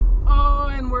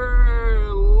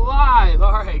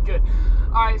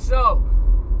right, so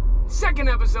second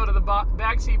episode of the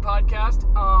Backseat Podcast.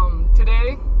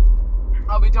 Today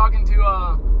I'll be talking to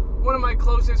one of my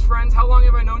closest friends. How long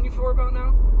have I known you for about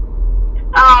now?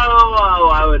 Oh,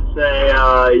 I would say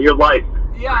your life.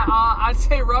 Yeah, I'd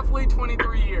say roughly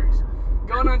 23 years.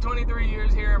 Going on 23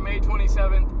 years here, May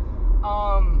 27th.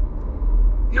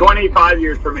 25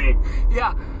 years for me.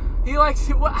 Yeah, he likes.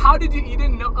 How did you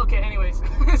didn't know? Okay, anyways,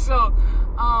 so.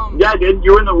 Yeah, dude,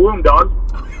 you were in the womb, dog.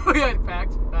 Yeah,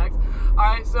 facts. All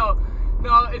right, so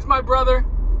no, it's my brother.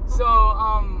 So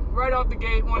right off the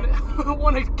gate, want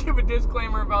to give a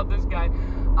disclaimer about this guy.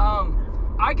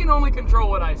 I can only control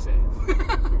what I say.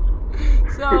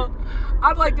 So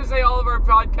I'd like to say all of our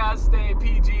podcasts stay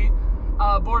PG,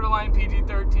 borderline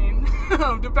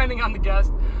PG-13, depending on the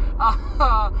guest.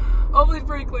 Hopefully it's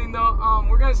pretty clean though.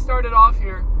 We're gonna start it off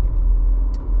here.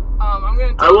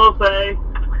 I will say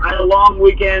I had a long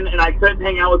weekend and I couldn't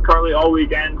hang out with Carly all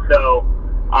weekend, so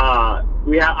I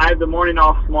have the morning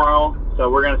off tomorrow, so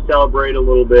we're gonna celebrate a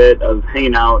little bit of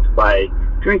hanging out by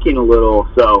drinking a little.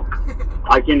 So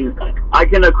I can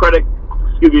accredit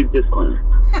Scooby's disclaimer.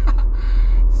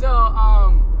 So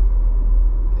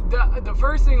the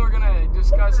first thing we're gonna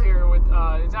discuss here with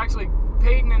is actually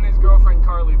Peyton and his girlfriend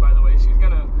Carly. By the way, you're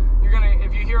gonna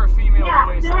if you hear a female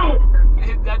voice,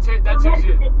 that's who she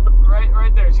is.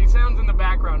 Right there. She sounds in the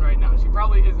background right now. She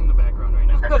probably is in the background right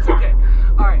now. That's okay.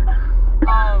 All right.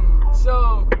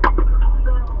 So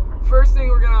first thing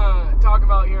we're gonna talk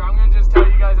about here, I'm gonna just tell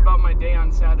you guys about my day on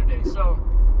Saturday. So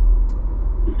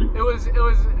it was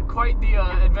quite the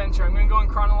adventure. I'm gonna go in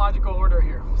chronological order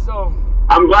here. So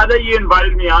I'm glad that you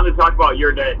invited me on to talk about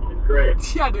your day. It's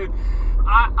great. Yeah, dude.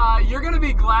 You're gonna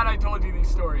be glad I told you these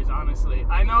stories. Honestly,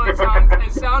 I know it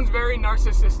sounds very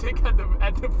narcissistic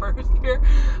at the first here.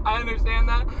 I understand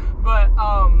that, but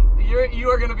you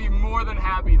are gonna be more than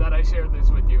happy that I shared this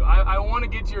with you. I want to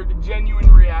get your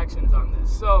genuine reactions on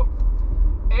this. So,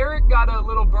 Eric got a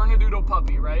little Bernedoodle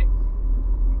puppy, right?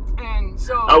 And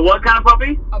so a what kind of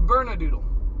puppy? A Bernedoodle.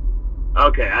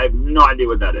 Okay, I have no idea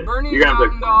what that is. Bernie's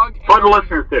mountain dog. For the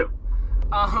listeners too.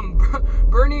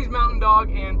 Bernie's mountain dog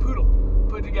and poodle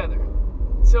put together.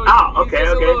 So he's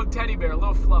just a little teddy bear, a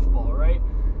little fluff ball, right?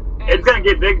 And it's going to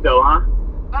get big though, huh?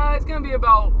 It's going to be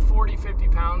about 40, 50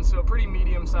 pounds, so a pretty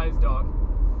medium-sized dog.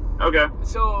 Okay.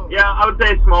 So yeah, I would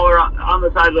say smaller, on the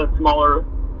size of smaller.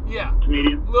 Yeah.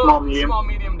 Medium. Small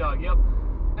medium dog, yep.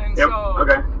 And yep. So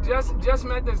okay. just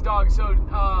met this dog. So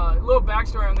a little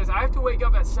backstory on this. I have to wake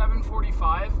up at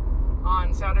 7:45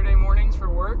 on Saturday mornings for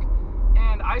work.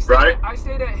 And I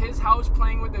stayed at his house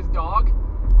playing with his dog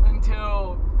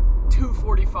until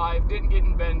 2:45. Didn't get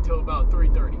in bed until about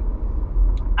 3:30.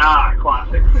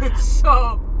 Classic.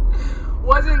 So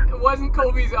wasn't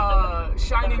Kobe's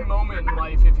shining moment in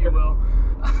life, if you will.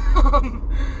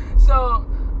 So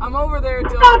I'm over there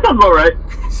till that's all right.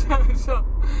 so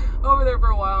over there for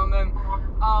a while, and then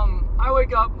I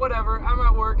wake up, whatever, I'm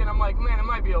at work, and I'm like, man, it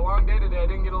might be a long day today, I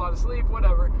didn't get a lot of sleep,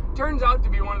 whatever. Turns out to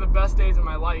be one of the best days of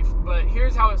my life, but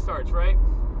here's how it starts, right?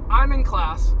 I'm in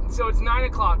class, so it's 9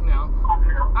 o'clock now.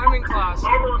 I'm in class,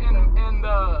 and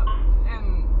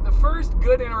the first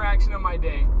good interaction of my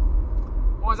day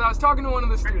was I was talking to one of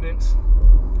the students,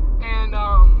 and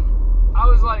I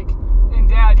was like, and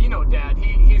Dad,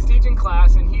 he's teaching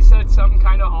class, and he said something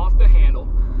kind of off the handle,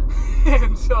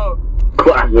 and so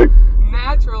classic.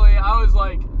 Naturally, I was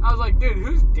like, dude,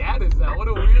 whose dad is that? What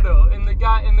a weirdo.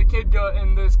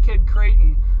 And this kid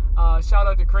Creighton, shout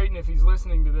out to Creighton if he's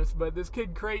listening to this, but this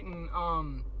kid Creighton,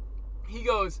 he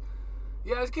goes,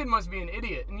 yeah, this kid must be an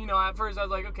idiot. And at first I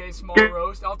was like, okay, small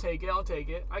roast, I'll take it,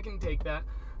 I can take that.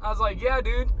 I was like, yeah,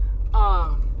 dude,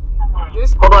 hold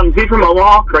on, is he from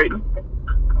Omaha, Creighton?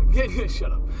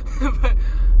 Shut up.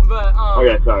 but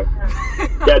okay, sorry.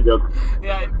 Dad joke.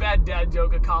 Yeah, bad dad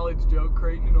joke, a college joke,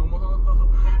 Creighton in Omaha.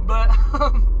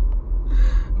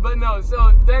 But no,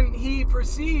 so then he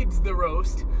proceeds the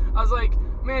roast. I was like,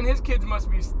 man, his kids must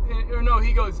be,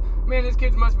 he goes, man, his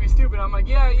kids must be stupid. I'm like,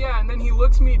 yeah, and then he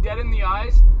looks me dead in the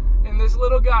eyes, and this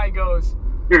little guy goes,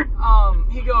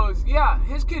 he goes, yeah,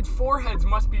 his kids' foreheads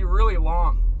must be really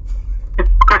long.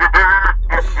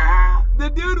 The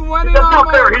dude went in on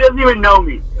my... He doesn't even know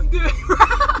me.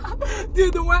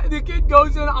 Dude, the kid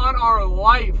goes in on our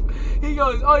life. He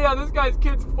goes, oh yeah, this guy's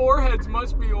kid's foreheads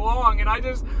must be long. And I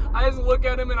just look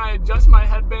at him and I adjust my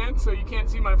headband so you can't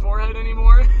see my forehead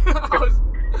anymore.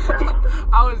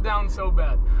 I was down so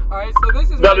bad. All right, so this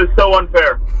is... That is so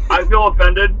unfair. I feel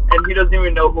offended and he doesn't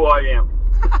even know who I am.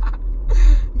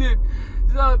 Dude,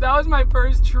 so that was my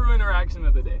first true interaction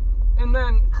of the day. And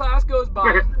then class goes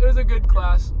by. It was a good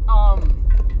class.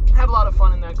 Had a lot of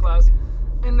fun in that class.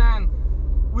 And then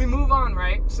we move on,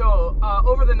 right? So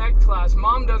over the next class,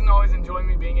 Mom doesn't always enjoy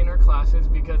me being in her classes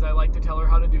because I like to tell her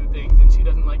how to do things, and she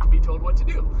doesn't like to be told what to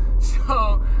do.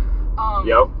 So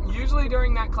usually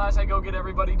during that class, I go get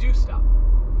everybody juice stop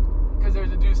because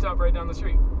there's a juice stop right down the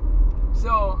street.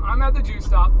 So I'm at the juice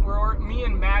stop. Me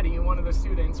and Maddie, one of the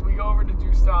students, we go over to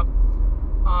juice stop.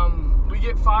 We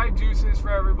get 5 juices for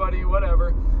everybody,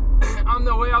 whatever. On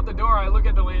the way out the door, I look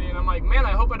at the lady and I'm like, man,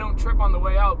 I hope I don't trip on the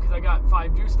way out because I got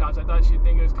 5 juice stops. I thought she'd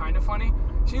think it was kind of funny.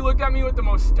 She looked at me with the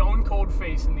most stone cold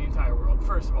face in the entire world,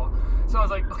 first of all. So I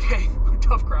was like, okay,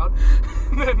 tough crowd.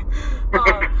 And then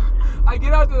I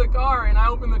get out to the car and I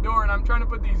open the door and I'm trying to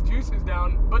put these juices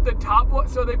down. But the top one,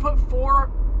 so they put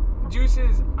 4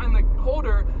 juices in the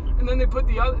holder and then they put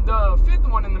the 5th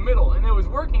one in the middle, and it was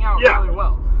working out really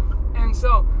well. And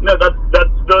so no, that's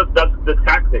the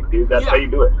tactic, dude. That's how you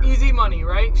do it. Easy money,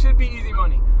 right? Should be easy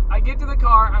money. I get to the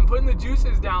car, I'm putting the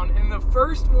juices down, and the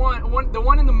first one, the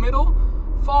one in the middle,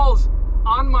 falls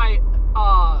on my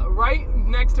right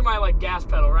next to my like gas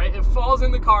pedal, right? It falls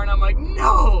in the car, and I'm like,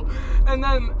 no! And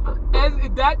then as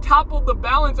that toppled the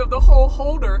balance of the whole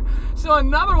holder, so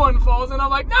another one falls, and I'm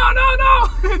like, no!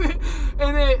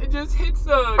 And it just hits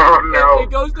it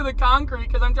goes to the concrete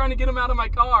because I'm trying to get them out of my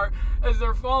car as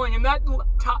they're falling, and that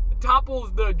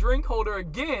topples the drink holder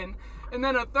again. And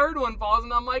then a third one falls,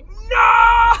 and I'm like,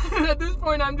 no! And at this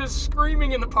point, I'm just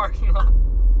screaming in the parking lot.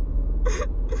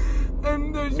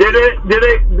 And did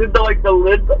the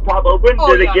lid pop open?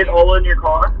 Did it get all in your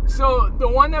car? So the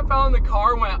one that fell in the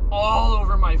car went all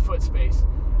over my foot space.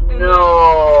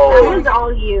 No. That was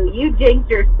all you. You jinxed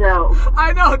yourself.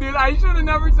 I know, dude. I should have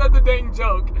never said the dang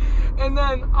joke. And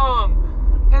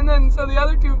then so the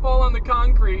other 2 fall on the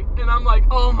concrete, and I'm like,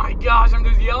 oh my gosh, I'm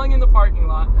just yelling in the parking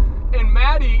lot. And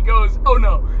Maddie goes, oh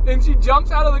no. And she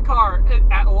jumps out of the car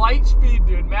at light speed,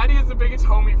 dude. Maddie is the biggest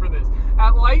homie for this.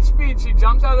 At light speed, she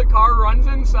jumps out of the car, runs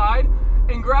inside,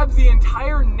 and grabs the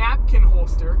entire napkin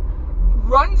holster,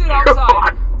 runs it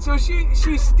outside. So she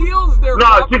steals their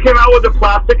property. She came out with the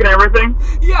plastic and everything?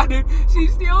 Yeah, dude. She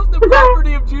steals the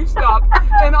property of Juice Stop,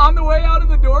 and on the way out of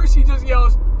the door, she just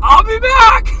yells, I'll be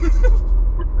back!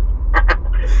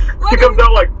 She comes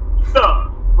out like,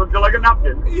 looks like a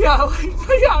napkin. Yeah.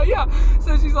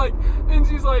 So she's like,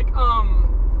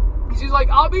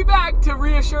 I'll be back, to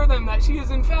reassure them that she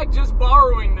is in fact just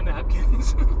borrowing the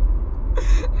napkins.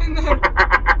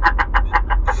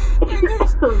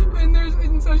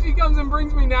 and so she comes and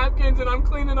brings me napkins, and I'm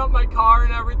cleaning up my car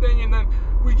and everything, and then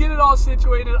we get it all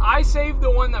situated. I saved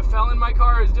the one that fell in my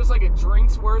car. It's just like a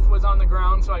drink's worth was on the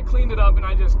ground, so I cleaned it up and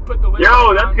I just put the lid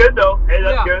on. That's good though. Hey,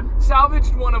 that's good.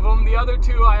 Salvaged one of them. The other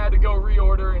 2 I had to go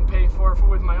reorder and pay for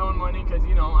with my own money because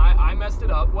I messed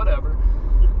it up. Whatever.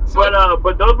 So,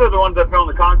 but those are the ones that fell in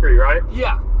the concrete, right?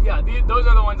 Yeah. Those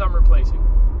are the ones I'm replacing.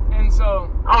 And so.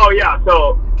 Oh yeah.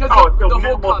 So. The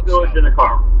whole cup spillage in the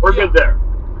car. We're good there.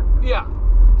 Yeah.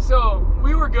 So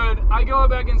we were good. I go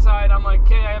back inside. I'm like,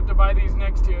 okay, I have to buy these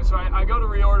next 2. So I go to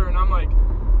reorder, and I'm like,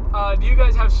 do you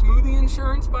guys have smoothie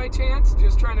insurance by chance?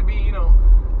 Just trying to be,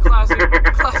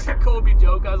 classic Colby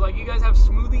joke. I was like, you guys have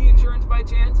smoothie insurance by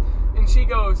chance? And she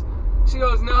goes,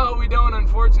 no, we don't,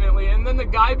 unfortunately. And then the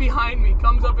guy behind me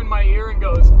comes up in my ear and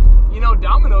goes,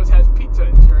 Domino's has pizza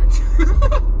insurance.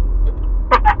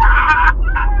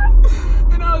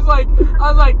 And I was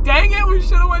like, dang it, we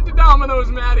should have went to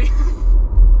Domino's, Maddie.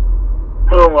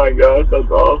 Oh my gosh, that's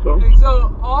awesome. And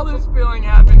so all this spilling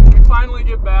happens. We finally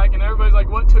get back, and everybody's like,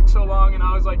 what took so long? And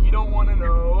I was like, you don't want to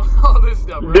know. All this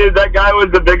stuff, right? Dude, that guy was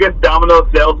the biggest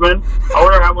Domino's salesman. I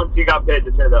wonder how much he got paid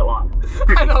to say that line.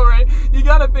 I know, right? You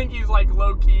got to think he's like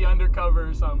low-key undercover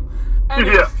or something.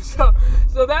 Anyway, yeah.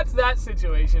 So that's that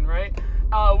situation, right?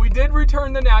 We did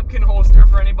return the napkin holster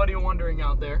for anybody wondering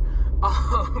out there.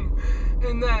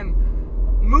 And then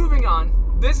moving on.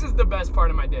 This is the best part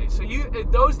of my day. So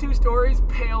those 2 stories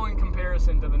pale in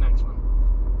comparison to the next one.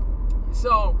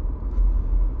 So,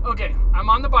 okay, I'm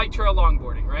on the bike trail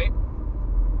longboarding, right?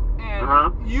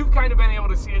 And you've kind of been able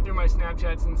to see it through my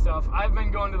Snapchats and stuff. I've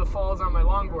been going to the falls on my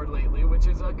longboard lately, which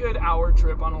is a good hour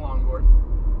trip on a longboard.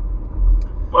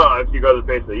 Well, if you go the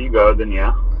pace that you go, then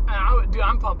yeah. Dude,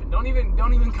 I'm pumping. Don't even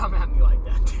come at me like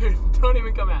that, dude. Don't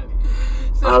even come at me.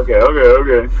 So, okay.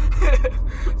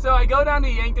 So I go down to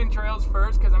Yankton Trails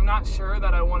first because I'm not sure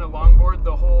that I want to longboard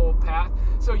the whole path.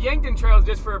 So Yankton Trails,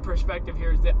 just for a perspective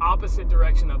here, is the opposite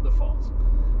direction of the falls.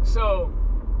 So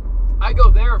I go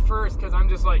there first because I'm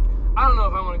just like, I don't know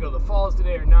if I want to go to the falls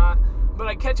today or not. But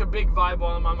I catch a big vibe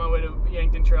while I'm on my way to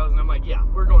Yankton Trails, and I'm like, yeah,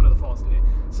 we're going to the falls today.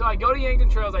 So I go to Yankton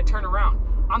Trails, I turn around.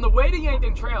 On the way to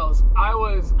Yankton Trails,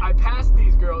 I passed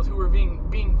these girls who were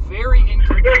being very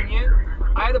inconvenient.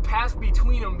 I had to pass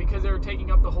between them because they were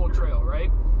taking up the whole trail,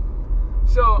 right?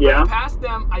 So Yeah. I pass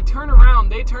them, I turn around,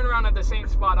 they turn around at the same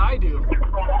spot I do,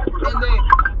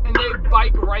 and they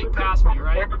bike right past me,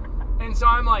 right? And so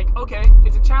I'm like, okay,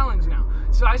 it's a challenge now.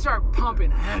 So I start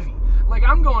pumping heavy. Like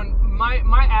I'm going,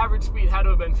 my average speed had to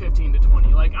have been 15 to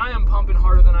 20. Like I am pumping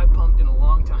harder than I've pumped in a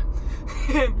long time.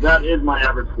 That is my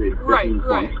average speed. Right,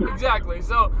 exactly.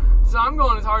 So I'm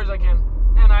going as hard as I can,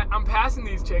 and I'm passing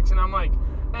these chicks, and I'm like,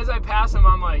 as I pass them,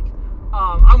 I'm like,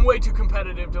 I'm way too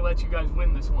competitive to let you guys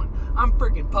win this one. I'm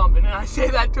freaking pumping, and I say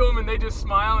that to them, and they just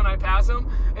smile, and I pass them,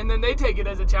 and then they take it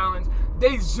as a challenge.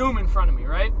 They zoom in front of me,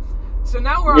 right? So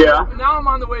now now I'm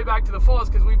on the way back to the falls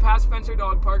because we passed Fencer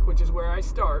Dog Park, which is where I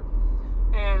start,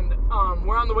 and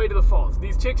we're on the way to the falls.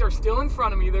 These chicks are still in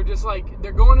front of me. They're just like,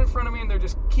 they're going in front of me, and they're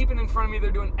just keeping in front of me.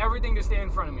 They're doing everything to stay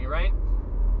in front of me, right?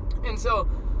 And so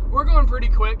we're going pretty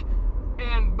quick.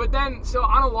 But then, so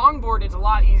on a longboard, it's a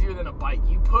lot easier than a bike.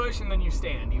 You push and then you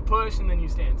stand. You push and then you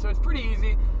stand. So it's pretty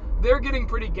easy. They're getting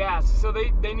pretty gassed, so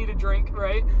they need a drink,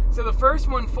 right? So the first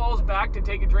one falls back to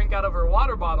take a drink out of her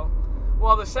water bottle,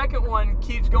 while the second one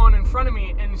keeps going in front of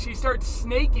me, and she starts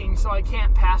snaking so I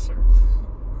can't pass her,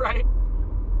 right?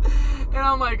 And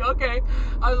I'm like, okay.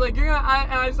 I was like, and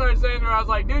I started saying to her, I was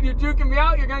like, dude, you're juking me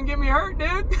out. You're going to get me hurt,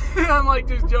 dude. And I'm like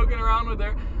just joking around with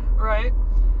her, right?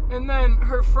 And then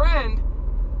her friend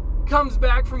comes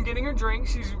back from getting her drink.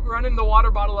 She's running the water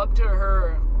bottle up to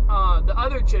her, the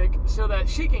other chick, so that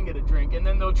she can get a drink, and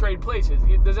then they'll trade places.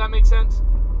 Does that make sense?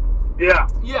 Yeah.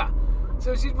 Yeah.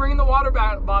 So she's bringing the water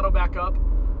bottle back up.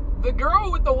 The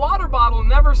girl with the water bottle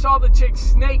never saw the chick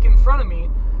snake in front of me.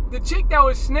 The chick that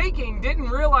was snaking didn't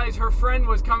realize her friend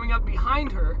was coming up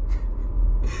behind her.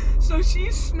 So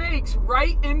she snakes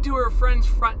right into her friend's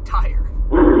front tire.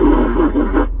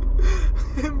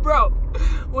 Bro,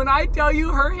 when I tell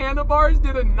you her handlebars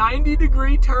did a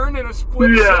 90-degree turn in a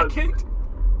split second,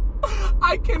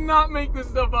 I cannot make this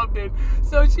stuff up, dude.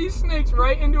 So she snakes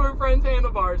right into her friend's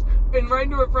handlebars and right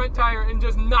into her front tire and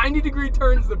just 90-degree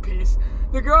turns the piece.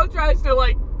 The girl tries to,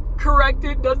 like, correct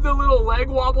it, does the little leg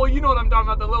wobble. You know what I'm talking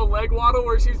about, the little leg wobble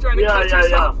where she's trying to catch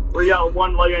herself. Yeah. Where you got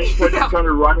one leg and you're trying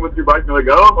to run with your bike and you're like,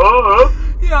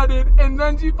 oh. Yeah, dude. And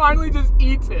then she finally just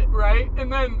eats it, right?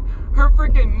 And then her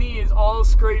freaking knee is all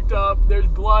scraped up. There's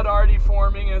blood already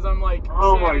forming as I'm like,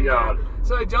 oh my God. There.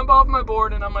 So I jump off my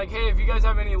board and I'm like, hey, if you guys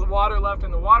have any water left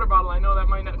in the water bottle, I know that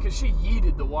might not, because she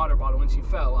yeeted the water bottle when she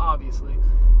fell, obviously.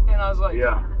 And I was like,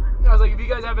 if you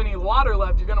guys have any water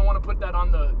left, you're gonna want to put that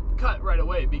on the cut right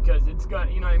away because it's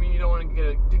got, you know what I mean? You don't want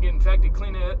to get infected.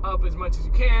 Clean it up as much as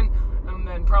you can, and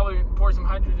then probably pour some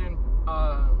hydrogen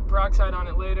peroxide on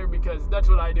it later because that's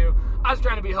what I do. I was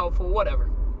trying to be helpful, whatever.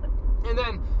 And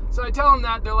then, so I tell them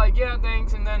that, they're like, yeah,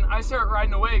 thanks, and then I start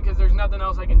riding away because there's nothing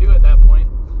else I can do at that point.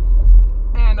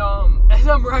 And as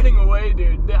I'm riding away,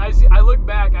 dude, I look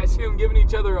back, I see them giving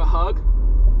each other a hug,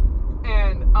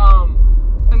 and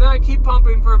then I keep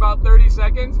pumping for about 30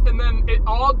 seconds, and then it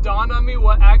all dawned on me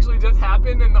what actually just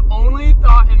happened, and the only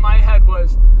thought in my head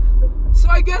was, so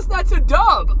I guess that's a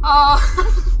dub.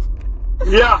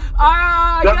 Yeah,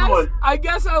 I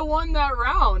guess I won that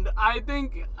round. I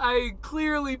think I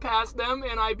clearly passed them,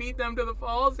 and I beat them to the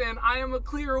falls, and I am a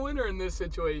clear winner in this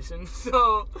situation.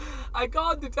 So I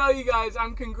called to tell you guys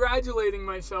I'm congratulating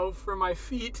myself for my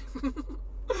feat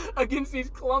against these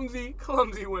clumsy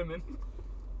women.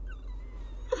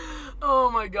 Oh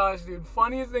my gosh, dude.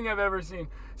 Funniest thing I've ever seen.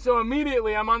 So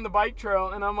immediately I'm on the bike trail,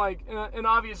 and I'm like, and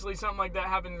obviously something like that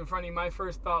happens in front of you. My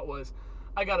first thought was,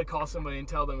 I gotta call somebody and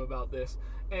tell them about this.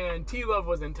 And T-Love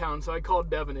was in town, so I called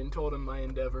Devin and told him my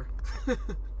endeavor.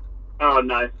 Oh,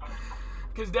 nice.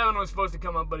 Because Devin was supposed to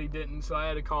come up, but he didn't, so I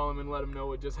had to call him and let him know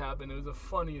what just happened. It was the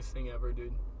funniest thing ever,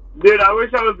 dude. Dude, I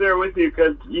wish I was there with you,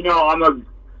 because, you know, I'm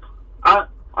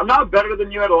not better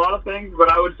than you at a lot of things, but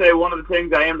I would say one of the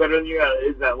things I am better than you at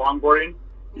is that longboarding.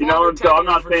 You know, and so I'm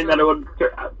not saying that it would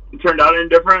turned out any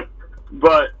different,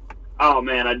 but, oh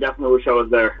man, I definitely wish I was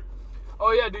there.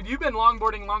 Oh yeah, dude, you've been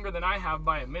longboarding longer than I have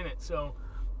by a minute, so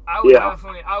I would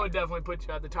definitely put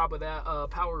you at the top of that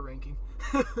power ranking.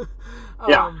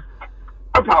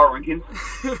 Our power rankings.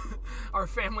 Our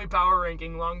family power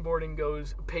ranking longboarding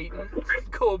goes Peyton,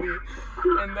 Colby,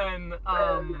 and then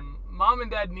Mom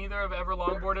and Dad neither have ever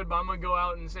longboarded, but I'm gonna go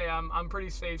out and say I'm pretty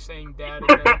safe saying Dad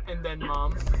and then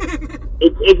Mom.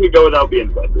 if you go without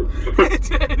being said.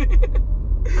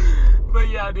 But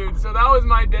yeah, dude, so that was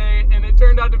my day, and it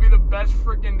turned out to be the best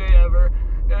freaking day ever.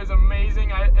 It was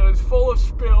amazing. It was full of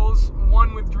spills,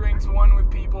 one with drinks, one with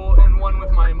people, and one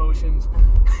with my emotions.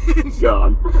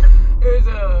 God. It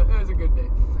was a good day.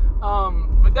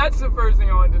 But that's the first thing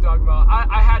I wanted to talk about.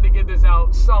 I had to get this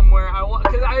out somewhere.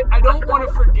 Because I don't want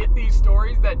want to forget these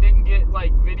stories that didn't get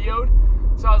like videoed.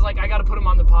 So I was like, I got to put them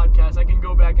on the podcast. I can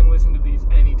go back and listen to these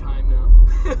anytime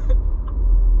now.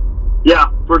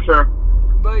 Yeah, for sure.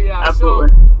 But yeah, Absolutely.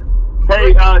 so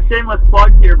Hey, shameless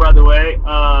plug here, by the way.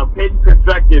 Peyton's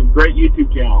Perspective, great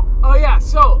YouTube channel. oh yeah,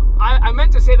 so I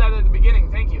meant to say that at the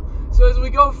beginning. Thank you. So as we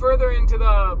go further into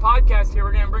the podcast here,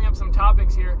 we're going to bring up some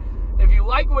topics here. If you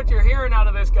like what you're hearing out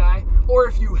of this guy, or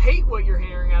if you hate what you're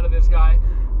hearing out of this guy,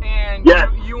 and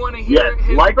you want to hear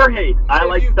his... like or hate. I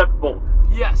like step both.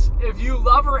 Yes, if you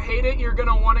love or hate it, you're going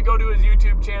to want to go to his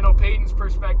YouTube channel, Peyton's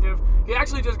Perspective. He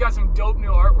actually just got some dope new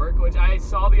artwork, which I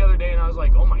saw the other day, and I was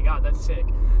like, oh my god, that's sick.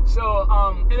 So,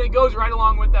 and it goes right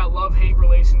along with that love-hate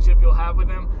relationship you'll have with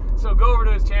him. So go over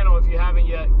to his channel if you haven't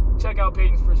yet. Check out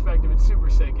Peyton's Perspective. It's super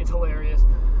sick. It's hilarious.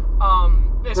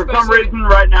 For some reason,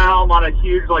 right now, I'm on a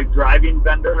huge, driving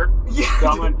bender. Yeah. So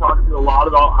I'm going to talk to you a lot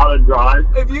about how to drive.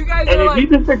 If you guys And are if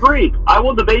you disagree, I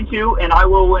will debate you, and I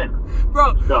will win.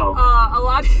 Bro, So. a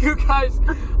lot of you guys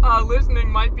listening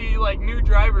might be new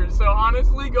drivers, so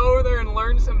honestly go over there and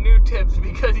learn some new tips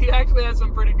because he actually has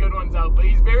some pretty good ones out, but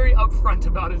he's very upfront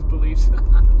about his beliefs.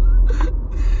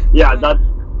 Yeah, that's,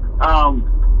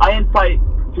 I incite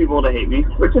people to hate me,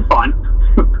 which is fine.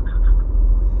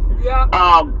 Yeah.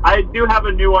 I do have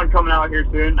a new one coming out here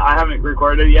soon. I haven't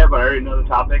recorded it yet, but I already know the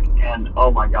topic, and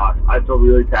oh my gosh, I feel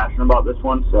really passionate about this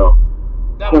one, so.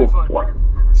 That'll be fun.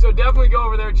 So definitely go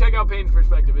over there, check out Peyton's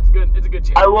Perspective. It's good. It's a good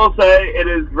channel. I will say it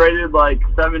is rated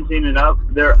 17 and up.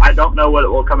 I don't know what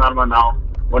will come out of my mouth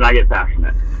when I get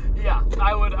passionate. Yeah,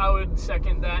 I would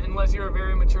second that unless you're a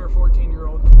very mature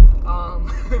 14-year-old.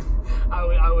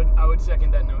 I would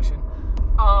second that notion.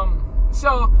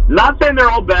 So Not saying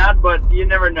they're all bad, but you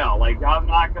never know.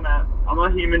 I'm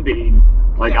a human being.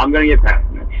 I'm gonna get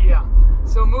passionate. yeah.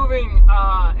 So moving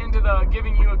into the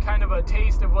giving you a kind of a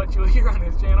taste of what you'll hear on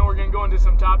his channel, we're gonna go into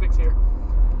some topics here.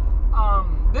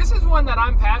 This is one that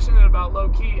I'm passionate about, low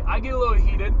key. I get a little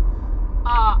heated.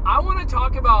 I want to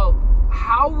talk about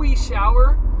how we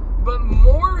shower, but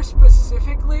more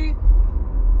specifically,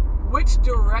 which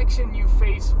direction you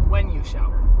face when you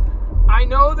shower. I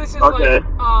know this is Okay.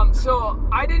 so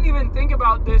I didn't even think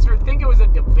about this or think it was a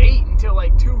debate until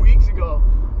 2 weeks ago.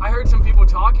 I heard some people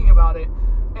talking about it,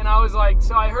 and I was like,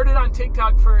 so I heard it on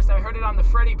TikTok first. I heard it on the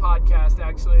Freddy podcast,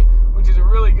 actually, which is a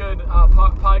really good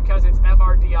podcast. It's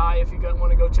FRDI if you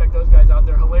want to go check those guys out.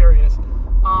 They're hilarious.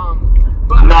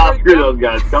 But Nah, screw those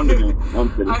guys. Come to me. I'm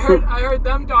kidding. I heard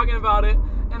them talking about it,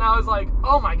 and I was like,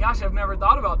 oh my gosh, I've never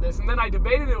thought about this. And then I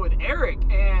debated it with Eric,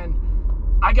 and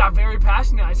I got very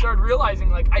passionate. I started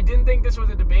realizing I didn't think this was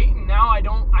a debate, and now I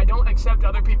don't accept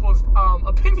other people's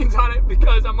opinions on it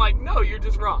because I'm like, no, you're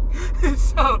just wrong.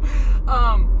 So,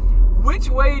 which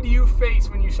way do you face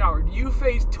when you shower? Do you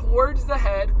face towards the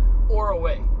head or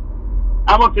away?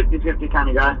 I'm a 50-50 kind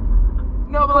of guy.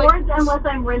 No, but Towards unless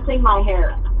I'm rinsing my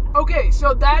hair. okay,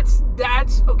 so that's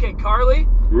okay, Carly.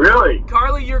 Really?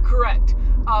 Carly, you're correct.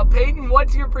 Peyton,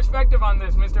 what's your perspective on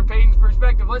this, Mr. Peyton's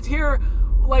perspective? Let's hear.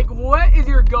 What is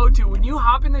your go-to when you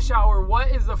hop in the shower? What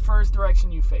is the first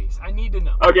direction you face? I need to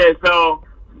know. Okay, so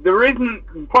part of the reason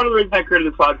I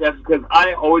created this podcast is because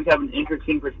I always have an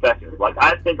interesting perspective.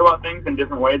 I think about things in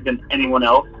different ways than anyone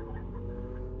else,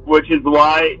 which is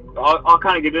why I'll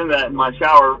kind of get into that in my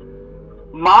shower.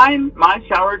 My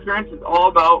shower experience is all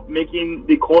about making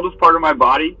the coldest part of my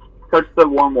body touch the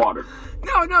warm water.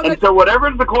 No. And so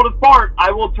whatever is the coldest part, I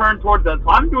will turn towards that. So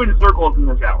I'm doing circles in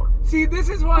the shower. See, this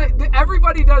is why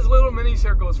everybody does little mini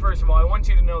circles, first of all. I want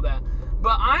you to know that.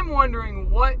 But I'm wondering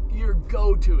what your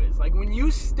go-to is. When you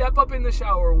step up in the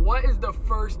shower, what is the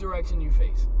first direction you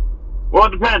face? Well,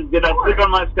 it depends. Did I sleep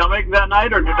on my stomach that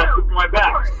night or did I sleep on my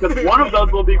back? Because one of those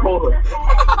will be colder.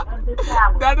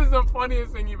 That is the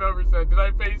funniest thing you've ever said.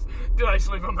 Did I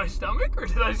sleep on my stomach or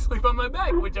did I sleep on my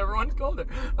back? Whichever one's colder.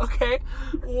 Okay.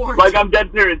 I'm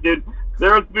dead serious, dude.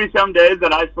 There will be some days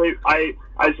that I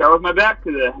shower with my back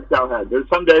to the shower head. There's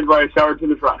some days where I shower to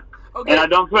the front. Okay. And I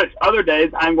don't switch. Other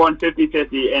days, I'm going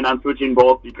 50-50 and I'm switching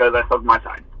both because I suck my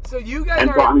side. So you guys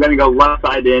And so I'm going to go left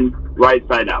side in, right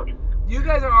side out. You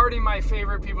guys are already my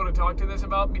favorite people to talk to this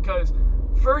about because,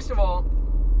 first of all,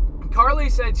 Carly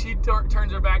said she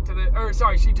turns her back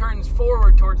to she turns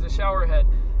forward towards the shower head,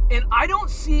 and I don't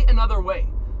see another way.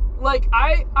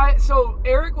 So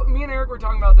me and Eric were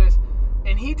talking about this,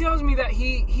 and he tells me that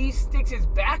he sticks his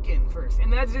back in first,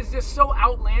 and that is just so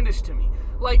outlandish to me.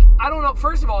 I don't know.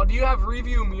 First of all, do you have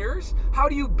review mirrors? How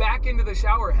do you back into the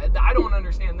shower head? I don't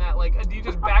understand that. Do you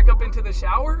just back up into the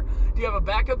shower? Do you have a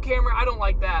backup camera? I don't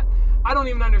like that. I don't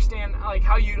even understand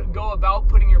how you go about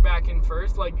putting your back in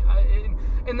first.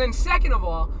 And then second of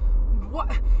all,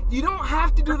 What? You don't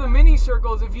have to do the mini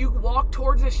circles. If you walk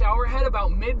towards the shower head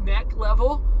about mid-neck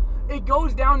level, it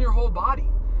goes down your whole body.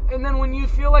 And then when you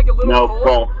feel like a little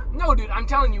cold... No, dude, I'm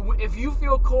telling you, if you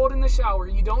feel cold in the shower,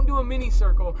 you don't do a mini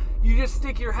circle. You just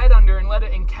stick your head under and let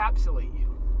it encapsulate you.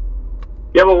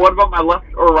 Yeah, but what about my left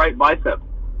or right bicep?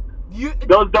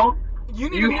 Those don't...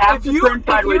 You have to turn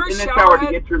sideways in the shower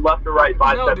to get your left or right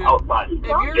bicep outside. If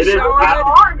your shower head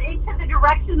arm into the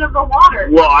direction of the water.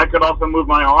 Well, I could also move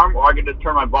my arm, or I could just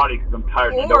turn my body because I'm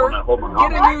tired and I don't want to hold my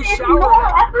arm. Get a new shower head. It's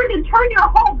more effort to turn your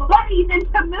whole body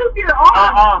than to move your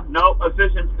arm. No,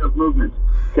 efficiency of movement.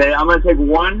 Okay, I'm going to take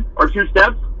 1 or 2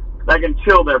 steps. I can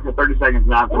chill there for 30 seconds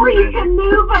and Or you can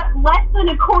move less than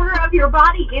a quarter of your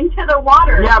body into the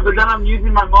water. Yeah, but then I'm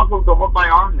using my muscles to hold my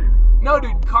arm there. No,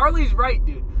 dude, Carly's right,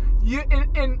 dude.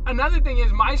 And another thing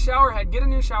is my shower head, get a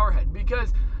new shower head,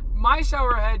 because my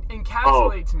shower head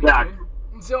encapsulates me, dude.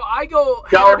 And so I go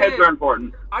shower heads are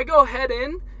important. I go head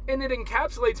in, and it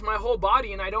encapsulates my whole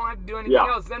body, and I don't have to do anything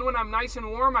else. Then when I'm nice and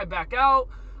warm, I back out,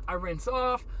 I rinse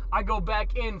off, I go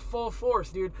back in full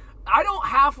force, dude. I don't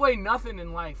halfway nothing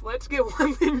in life. Let's get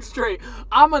one thing straight.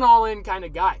 I'm an all-in kind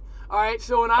of guy. All right,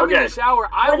 so when I'm in the shower,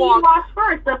 What do you wash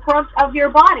first? The front of your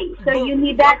body. So you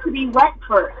need that to be wet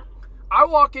first. I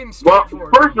walk in straight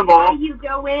forward. First of all, you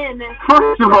go in.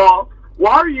 First of all,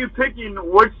 why are you picking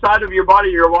which side of your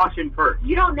body you're washing first?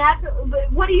 You don't naturally.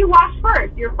 What do you wash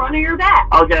first? Your front or your back?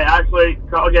 Okay, actually,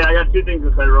 I got 2 things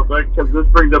to say real quick because this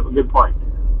brings up a good point.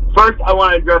 First, I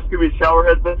want to address Scooby's shower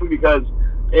head thing because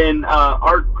in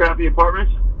our crappy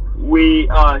apartments, we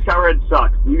shower head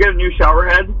sucks. You get a new shower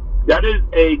head, that is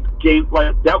a game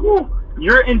that will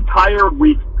your entire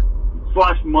week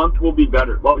 / month will be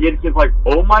better. Well, it's just like,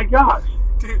 oh my gosh,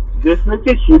 dude, this makes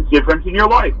a huge difference in your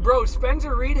life. Bro,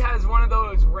 Spencer Reed has one of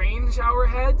those rain shower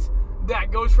heads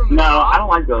that goes from the top. No, I don't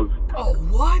like those. Oh,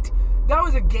 what? That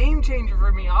was a game changer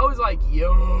for me. I was like,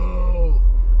 yo,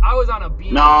 I was on a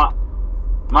beat. No,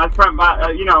 my friend,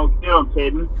 you know,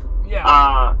 Caden.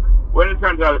 Yeah. When it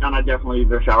turns out, I definitely use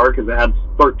their shower because it had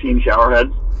 13 shower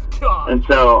heads. God. And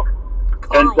so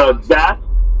that's,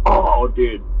 oh,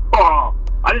 dude,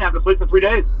 I didn't have to sleep for 3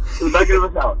 days. It was that good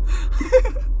of a shower.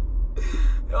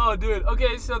 Oh, dude.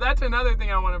 Okay, so that's another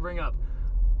thing I want to bring up.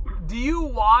 Do you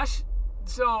wash?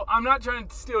 So I'm not trying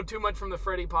to steal too much from the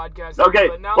Freddy podcast. Okay,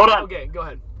 but now, hold on. Okay, go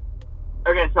ahead.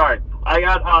 Okay, sorry. I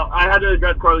had to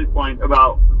address Carly's point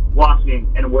about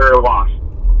washing and where to wash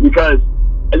because,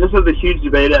 and this is a huge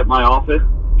debate at my office.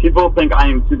 People think I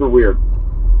am super weird.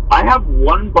 I have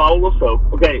 1 bottle of soap.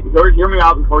 Okay, hear me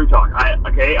out before you talk. I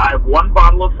have 1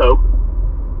 bottle of soap.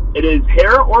 It is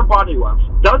hair or body wash.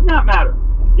 Does not matter.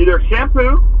 Either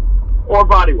shampoo or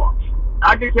body wash.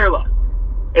 I could care less.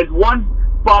 It's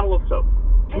 1 bottle of soap.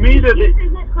 To me,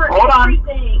 hold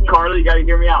on, Carly, you gotta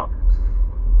hear me out.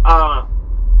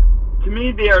 To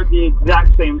me, they are the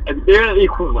exact same. They're the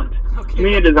equivalent. Okay. To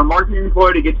me, it is a marketing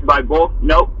ploy to get you to buy both.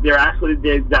 Nope, they're actually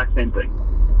the exact same thing.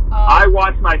 I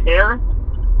wash my hair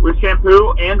with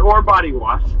shampoo and or body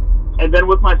wash, and then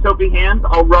with my soapy hands,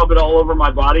 I'll rub it all over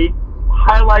my body,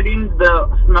 highlighting the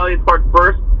smelliest parts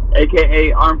first,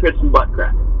 aka armpits and butt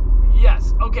crack.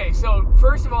 Yes. Okay, so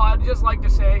first of all, I'd just like to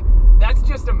say that's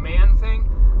just a man thing.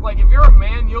 Like, if you're a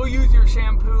man, you'll use your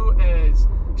shampoo as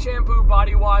shampoo,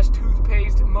 body wash,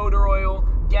 toothpaste, motor oil,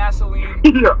 gasoline.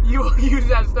 Yeah. You'll use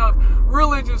that stuff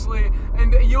religiously,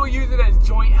 and you'll use it as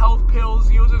joint health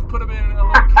pills. You'll just put them in a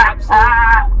little capsule.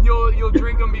 You'll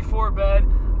drink them before bed.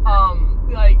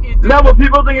 No, but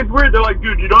people think it's weird. They're like,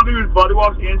 dude, you don't use body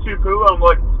wash and shampoo? I'm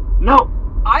like, no.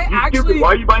 Stupid. Why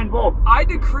are you buying both? I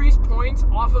decrease points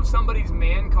off of somebody's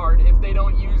man card if they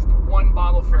don't use 1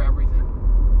 bottle for everything.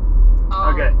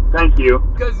 Okay, thank you.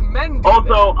 Because men do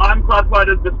also, I'm classified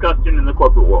as disgusting in the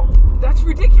corporate world. That's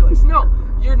ridiculous. No,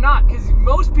 you're not. Because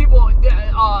most people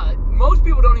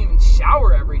don't even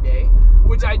shower every day,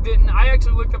 which I didn't. I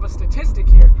actually looked up a statistic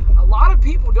here. A lot of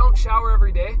people don't shower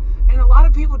every day, and a lot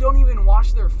of people don't even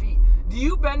wash their feet. Do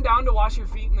you bend down to wash your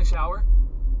feet in the shower?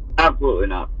 Absolutely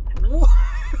not.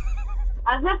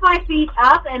 I lift my feet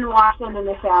up and wash them in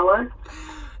the shower.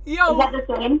 Yo, is that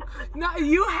the same? No,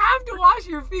 you have to wash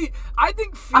your feet. I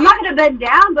think feet... I'm not going to bend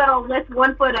down, but I'll lift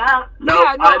 1 foot up. No,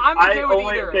 yeah, no, I'm okay with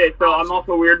either. Okay, so I'm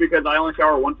also weird because I only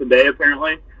shower once a day,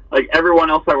 apparently. Like, everyone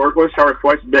else I work with showers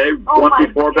twice a day, once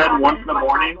before bed, once in the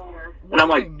morning. And I'm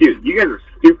like, dude, you guys are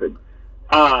stupid.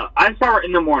 I shower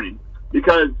in the morning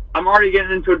because I'm already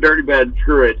getting into a dirty bed.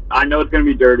 Screw it. I know it's going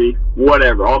to be dirty.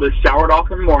 Whatever. I'll just shower it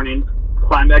off in the morning,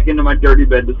 climb back into my dirty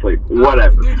bed to sleep.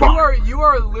 Whatever. Dude, you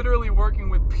are literally working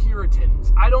with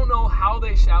Puritans. I don't know how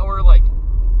they shower. Like,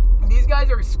 these guys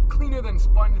are cleaner than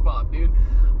SpongeBob, dude.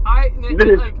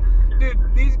 Dude,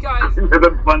 these guys, They're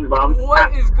the SpongeBob.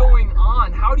 what is going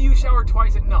on? How do you shower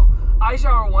twice? No, I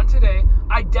shower once a day.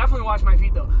 I definitely wash my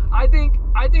feet though. I think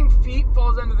feet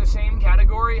falls under the same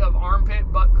category of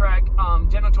armpit, butt crack,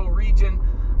 genital region.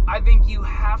 I think you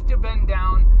have to bend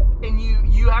down and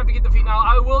you have to get the feet. Now,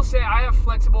 I will say I have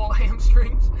flexible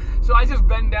hamstrings, so I just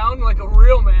bend down like a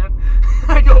real man.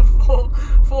 I go full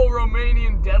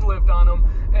Romanian deadlift on them,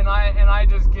 and I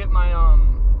just get my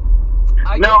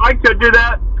I could do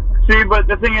that. See, but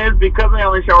the thing is, because I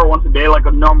only shower once a day, like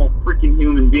a normal freaking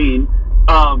human being,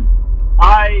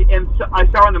 I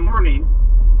shower in the morning.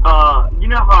 You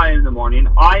know how I am in the morning.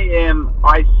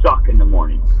 I suck in the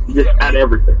morning. Just at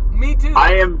everything. Me too.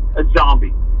 I am a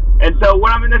zombie. And so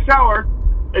when I'm in the shower,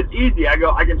 it's easy. I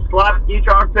can slap each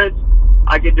armpit.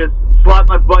 I can just slap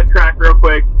my butt crack real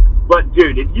quick. But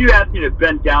dude, if you ask me to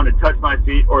bend down and touch my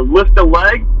feet or lift a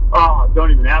leg, don't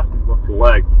even ask me to lift a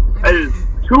leg. It is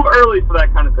too early for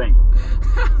that kind of thing.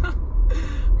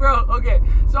 Bro, okay,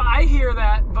 so I hear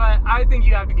that, but I think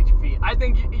you have to get your feet. I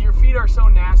think your feet are so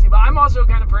nasty, but I'm also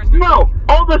the kind of person who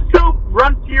all the soap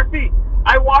runs to your feet.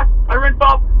 I rinse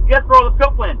off, guess where all the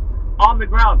soap lands? On the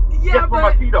ground. Yeah, guess where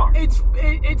my feet are?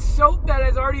 It's soap that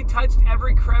has already touched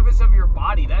every crevice of your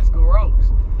body. That's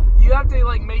gross. You have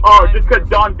to make just because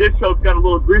Dawn dish soap's got a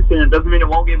little grease in it doesn't mean it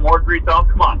won't get more grease off.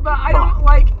 Come on. But I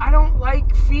don't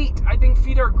like feet. I think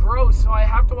feet are gross, so I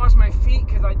have to wash my feet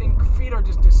because I think feet are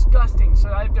just disgusting. So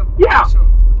I have to wash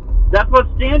them. That's what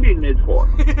standing is for.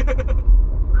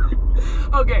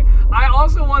 Okay, I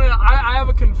also want to, I have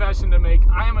a confession to make.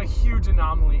 I am a huge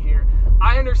anomaly here.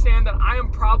 I understand that I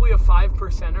am probably a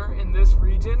 5%er in this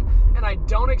region, and I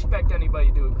don't expect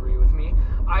anybody to agree with me.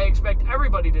 I expect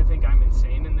everybody to think I'm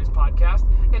insane in this podcast,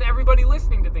 and everybody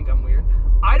listening to think I'm weird.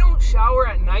 I don't shower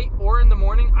at night or in the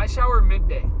morning. I shower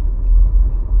midday.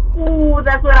 Ooh,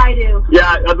 that's what I do.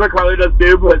 Yeah, that's what Carly does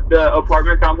too, but the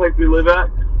apartment complex we live at,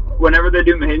 whenever they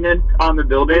do maintenance on the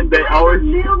building, they always...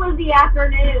 middle of the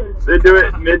afternoon. They do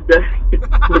it midday.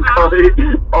 Carly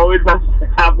always has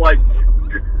to have,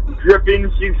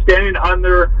 dripping. She's standing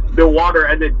under the water,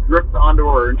 and it drips onto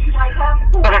her. And she's I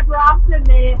have 4 drops a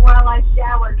minute while I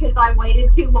shower because I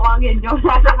waited too long and don't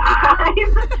have the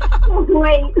time to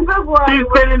wait before she's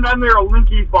sitting under a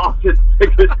leaky faucet.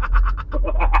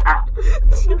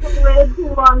 waited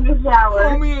too long to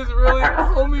shower.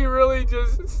 Homie really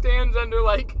just stands under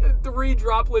 3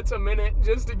 droplets a minute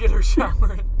just to get her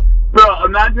shower in. Bro,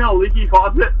 imagine a leaky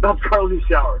faucet. That's Carly's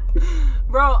shower.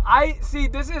 Bro, I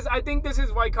think this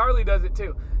is why Carly does it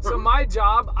too. So my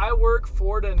job, I work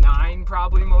 4 to 9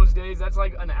 probably most days. That's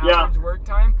an average work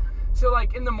time. So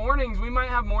in the mornings we might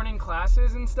have morning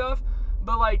classes and stuff,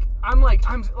 but I'm like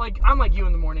you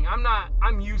in the morning.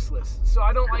 I'm useless. So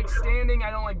I don't like standing.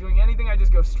 I don't like doing anything. I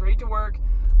just go straight to work.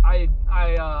 I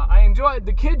enjoy it.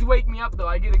 The kids wake me up though.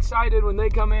 I get excited when they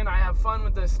come in. I have fun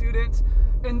with the students.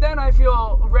 And then I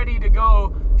feel ready to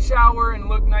go shower and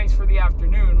look nice for the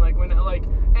afternoon.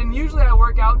 And usually I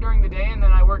work out during the day and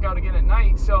then I work out again at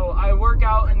night. So I work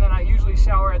out and then I usually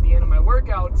shower at the end of my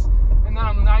workouts. And then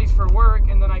I'm nice for work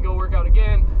and then I go work out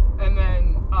again. And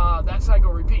then that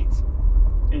cycle repeats.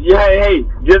 Yeah, hey,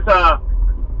 just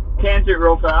tangent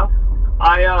real fast.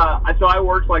 I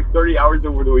worked 30 hours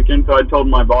over the weekend. So I told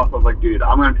my boss, I was like, dude,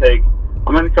 I'm gonna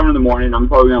come in the morning. I'm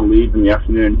probably gonna leave in the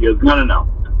afternoon. He goes, no.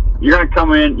 You're going to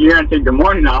come in, you're going to take the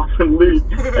morning off and leave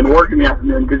and work in the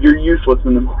afternoon because you're useless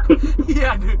in the morning.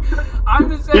 Yeah, dude. I'm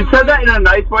the same. He said that in a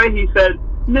nice way. He said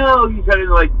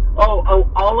it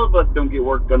all of us don't get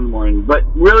work done in the morning. But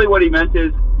really what he meant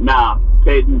is, nah,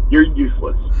 Peyton, you're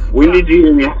useless. We need you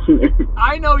in the afternoon.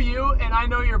 I know you, and I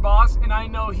know your boss, and I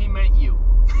know he meant you.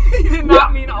 He did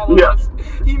not mean all of us.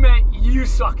 He meant you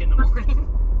suck in the morning.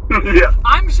 Yeah.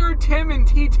 I'm sure Tim and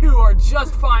T2 are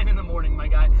just fine in the morning, my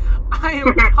guy. I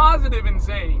am positive in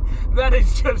saying that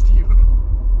it's just you.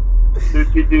 Dude,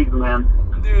 T2's the man.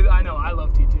 Dude, I know. I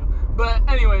love T2. But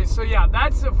anyways, so yeah,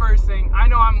 that's the first thing. I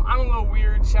know I'm a little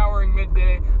weird showering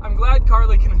midday. I'm glad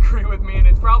Carly can agree with me, and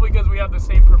it's probably because we have the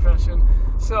same profession.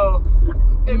 So...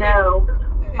 No.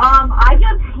 I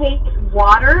just hate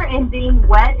water and being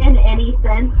wet in any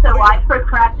sense, so I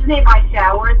procrastinate my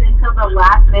showers until the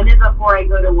last minute before I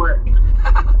go to work.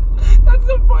 That's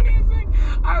the funniest thing.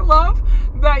 I love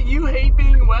that you hate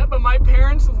being wet, but my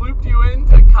parents looped you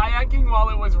into kayaking while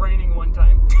it was raining one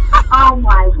time. Oh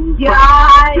my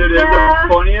god. Dude, it's the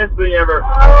funniest thing ever.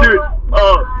 Oh Dude,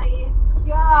 my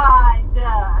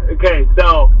god. Okay,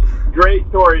 so great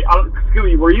story.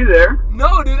 Scooby, were you there?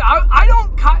 No, dude, I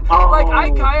don't like I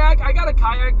Oh. kayak. I got a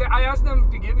kayak. I asked them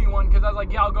to give me one because I was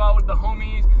like, yeah, I'll go out with the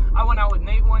homies. I went out with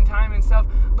Nate one time and stuff,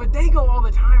 but they go all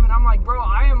the time, and I'm like, bro,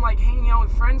 I am like hanging out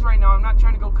with friends right now. I'm not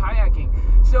trying to go kayaking,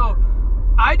 so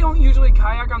I don't usually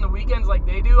kayak on the weekends like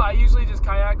they do. I usually just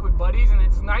kayak with buddies, and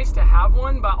it's nice to have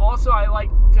one, but also I like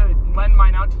to lend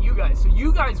mine out to you guys. So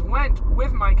you guys went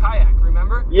with my kayak,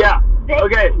 remember? Yeah. They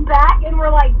Okay. came back and were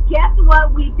like, guess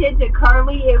what we did to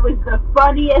Carly? It was the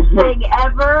funniest thing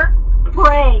ever.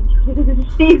 Prank.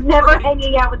 She's never Pranked.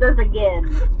 hanging out with us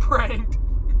again. Pranked.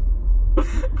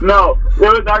 No, it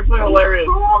was actually hilarious.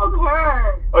 We fooled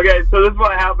her. Okay, so this is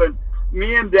what happened.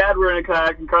 Me and Dad were in a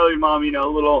kayak, and Carly and Mom,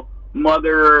 little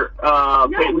mother, No,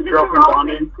 Peyton's we were girlfriend all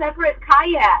bonding. in separate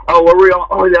kayaks. Oh, were we all?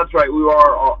 Oh, that's right. We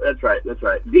were all. That's right.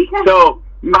 Because So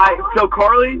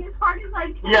Carly, his heart is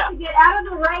like Yeah. to get out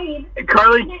of the rain, and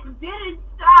Carly it didn't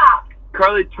stop.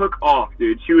 took off,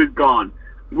 dude. She was gone.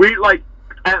 We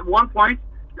at one point,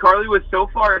 Carly was so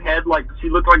far ahead, like she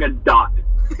looked like a dot.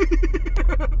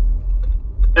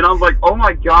 And I was like, oh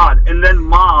my god. And then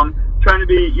Mom, trying to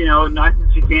be, nice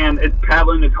as she can, is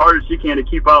paddling as hard as she can to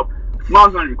keep up.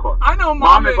 Mom's not even close. I know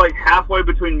Mom is like halfway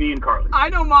between me and Carly. I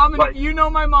know Mom, and Like- if you know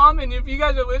my mom, and if you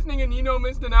guys are listening and you know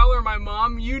Miss Danelle or my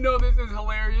mom, you know this is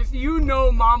hilarious. You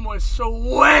know Mom was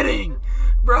sweating,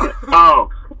 bro. Oh,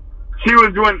 she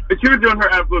was doing her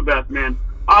absolute best, man.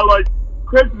 I like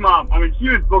Chris' mom. I mean, she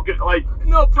was booking like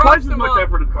No, twice props as to much Mom.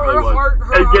 effort as Carly Her was, heart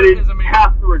and is getting amazing.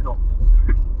 half the results.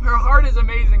 Her heart is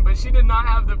amazing, but she did not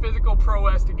have the physical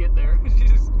prowess to get there. She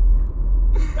just,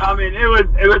 I mean, it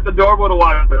was adorable to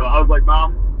watch. Though. I was like,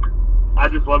 Mom, I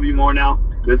just love you more now.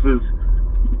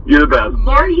 You're the best.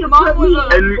 Here you Mom put was me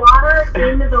a- And-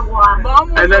 water into the water.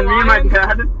 Mom was And then a me and my lion.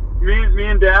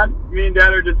 dad, me and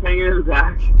dad are just hanging in the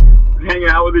back, hanging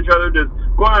out with each other, just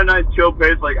going on a nice chill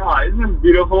pace. Like, isn't this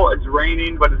beautiful? It's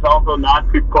raining, but it's also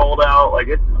not too cold out. Like,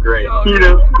 it's great. Yo, You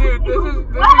know? dude, this is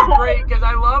great because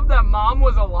I love that Mom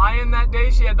was a lion that day.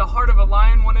 She had the heart of a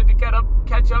lion, wanted to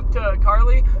catch up to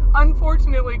Carly.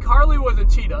 Unfortunately, Carly was a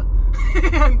cheetah,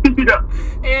 and, Yeah.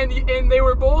 and they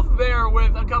were both there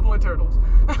with a couple of turtles.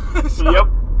 So, Yep.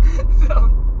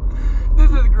 So this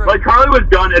is great. Like, Carly was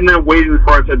done and then waiting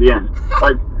for us at the end.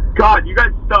 Like, God, you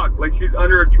guys suck. Like, she's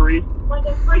under a tree. Like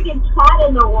a freaking cat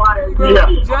in the water. Bro, Yeah.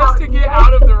 just to You get guys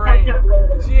out of the can rain. catch up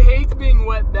later. She hates being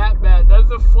wet that bad. That's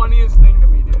the funniest thing to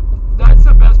me, dude. That's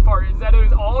the best part, is that it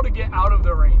was all to get out of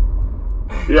the rain.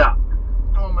 Yeah.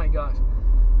 Oh my gosh.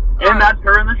 And that's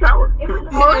her in the shower. It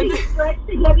was already stretched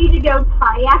to get me to go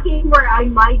kayaking where I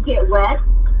might get wet,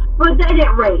 but then it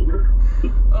rained.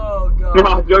 Oh No,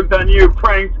 god. joke's on you.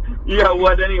 Pranked. You got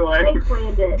wet anyway. They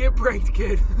planned it. Get pranked,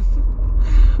 kid.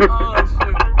 Oh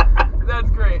shoot. That's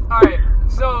great. Alright,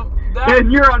 so that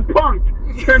And you're on punked.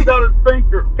 Turns out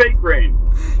it's fake rain.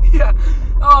 yeah.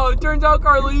 Oh, it turns out,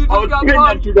 Carly, you I just was got kidding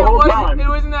at punked. you the whole time. It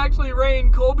wasn't actually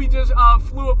rain. Colby just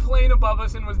flew a plane above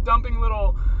us and was dumping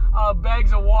little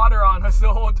bags of water on us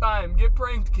the whole time. Get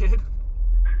pranked, kid.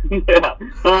 Yeah.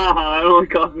 It only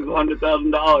cost us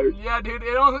 $100,000. Yeah, dude,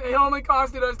 it only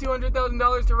costed us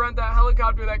 $200,000 to rent that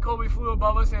helicopter that Colby flew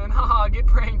above us in. Haha, get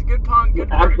pranked. Good punk. Good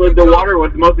work, Actually, good the joke. water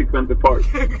was the most expensive part.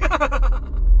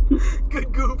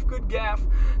 Good goof, good gaff.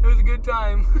 It was a good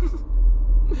time.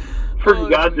 Oh,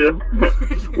 Gotcha.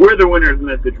 We're the winners in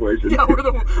this situation. Yeah, we're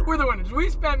the winners. We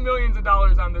spent millions of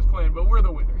dollars on this plane, but we're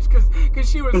the winners because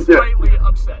she was slightly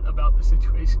upset about the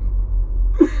situation.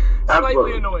 Slightly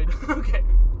Absolutely. annoyed. Okay.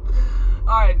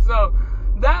 All right. So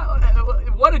that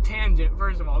what a tangent.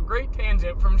 First of all, great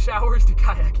tangent from showers to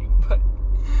kayaking. But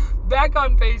back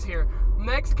on pace here.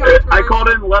 Next controversy. I called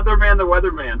him Leatherman the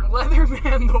Weatherman.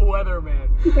 Leatherman the Weatherman.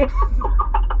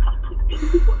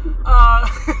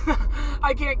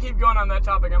 I can't keep going on that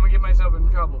topic. I'm gonna get myself in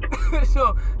trouble.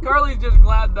 So Carly's just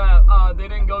glad that they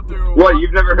didn't go through. What,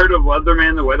 you've never heard of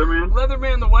Leatherman the Weatherman?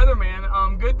 Leatherman the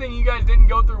Weatherman. Good thing you guys didn't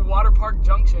go through Water Park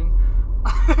Junction.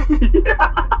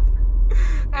 Yeah.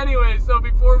 Anyway, so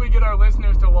before we get our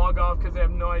listeners to log off because they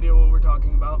have no idea what we're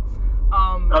talking about.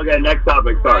 Okay, next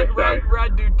topic. Sorry.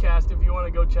 Rad Dude Cast, if you want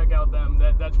to go check out them,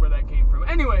 that's where that came from.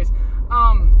 Anyways,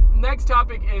 next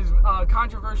topic is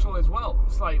controversial as well,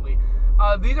 slightly.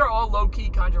 These are all low-key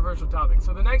controversial topics.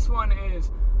 So the next one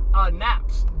is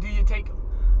naps. Do you take them?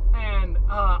 And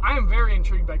I am very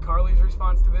intrigued by Carly's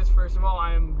response to this. First of all,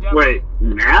 I am definitely... Wait,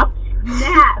 naps?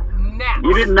 Naps.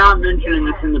 You did not mention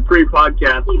this in the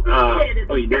pre-podcast. He did,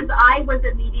 Oh, you did? because I was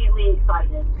immediately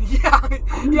excited.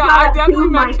 Yeah, I definitely two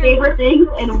of my mentioned... favorite things,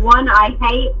 and one I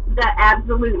hate the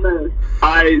absolute most.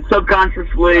 I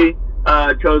subconsciously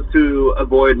chose to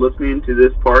avoid listening to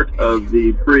this part of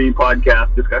the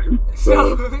pre-podcast discussion.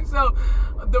 So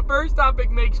the first topic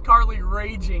makes Carly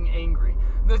raging angry.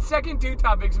 The second two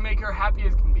topics make her happy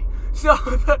as can be. So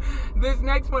this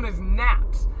next one is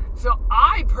naps. So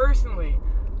I personally,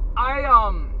 I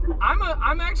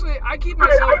keep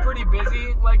myself pretty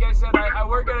busy. Like I said, I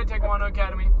work at a Taekwondo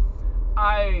Academy.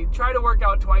 I try to work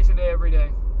out twice a day every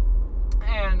day.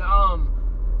 And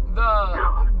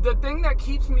the thing that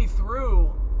keeps me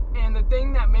through and the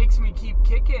thing that makes me keep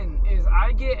kicking is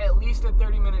I get at least a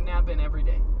 30-minute nap in every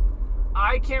day.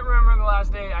 I can't remember the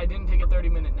last day I didn't take a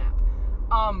 30-minute nap.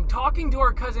 Talking to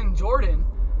our cousin Jordan,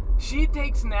 she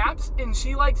takes naps and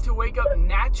she likes to wake up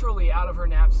naturally out of her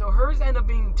nap. So hers end up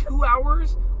being 2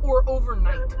 hours or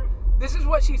overnight. This is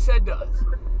what she said to us.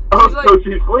 Oh, so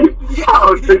she sleeps? Yeah.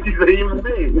 Oh, so she's a human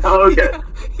being. Oh, okay.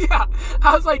 Yeah.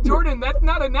 I was like, Jordan, that's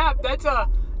not a nap. That's a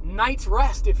night's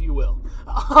rest, if you will.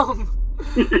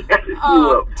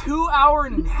 2-hour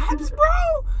naps,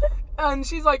 bro? And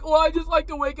she's like, well, I just like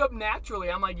to wake up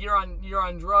naturally. I'm like, you're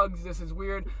on drugs. This is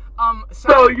weird.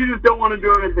 So you just don't want to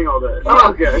do anything all day. Yeah, Oh,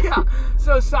 okay. Yeah.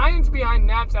 So science behind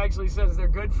naps actually says they're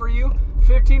good for you.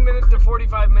 15 minutes to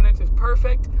 45 minutes is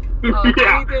perfect. Yeah.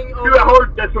 Anything 2 over, hours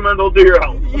detrimental to your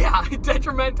health. yeah,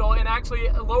 detrimental, and actually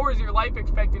lowers your life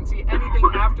expectancy. Anything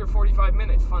after 45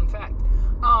 minutes. Fun fact.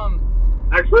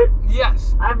 Actually?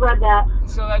 Yes. I've read that.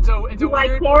 So it's a Like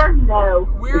weird, porn? No.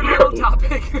 weird little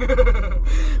topic.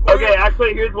 Okay,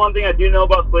 actually, here's one thing I do know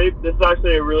about sleep. This is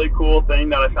actually a really cool thing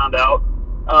that I found out.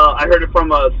 I heard it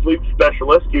from a sleep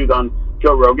specialist. He was on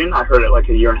Joe Rogan. I heard it like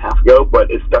a year and a half ago,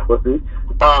 but it stuck with me.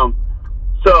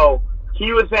 So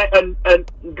he was a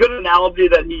good analogy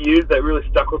that he used that really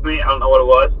stuck with me. I don't know what it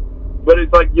was, but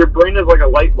it's like your brain is like a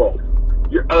light bulb.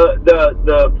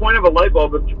 The point of a light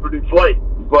bulb is to produce light,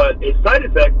 but a side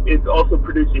effect is also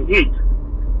producing heat.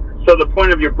 So the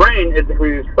point of your brain is to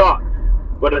produce thoughts,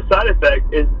 but a side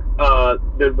effect is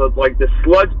there's like this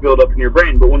sludge buildup in your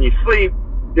brain. But when you sleep,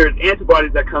 there's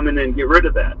antibodies that come in and get rid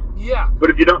of that. Yeah. But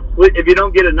if you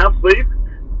don't get enough sleep,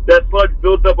 that sludge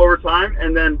builds up over time,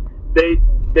 and then they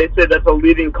say that's a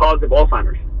leading cause of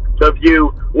Alzheimer's. So if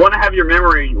you want to have your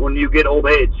memory when you get old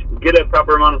age, get a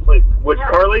proper amount of sleep, which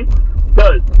Carly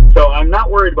does. So I'm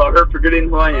not worried about her forgetting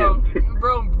who I am.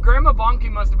 Bro, Grandma Bonky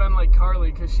must have been like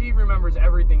Carly, because she remembers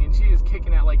everything, and she is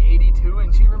kicking at like 82,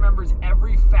 and she remembers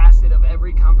every facet of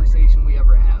every conversation we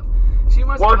ever have. She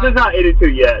must. Well, she's not 82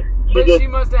 yet. She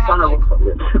must have had like.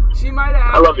 She might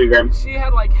have. I love you, Graham. She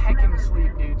had like heckin'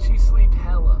 sleep, dude. She slept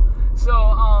hella. So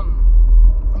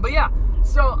but yeah.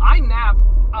 So I nap.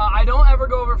 I don't ever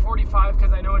go over 45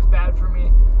 because I know it's bad for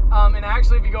me. And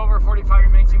actually, if you go over 45, it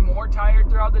makes you more tired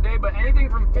throughout the day. But anything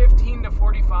from 15 to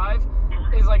 45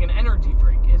 is like an energy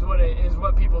drink, is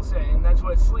what people say, and that's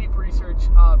what sleep research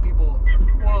people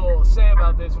will say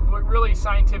about this. What really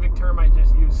scientific term I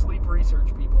just used, sleep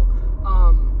research people.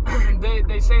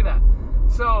 They say that.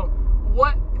 So,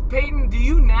 what, Peyton? Do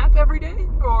you nap every day,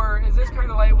 or is this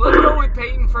kind of like? Well, let's go with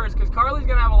Peyton first, because Carly's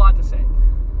gonna have a lot to say.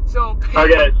 So.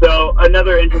 Peyton, Okay, so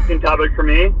another interesting topic for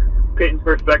me, Peyton's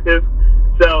perspective.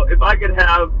 So if I could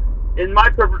have, in my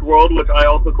perfect world, which I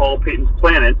also call Peyton's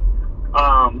planet,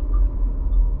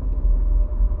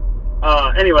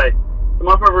 anyway, in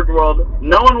my perfect world,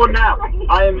 no one would nap.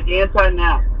 I am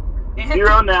anti-nap.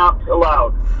 0 naps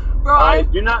allowed. Bro, I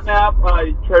do not nap.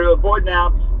 I try to avoid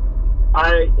naps.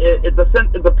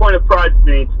 It's a point of pride to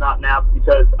me to not nap,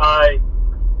 because I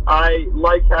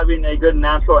like having a good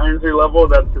natural energy level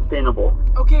that's sustainable.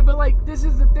 Okay, but like, this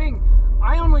is the thing.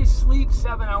 I only sleep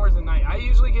 7 hours a night. I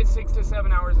usually get 6 to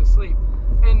 7 hours of sleep.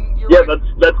 And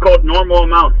that's called normal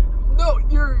amount. No,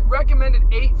 you're recommended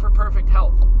 8 for perfect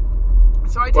health.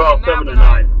 So I take a nap 7 to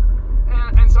 9.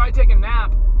 And so I take a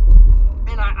nap,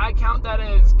 and I count that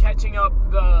as catching up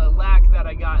the lack that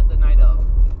I got the night of.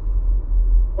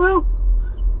 Well,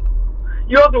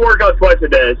 you have to work out twice a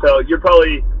day, so you're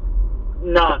probably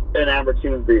not an average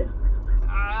human being.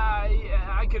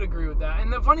 I could agree with that.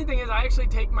 And the funny thing is, I actually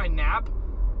take my nap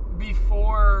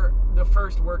before the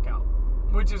first workout,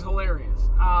 which is hilarious.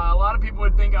 A lot of people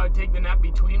would think I would take the nap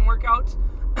between workouts.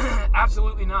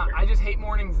 Absolutely not. I just hate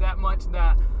mornings that much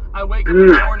that I wake up in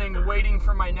the morning waiting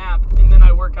for my nap, and then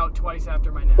I work out twice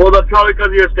after my nap. Well, that's probably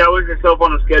because you established yourself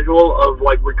on a schedule of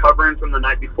like recovering from the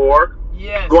night before,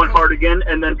 yes, going hard again,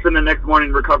 and then for the next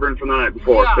morning recovering from the night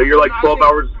before. Yeah, so you're like 12 think,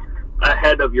 hours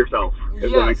ahead of yourself,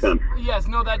 if that makes sense. Yes,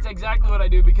 no, that's exactly what I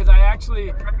do, because I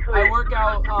work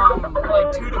out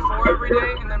like 2 to 4 every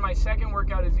day, and then my second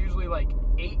workout is usually like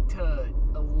 8 to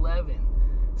 11.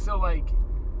 So like,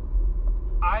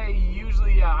 I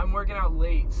usually, yeah, I'm working out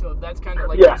late, so that's kind of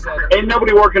like Yeah, you said. ain't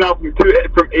nobody working out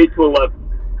from 8 to 11.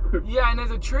 Yeah, and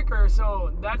as a tricker,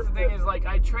 so that's the thing is, like,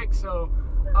 I trick, so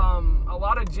a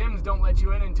lot of gyms don't let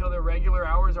you in until their regular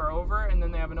hours are over, and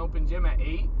then they have an open gym at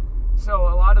 8. So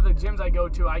a lot of the gyms I go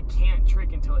to, I can't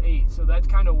trick until 8. So that's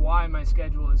kind of why my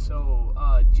schedule is so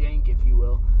jank, if you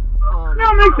will. No,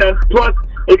 it makes sense. Plus,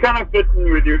 it kind of fits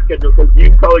in with your schedule because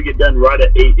you probably get done right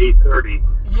at 8:30.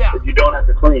 Yeah. If you don't have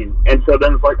to clean. And so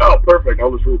then it's like, oh, perfect.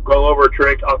 I'll just go over a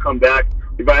trick. I'll come back.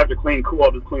 If I have to clean, cool,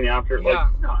 I'll just clean after. Yeah.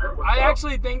 Like, no, it works I out.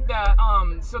 actually think that,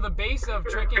 so the base of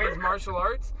tricking is martial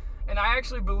arts. And I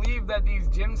actually believe that these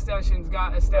gym sessions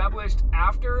got established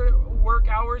after work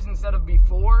hours instead of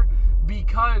before,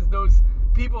 because those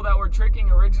people that were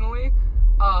tricking originally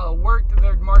worked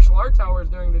their martial arts hours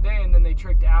during the day and then they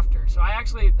tricked after. So I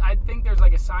think there's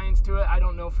like a science to it. I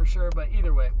don't know for sure, but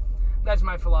either way, that's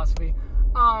my philosophy.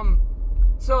 But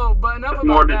enough about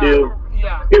More to that. do.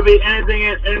 Yeah. Could be anything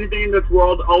in this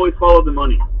world. Always follow the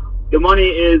money. The money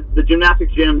is the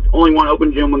gymnastics gyms only want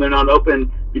open gym when they're not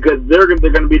open because they're going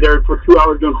to be there for 2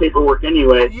 hours doing paperwork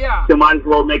anyway. Yeah. So might as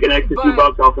well make an extra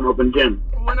 $2 off an open gym.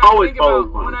 When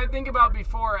I think about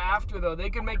before or after, though, they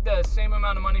could make the same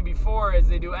amount of money before as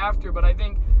they do after, but I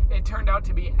think it turned out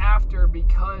to be after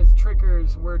because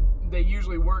trickers they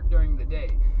usually work during the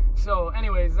day. So,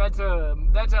 anyways, that's a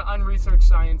unresearched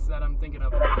science that I'm thinking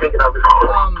of.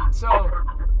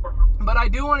 But I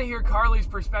do want to hear Carly's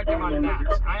perspective on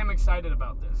naps. I am excited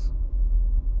about this.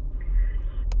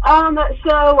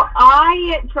 So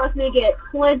I, trust me, get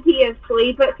plenty of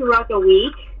sleep throughout the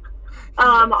week.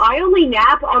 I only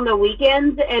nap on the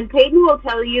weekends, and Peyton will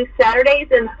tell you Saturdays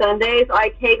and Sundays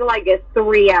I take like a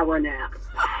 3-hour nap.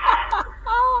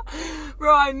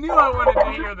 Bro, I knew I wanted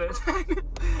to hear this.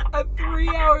 A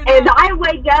 3-hour nap. And I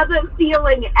wake up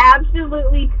feeling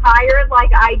absolutely tired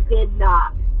like I did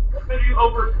not. You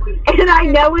oversleep. And I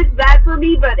know it's bad for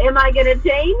me, but am I going to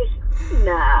change?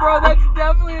 No. Bro, that's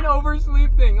definitely an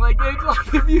oversleep thing. Like, it's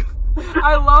like if you...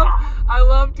 I love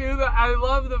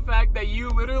the fact that you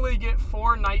literally get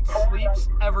 4 nights sleeps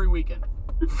every weekend.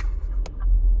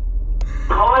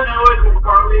 All I know is,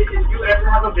 Carly, if you ever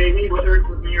have a baby, whether it's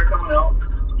with me or someone else,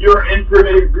 you're in for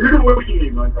a brutal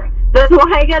weekend, my friend. That's why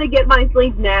I got to get my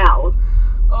sleep now.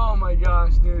 Oh my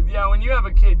gosh, dude. Yeah, when you have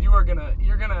a kid, you are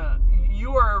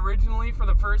originally, for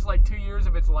the first, 2 years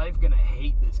of its life, gonna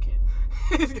hate this kid.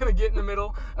 It's gonna get in the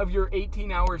middle of your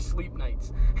 18-hour sleep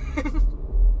nights.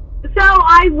 So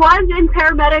I was in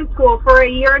paramedic school for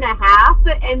 1.5 years,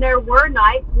 and there were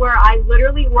nights where I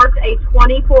literally worked a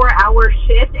 24-hour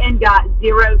shift and got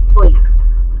 0 sleep.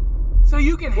 So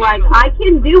you can handle I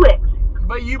can do it.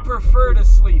 But you prefer to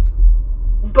sleep.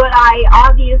 But I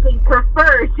obviously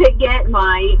prefer to get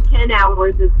my 10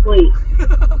 hours of sleep.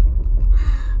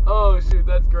 Oh, shoot,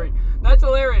 that's great. That's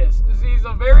hilarious. See, it's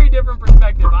a very different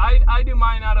perspective. I do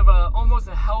mine out of almost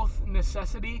a health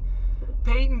necessity.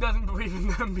 Peyton doesn't believe in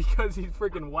them because he's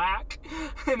freaking whack,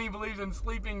 and he believes in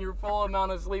sleeping your full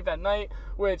amount of sleep at night,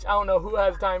 which I don't know who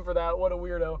has time for that. What a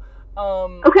weirdo.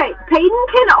 Okay, Peyton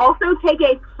can also take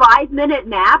a 5-minute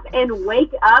nap and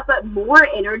wake up more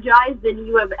energized than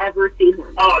you have ever seen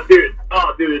him. Oh, dude,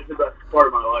 it's the best part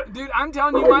of my life. Dude, I'm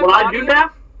telling you, my when body... I do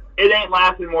that, it ain't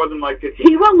lasting more than 15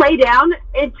 He will lay down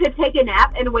to take a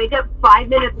nap and wake up 5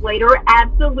 minutes later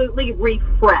absolutely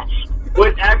refreshed.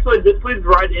 Which actually, this leads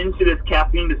right into this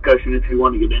caffeine discussion if you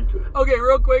want to get into it. Okay,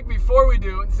 real quick before we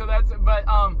do, so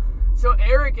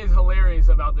Eric is hilarious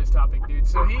about this topic, dude.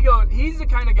 So he's the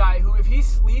kind of guy who, if he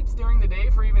sleeps during the day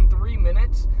for even 3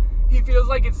 minutes, he feels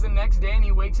like it's the next day and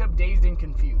he wakes up dazed and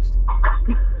confused.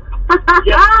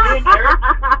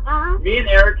 Yeah, me and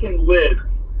Eric can live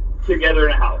together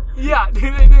in a house. Yeah,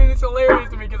 dude, it's hilarious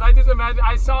to me because I just imagine,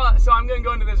 so I'm going to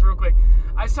go into this real quick.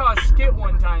 I saw a skit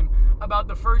one time about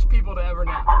the first people to ever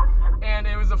nap, and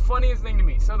it was the funniest thing to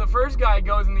me. So the first guy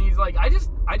goes and he's like, I just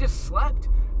slept,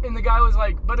 and the guy was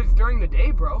like, but it's during the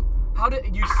day, bro. How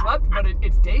did you slept, but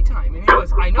it's daytime? And he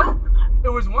goes, I know, it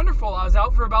was wonderful. I was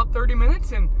out for about 30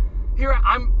 minutes, and here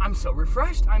I'm so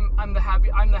refreshed. I'm the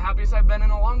happiest I've been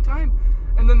in a long time.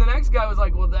 And then the next guy was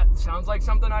like, well, that sounds like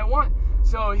something I want.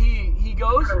 So he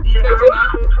goes, he takes a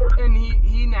nap, and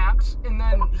he naps, and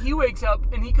then he wakes up,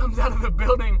 and he comes out of the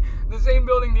building, the same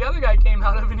building the other guy came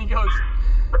out of, and he goes,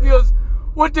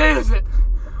 what day is it?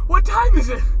 What time is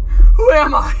it? Who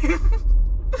am I?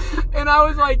 And I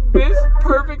was like, this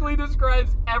perfectly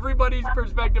describes everybody's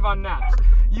perspective on naps.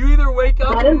 You either wake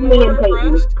up more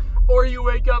refreshed, or you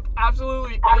wake up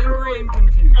absolutely angry and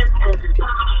confused.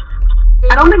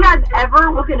 I don't think I've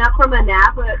ever woken up from a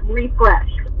nap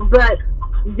refreshed, but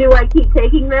do I keep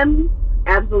taking them?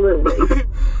 Absolutely.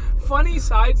 Funny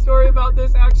side story about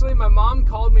this, actually. My mom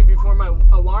called me before my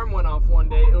alarm went off one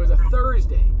day. It was a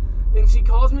Thursday. And she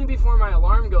calls me before my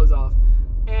alarm goes off.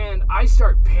 And I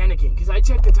start panicking because I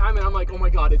check the time and I'm like, oh my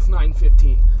God, it's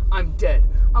 9:15. I'm dead.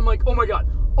 I'm like, oh my God.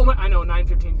 I know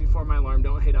 9:15 is before my alarm.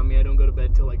 Don't hate on me. I don't go to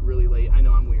bed till like really late. I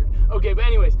know I'm weird. Okay, but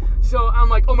anyways, so I'm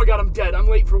like, oh my God, I'm dead. I'm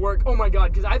late for work. Oh my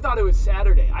God, because I thought it was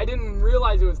Saturday. I didn't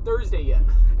realize it was Thursday yet.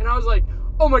 And I was like,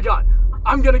 oh my God,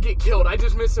 I'm going to get killed. I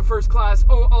just missed the first class.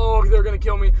 Oh, they're going to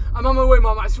kill me. I'm on my way,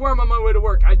 Mom. I swear I'm on my way to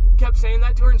work. I kept saying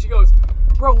that to her and she goes,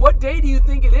 bro, what day do you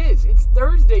think it is? It's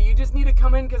Thursday. You just need to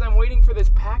come in because I'm waiting for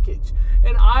this package.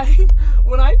 And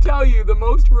when I tell you the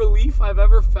most relief I've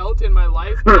ever felt in my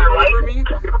life came over me,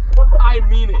 I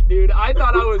mean it, dude. I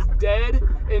thought I was dead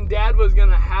and Dad was going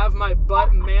to have my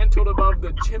butt mantled above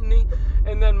the chimney.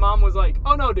 And then Mom was like,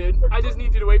 oh no, dude, I just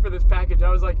need you to wait for this package. I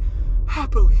was like,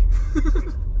 happily.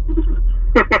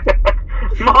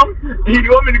 Mom, do you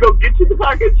want me to go get you the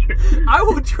package? I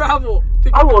will travel to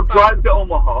get I will drive to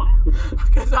Omaha.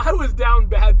 Because I was down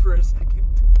bad for a second.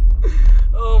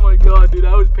 Oh my God, dude,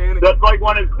 I was panicking. That's like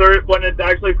when it's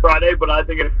actually Friday, but I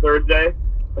think it's Thursday.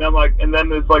 And I'm like, and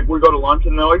then it's like, we go to lunch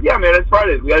and they're like, yeah, man, it's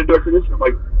Friday. We got to do our tradition. I'm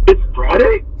like, it's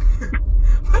Friday?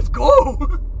 Let's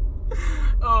go.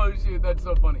 Oh, shoot, that's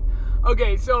so funny.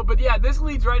 Okay, so, but yeah, this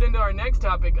leads right into our next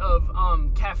topic of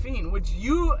caffeine, which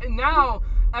now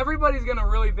everybody's going to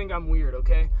really think I'm weird,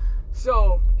 okay?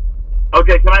 So.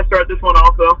 Okay, can I start this one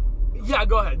also? Yeah,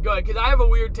 go ahead, because I have a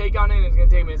weird take on it and it's going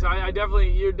to take me. So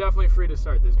you're definitely free to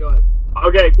start this. Go ahead.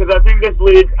 Okay, because I think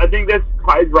this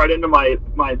ties right into my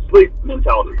sleep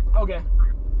mentality. Okay.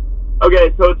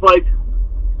 Okay, so it's like,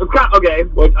 which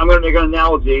I'm going to make an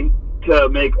analogy to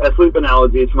make a sleep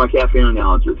analogy to my caffeine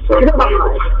analogy. So,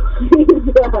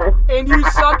 and you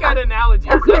suck at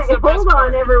analogies. Okay, That's the best hold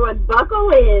part. on, everyone.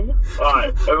 Buckle in. All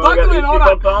right, Buckle in,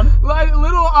 hold on.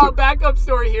 Little backup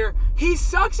story here. He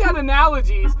sucks at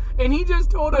analogies, and he just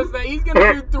told us that he's going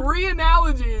to do 3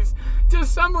 analogies to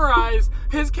summarize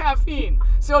his caffeine.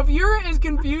 So if you're as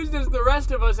confused as the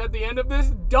rest of us at the end of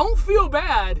this, don't feel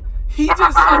bad. He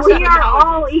just sucks at We are all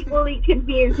analogies. equally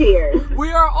confused here. We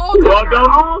are all We Welcome.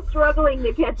 are all struggling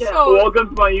to catch up. So-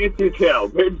 Welcome to my YouTube channel,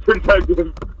 Page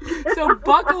Protective. So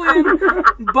buckle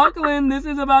in. This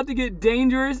is about to get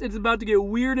dangerous. It's about to get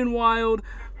weird and wild.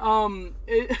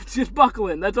 Just buckle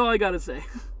in. That's all I gotta say.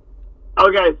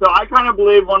 Okay, so I kind of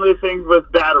believe one of the things with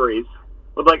batteries,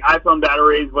 with like iPhone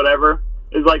batteries, whatever,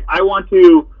 is like I want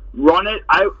to run it.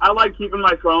 I like keeping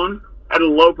my phone at a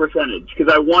low percentage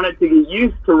because I want it to get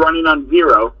used to running on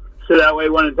 0, so that way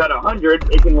when it's at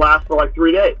 100, it can last for like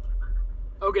 3 days.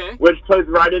 Okay. Which plays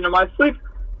right into my sleep,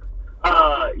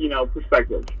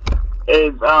 perspective.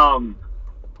 Is I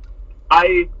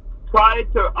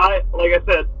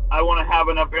want to have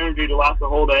enough energy to last the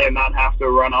whole day and not have to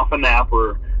run off a nap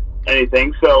or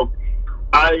anything. So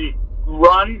I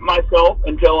run myself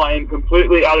until I am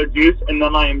completely out of juice, and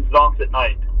then I am zonked at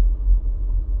night.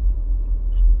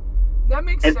 That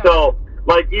makes And sense. so,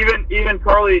 like, even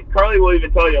Carly will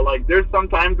even tell you, like, there's some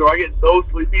times where I get so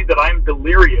sleepy that I'm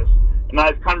delirious, and I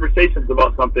have conversations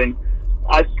about something.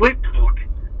 I sleep talk.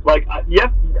 Like,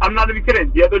 yes, I'm not even kidding.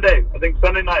 The other day, I think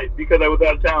Sunday night, because I was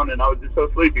out of town and I was just so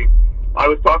sleepy, I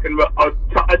was talking about,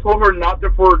 I told her not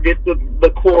to forget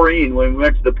the chlorine when we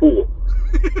went to the pool.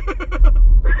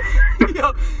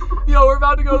 yo, we're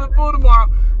about to go to the pool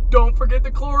tomorrow. Don't forget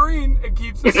the chlorine. It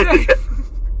keeps us safe.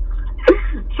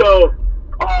 So,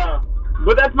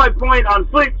 but that's my point on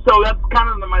sleep. So that's kind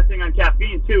of my thing on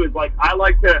caffeine too. Is like I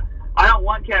don't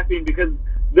want caffeine because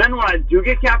then when I do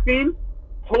get caffeine,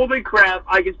 holy crap,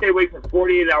 I can stay awake for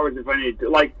 48 hours if I need to.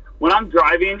 Like when I'm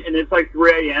driving and it's like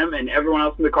 3 a.m. and everyone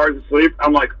else in the car is asleep,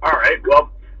 I'm like, all right,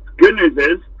 well, good news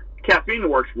is caffeine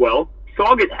works well, so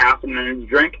I'll get half an energy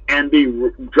drink and be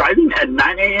driving at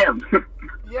 9 a.m.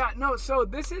 Yeah, no. So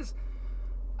this is.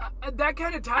 That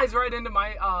kind of ties right into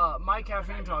my my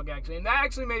caffeine talk, actually. And that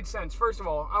actually made sense. First of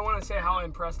all, I want to say how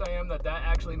impressed I am that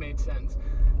actually made sense.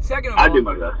 Second of all, I do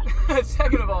my best.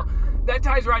 Second of all, that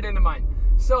ties right into mine.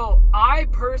 So I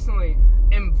personally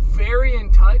am very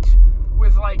in touch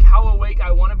with like how awake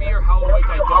I want to be or how awake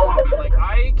I don't want to be. Like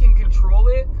I can control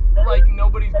it like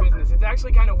nobody's business. It's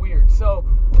actually kind of weird. So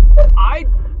I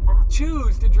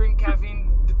choose to drink caffeine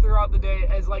throughout the day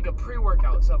as like a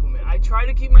pre-workout supplement. I try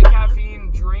to keep my caffeine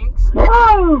drinks.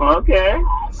 Oh, okay.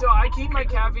 So I keep my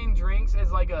caffeine drinks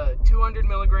as like a 200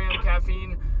 milligram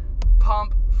caffeine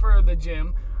pump for the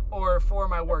gym or for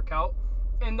my workout.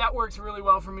 And that works really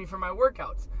well for me for my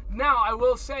workouts. Now, I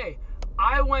will say,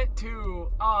 I went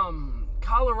to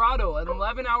Colorado, an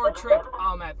 11-hour trip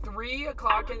at 3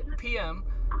 o'clock p.m.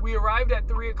 We arrived at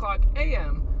 3 o'clock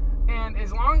a.m. And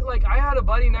as long, like, I had a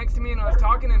buddy next to me and I was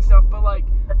talking and stuff, but, like,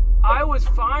 I was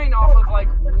fine off of, like,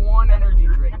 one energy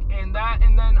drink. And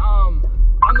then,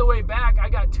 on the way back, I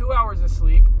got 2 hours of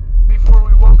sleep before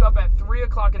we woke up at 3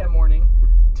 o'clock in the morning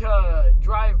to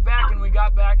drive back, and we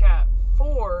got back at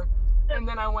 4, and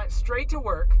then I went straight to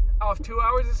work off 2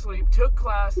 hours of sleep, took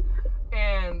class,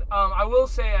 and I will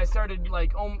say I started,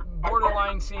 like,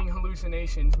 borderline seeing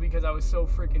hallucinations because I was so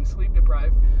freaking sleep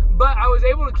deprived. But I was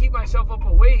able to keep myself up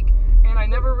awake, and I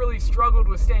never really struggled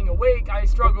with staying awake. I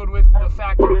struggled with the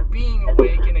fact of being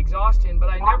awake and exhaustion, but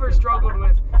I never struggled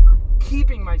with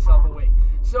keeping myself awake.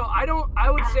 So I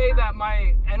would say that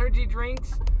my energy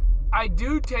drinks, I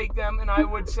do take them, and I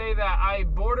would say that I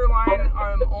borderline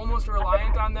am almost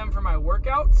reliant on them for my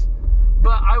workouts.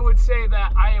 But I would say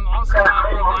that I am also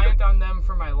not reliant on them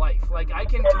for my life. Like, I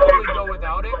can totally go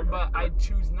without it, but I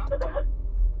choose not to.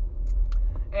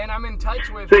 And I'm in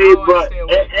touch with how I stay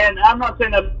awake. And I'm not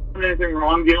saying that there's anything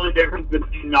wrong. The only difference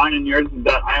between mine and yours is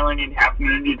that I only need half an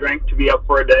energy drink to be up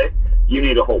for a day. You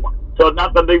need a whole one. So it's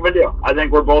not that big of a deal. I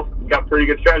think we're both got pretty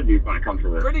good strategies when it comes to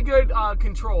this. Pretty good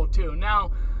control, too.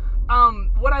 Now,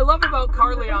 what I love about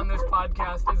Carly on this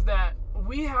podcast is that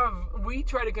we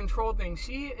try to control things.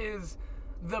 She is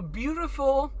the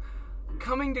beautiful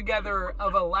coming together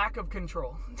of a lack of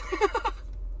control.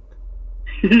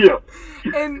 Yeah.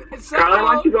 And Carly,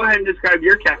 why don't you go ahead and describe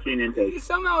your caffeine intake?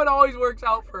 Somehow it always works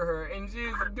out for her, and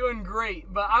she's doing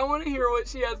great. But I want to hear what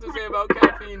she has to say about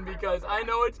caffeine, because I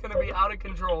know it's going to be out of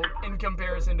control in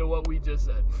comparison to what we just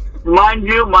said. Mind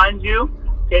you,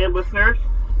 okay, listeners,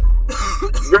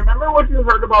 remember what you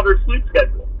heard about her sleep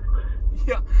schedule.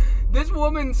 Yeah. This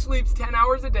woman sleeps 10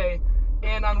 hours a day,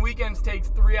 and on weekends takes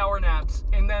 3-hour naps.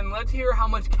 And then let's hear how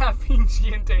much caffeine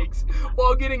she intakes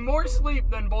while getting more sleep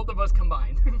than both of us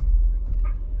combined.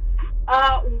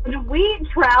 When we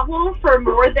travel for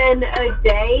more than a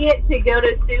day to go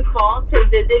to Sioux Falls to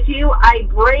visit you, I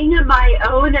bring my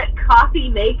own coffee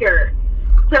maker.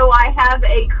 So I have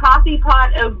a coffee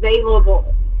pot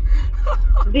available.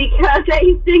 Because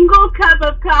a single cup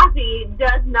of coffee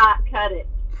does not cut it.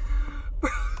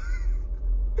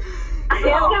 I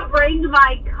have to bring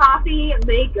my coffee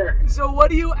maker. So what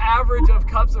do you average of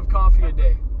cups of coffee a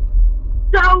day?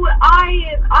 So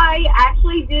I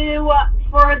actually do,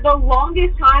 for the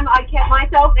longest time, I kept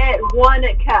myself at 1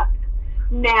 cup.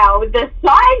 Now, the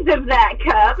size of that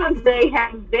cup, they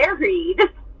have varied.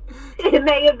 It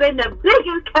may have been the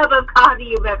biggest cup of coffee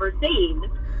you've ever seen.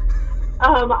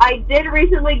 I did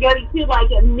recently go to, like,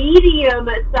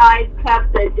 medium-sized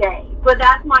cups a day, but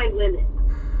that's my limit.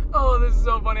 Oh, this is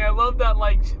so funny. I love that,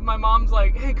 like, my mom's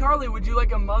like, hey, Carly, would you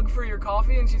like a mug for your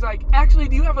coffee? And she's like, actually,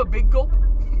 do you have a big gulp?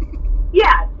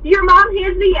 Yeah, your mom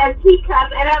hands me a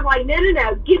teacup, and I'm like,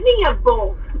 no, give me a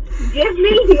bowl. Give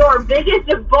me your biggest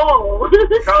bowl.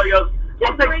 Carly goes,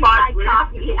 Just bring my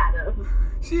coffee out of.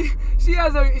 She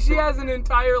has an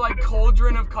entire, like,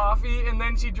 cauldron of coffee, and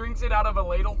then she drinks it out of a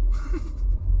ladle.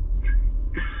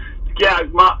 Yeah,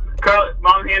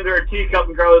 mom hands her a teacup,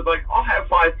 and Carly's like, I'll have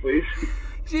 5, please.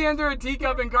 She hands her a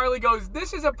teacup, and Carly goes,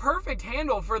 this is a perfect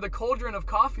handle for the cauldron of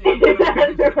coffee.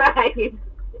 That's right.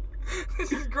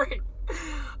 This is great.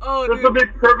 Oh, this would be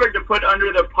perfect to put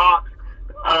under the pot,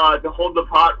 to hold the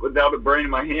pot without it burning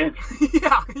my hand.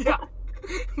 Yeah.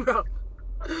 Bro.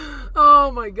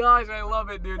 Oh my gosh, I love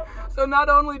it, dude. So not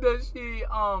only does she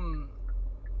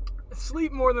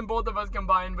sleep more than both of us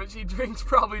combined, but she drinks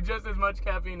probably just as much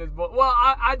caffeine as both. Well,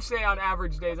 I'd say on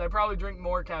average days, I probably drink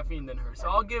more caffeine than her. So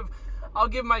I'll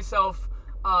give myself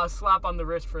a slap on the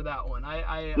wrist for that one.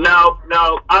 No,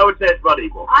 I would say it's about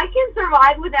equal. I can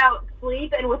survive without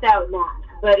sleep and without naps,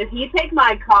 but if you take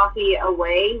my coffee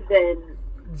away, then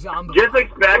zombie. Just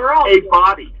expect a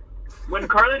body. When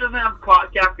Carly doesn't have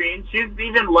caffeine, she's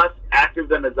even less active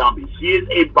than a zombie. She is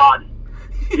a body.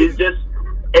 She's just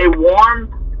a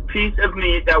warm piece of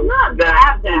meat that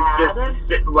is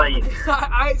just laying.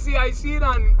 I see it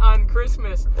on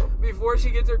Christmas before she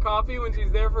gets her coffee when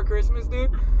she's there for Christmas,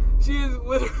 dude. She is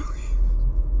literally.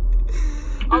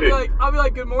 I'll be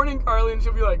like, good morning, Carly, and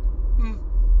she'll be like,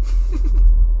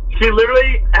 She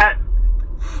literally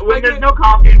when there's no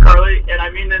coffee in Carly, and I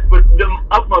mean this with the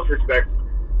utmost respect,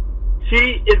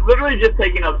 she is literally just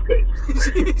taking up space.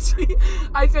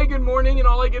 I say good morning, and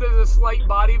all I get is a slight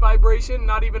body vibration,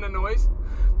 not even a noise.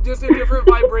 Just a different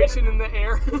vibration in the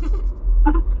air.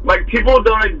 Like, people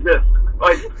don't exist.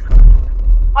 Like,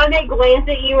 and they glance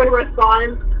at you and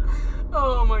respond.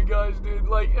 Oh my gosh, dude.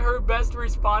 Like, her best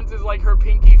response is like her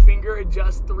pinky finger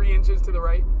adjusts 3 inches to the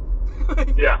right.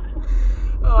 Yeah.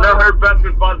 No, her best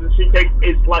response is she takes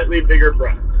a slightly bigger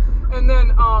breath. And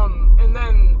then And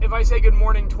then if I say good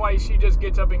morning twice, she just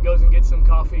gets up and goes and gets some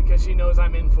coffee because she knows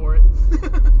I'm in for it.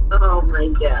 Oh my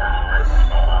god.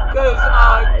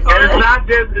 And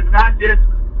it's not just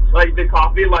like the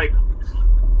coffee, like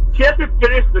she has to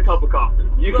finish the cup of coffee.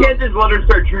 You can't just let her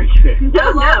start drinking it.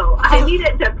 No, I need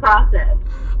it to process.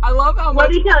 I love how much.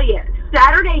 Let me tell you,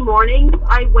 Saturday mornings,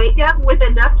 I wake up with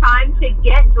enough time to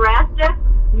get dressed,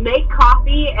 make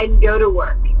coffee, and go to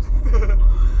work.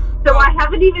 So I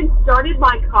haven't even started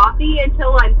my coffee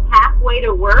until I'm halfway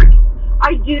to work.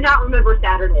 I do not remember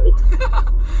Saturdays.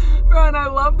 Bro, and I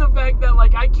love the fact that,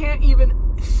 like, I can't even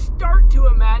start to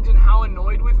imagine how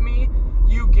annoyed with me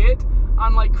you get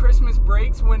on, like, Christmas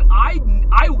breaks when I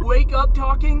wake up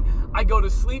talking, I go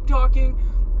to sleep talking,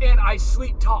 and I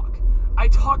sleep talk. I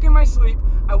talk in my sleep,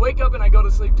 I wake up and I go to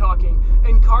sleep talking.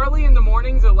 And Carly in the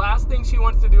mornings, the last thing she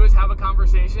wants to do is have a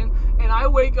conversation. And I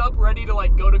wake up ready to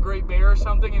like go to Great Bear or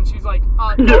something. And she's like,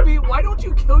 Toby, why don't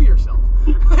you kill yourself?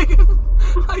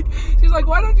 like, she's like,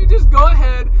 why don't you just go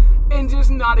ahead and just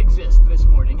not exist this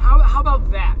morning? How about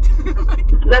that?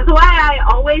 That's why I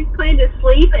always plan to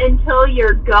sleep until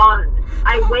you're gone.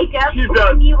 I wake up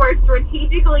when you are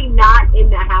strategically not in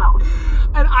the house.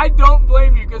 And I don't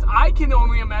blame you, because I can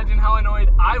only imagine how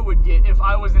annoyed I would get if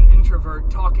I was an introvert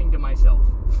talking to myself.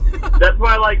 That's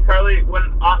why, like, Carly,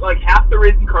 when like half the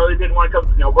reason Carly didn't want to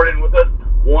come snowboarding with us,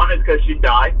 one is because she'd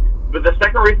die, but the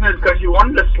second reason is because she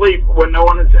wanted to sleep when no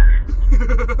one is there.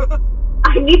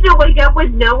 I need to wake up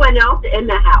with no one else in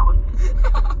the house.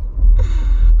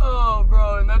 Oh,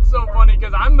 bro, and that's so funny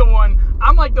because I'm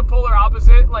like the polar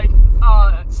opposite. Like,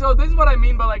 so this is what I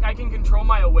mean by like I can control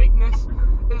my awakeness.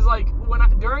 Is like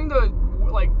during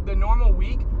the normal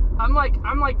week, I'm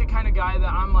like the kind of guy that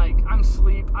I'm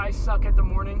sleep. I suck at the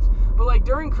mornings. But like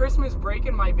during Christmas break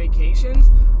and my vacations,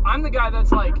 I'm the guy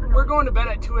that's like, we're going to bed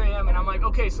at 2 a.m. and I'm like,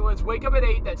 okay, so let's wake up at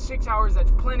 8. That's 6 hours.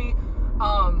 That's plenty.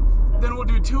 Then we'll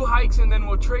do 2 hikes and then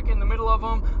we'll trick in the middle of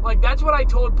them. Like, that's what I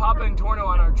told Papa and Torno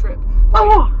on our trip. Like,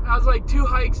 I was like, 2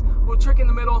 hikes, we'll trick in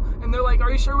the middle. And they're like,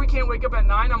 are you sure we can't wake up at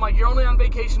 9? I'm like, you're only on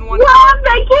vacation one time. We're on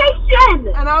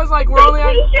vacation! And I was like,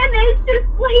 vacation is to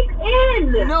sleep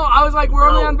in! No, I was like, we're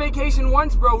only on vacation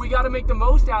once, bro. We got to make the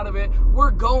most out of it. We're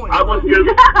going. I'm with you.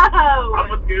 No! I'm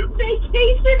with you.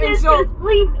 Vacation is to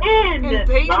sleep in! And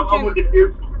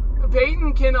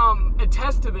Peyton can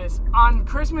attest to this. On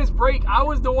Christmas break, I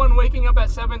was the one waking up at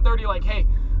 7:30 like, hey,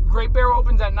 Great Bear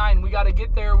opens at 9. We got to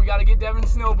get there. We got to get Devin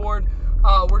snowboard.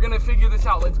 We're going to figure this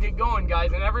out. Let's get going,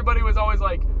 guys. And everybody was always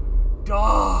like,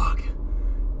 dog.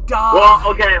 Well,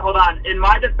 okay, hold on. In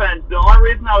my defense, the only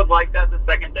reason I was like that the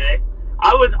second day,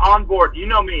 I was on board. You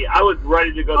know me. I was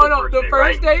ready to go the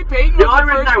first day, Peyton was the first one awake. The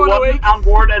only reason I wasn't on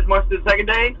board as much the second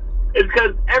day is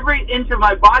because every inch of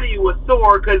my body was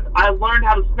sore because I learned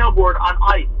how to snowboard on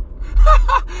ice.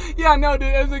 Yeah, no,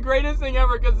 dude, it was the greatest thing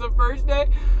ever because the first day,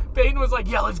 Peyton was like,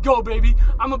 yeah, let's go, baby.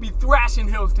 I'm going to be thrashing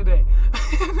hills today.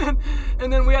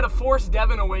 and then we had to force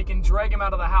Devin awake and drag him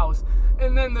out of the house.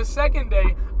 And then the second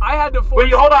day, I had to force...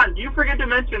 Wait, hold on. You forget to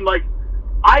mention, like,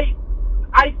 I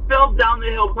fell down the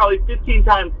hill probably 15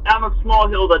 times on a small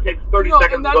hill that takes 30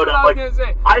 seconds to go down. What I was going to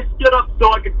say. I stood up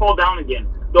so I could fall down again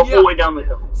the whole way down the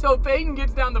hill. So Peyton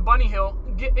gets down the bunny hill,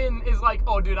 is like,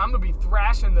 oh, dude, I'm going to be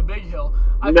thrashing the big hill.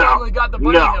 I finally got the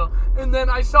bunny hill. And then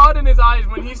I saw it in his eyes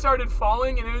when he started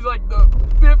falling, and it was like the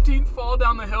 15th fall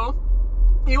down the hill.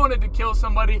 He wanted to kill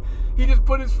somebody. He just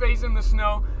put his face in the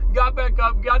snow, got back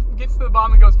up, gets to the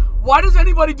bottom and goes, why does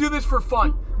anybody do this for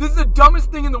fun? This is the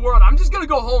dumbest thing in the world. I'm just going to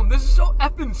go home. This is so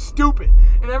effing stupid.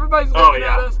 And everybody's looking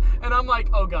at us, and I'm like,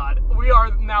 oh, God, we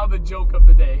are now the joke of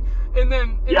the day.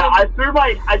 I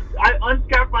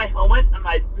unstrapped my helmet, and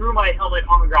I threw my helmet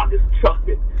on the ground, just chucked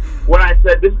it. When I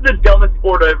said, this is the dumbest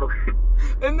sport ever.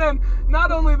 And then,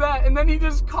 not only that, and then he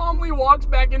just calmly walks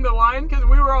back into line, because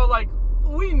we were all like,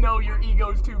 we know your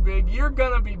ego's too big. You're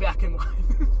going to be back in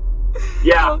line.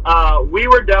 Yeah, we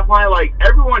were definitely like,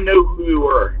 everyone knew who we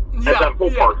were at that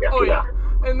whole park after that.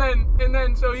 And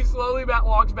then, so he slowly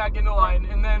walks back into line,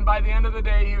 and then by the end of the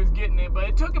day, he was getting it. But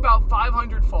it took about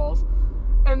 500 falls.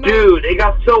 And then, dude, it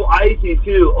got so icy,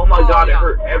 too. Oh, my God, it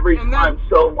hurt every time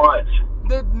so much.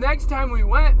 The next time we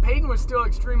went, Peyton was still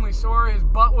extremely sore. His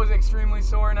butt was extremely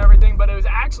sore and everything, but it was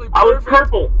actually perfect. I was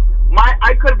purple.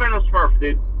 I could have been a Smurf,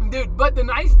 dude. Dude, but the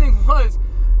nice thing was,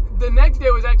 the next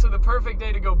day was actually the perfect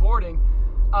day to go boarding.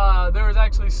 There was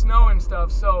actually snow and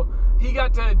stuff, so he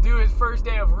got to do his first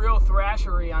day of real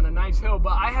thrashery on a nice hill,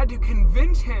 but I had to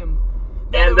convince him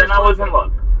that and then I was in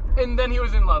love. And then he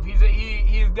was in love. He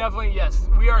is definitely, yes.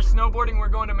 We are snowboarding. We're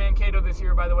going to Mankato this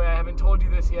year, by the way. I haven't told you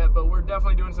this yet, but we're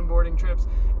definitely doing some boarding trips.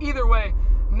 Either way,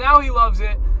 now he loves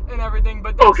it and everything.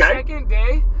 But the second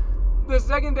day, the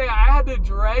second day, I had to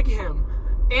drag him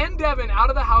and Devin out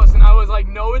of the house, and I was like,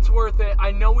 no, it's worth it.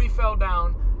 I know we fell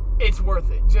down. It's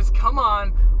worth it. Just come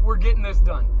on. We're getting this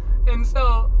done. And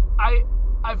so I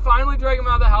finally drag him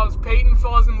out of the house. Peyton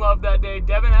falls in love that day.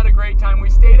 Devin had a great time. We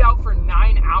stayed out for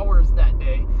 9 hours that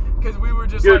day because we were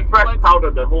just like... fresh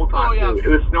powder the whole time, too. It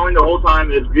was snowing the whole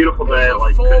time. It was a beautiful day. It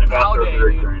was a full pow day,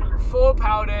 dude. Full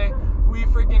pow day. We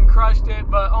freaking crushed it.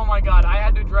 But, oh, my God, I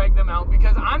had to drag them out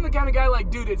because I'm the kind of guy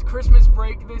like, dude, it's Christmas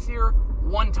break this year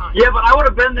one time. Yeah, but I would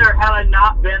have been there had I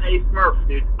not been a Smurf,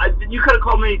 dude. You could have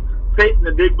called me Peyton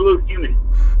the Big Blue Human.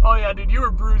 Oh, yeah, dude, you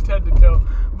were bruised head to toe.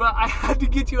 But I had to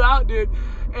get you out, dude.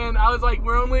 And I was like,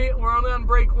 we're only on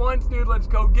break once, dude. Let's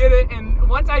go get it. And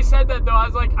once I said that, though, I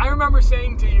was like, I remember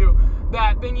saying to you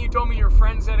that thing you told me your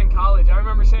friend said in college. I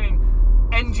remember saying,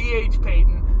 NGH,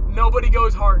 Peyton, nobody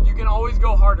goes hard. You can always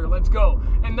go harder. Let's go.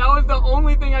 And that was the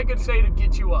only thing I could say to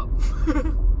get you up.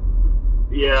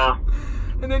 Yeah.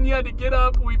 And then you had to get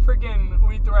up. We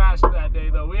thrashed that day,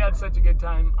 though. We had such a good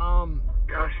time.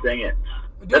 Gosh dang it.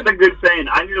 Dude, that's a good saying.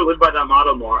 I need to live by that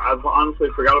motto more. I've honestly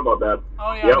forgot about that.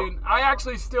 Oh, yeah, dude. I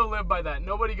actually still live by that.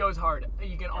 Nobody goes hard.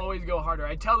 You can always go harder.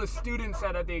 I tell the students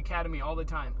that at the academy all the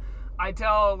time. I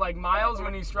tell, like, Miles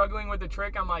when he's struggling with the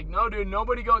trick, I'm like, no, dude,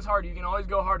 nobody goes hard. You can always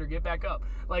go harder. Get back up.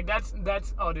 Like, that's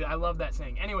oh, dude, I love that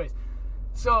saying. Anyways,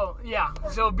 so, yeah.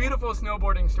 So, beautiful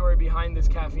snowboarding story behind this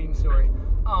caffeine story.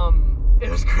 It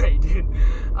was great, dude.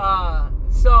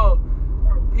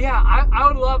 Yeah, I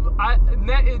would love,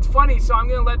 it's funny, so I'm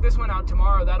going to let this one out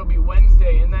tomorrow. That'll be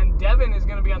Wednesday. And then Devin is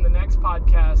going to be on the next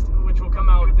podcast, which will come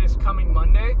out this coming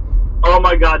Monday. Oh,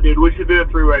 my God, dude. We should do a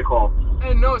three-way call.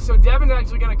 And no, so Devin's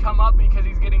actually going to come up because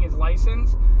he's getting his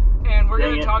license. And we're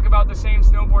going to talk about the same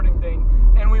snowboarding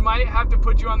thing. And we might have to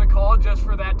put you on the call just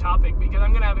for that topic because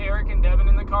I'm going to have Eric and Devin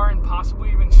in the car and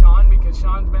possibly even Sean because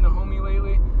Sean's been a homie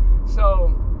lately.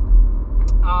 So,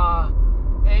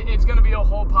 it's going to be a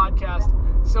whole podcast.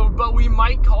 So, but we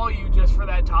might call you just for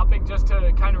that topic, just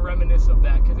to kind of reminisce of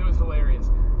that, because it was hilarious.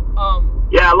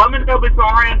 Yeah, let me know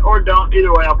beforehand or don't.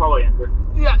 Either way, I'll probably answer.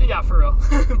 Yeah, for real.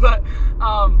 But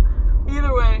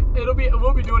either way,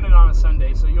 we'll be doing it on a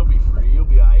Sunday, so you'll be free. You'll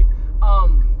be alright.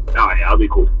 Oh yeah, I'll be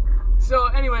cool. So,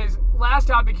 anyways, last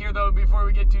topic here though. Before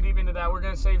we get too deep into that, we're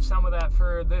gonna save some of that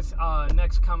for this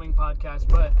next coming podcast.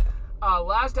 But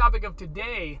last topic of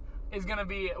today is going to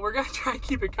be, we're going to try and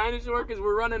keep it kind of short because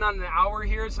we're running on an hour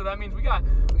here, so that means we got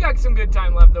some good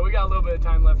time left, though. We got a little bit of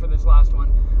time left for this last one.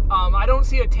 I don't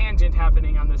see a tangent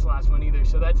happening on this last one either,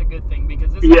 so that's a good thing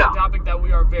because this is a topic that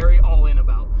we are very all in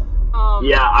about.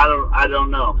 I don't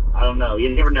know. You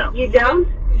never know. You don't?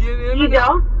 You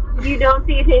don't? You don't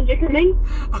see a tangent coming?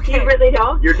 Okay. You really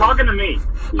don't? You're talking to me.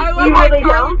 I love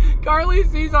that Carly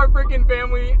sees our freaking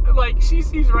family, like, she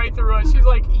sees right through us. She's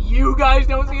like, you guys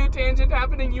don't see a tangent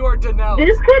happening? You are Danelle.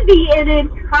 This could be an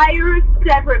entire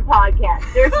separate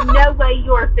podcast. There's no way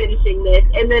you are finishing this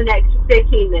in the next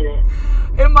 15 minutes.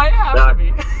 It might have to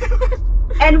be.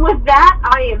 And with that,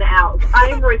 I am out. I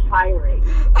am retiring.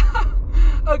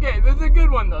 Okay, this is a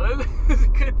good one, though. This is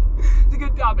a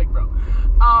good topic, bro.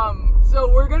 So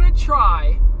we're going to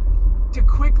try to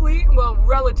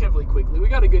relatively quickly. We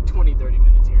got a good 20, 30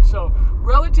 minutes here. So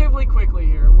relatively quickly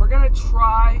here, we're going to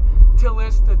try to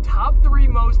list the top 3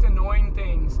 most annoying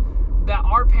things that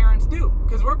our parents do.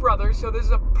 Because we're brothers, so this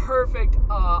is a perfect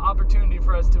opportunity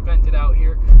for us to vent it out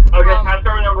here. Okay, can I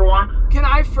start with number 1? Can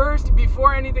I first,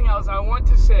 before anything else, I want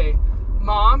to say,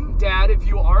 Mom, Dad, if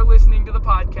you are listening to the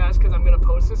podcast, because I'm going to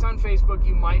post this on Facebook,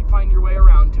 you might find your way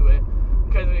around to it.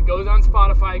 Because it goes on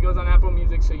Spotify, it goes on Apple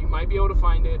Music, so you might be able to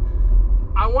find it.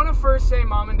 I want to first say,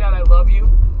 Mom and Dad, I love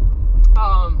you.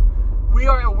 We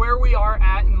are where we are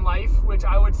at in life, which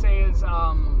I would say is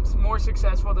more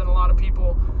successful than a lot of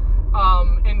people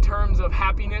in terms of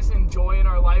happiness and joy in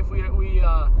our life. We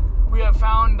have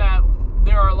found that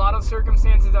there are a lot of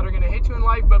circumstances that are going to hit you in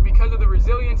life, but because of the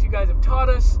resilience you guys have taught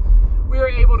us, we are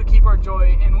able to keep our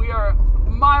joy, and we are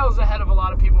miles ahead of a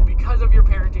lot of people because of your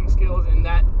parenting skills in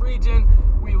that region.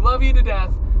 We love you to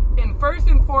death. And first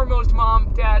and foremost,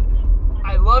 Mom, Dad,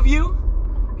 I love you.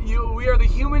 We are the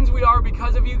humans we are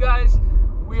because of you guys.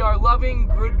 We are loving,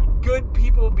 good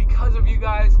people because of you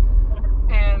guys.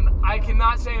 And I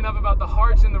cannot say enough about the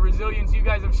hearts and the resilience you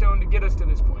guys have shown to get us to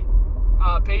this point.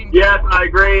 Peyton? Yes, I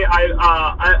agree.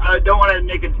 I don't want to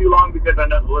make it too long because I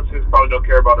know the listeners probably don't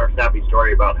care about our sappy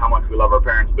story about how much we love our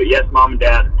parents. But yes, Mom and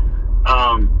Dad,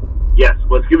 yes,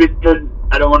 what Scooby said,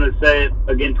 I don't want to say it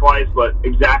again twice, but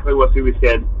exactly what Scooby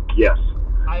said, yes.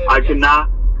 I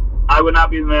would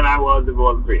not be the man I was if it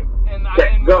wasn't for you.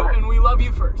 And we love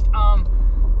you first.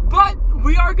 But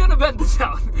we are going to vet this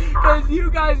out because you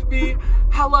guys be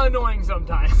hella annoying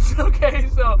sometimes. Okay,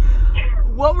 so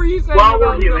what were you saying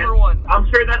about number one? I'm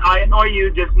sure that I annoy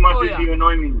you just as much as you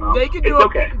annoy me, Mom. They could do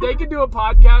They could do a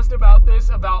podcast about this,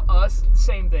 about us,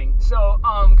 same thing. So,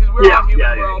 because we're all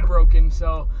human, we're all broken.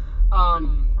 So,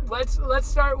 let's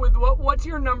start with what's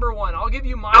your number one? I'll give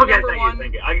you my number one.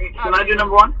 Thank you. Can I do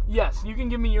number one? Yes, you can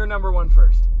give me your number one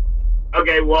first.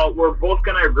 Okay, well, we're both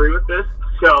going to agree with this.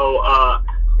 So,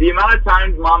 the amount of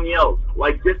times Mom yells,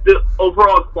 like just the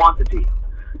overall quantity.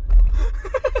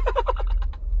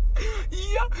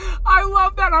 Yeah, I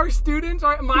love that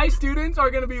my students are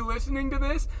going to be listening to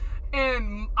this,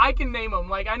 and I can name them.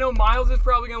 Like, I know Miles is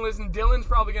probably going to listen, Dylan's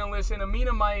probably going to listen,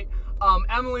 Amina might,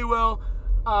 Emily will.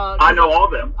 I know all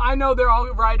of them. I know they're all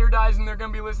ride or dies, and they're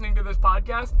going to be listening to this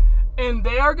podcast, and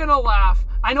they are going to laugh.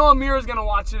 I know Amira's going to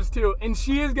watch this too, and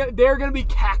they're going to be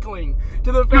cackling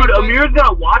to the fact that Amira's going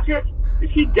to watch it? Is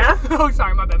she deaf? Oh,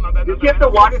 sorry, my bad. Does she have to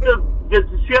watch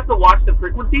the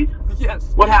frequencies?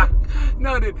 Yes. What happened?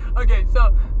 No, dude. Okay,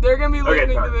 so they're gonna be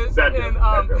listening to this,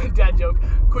 dad joke,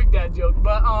 quick dad joke.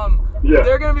 But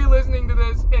they're gonna be listening to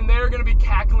this, and they're gonna be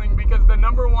cackling because the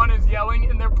number one is yelling,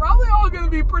 and they're probably all gonna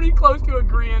be pretty close to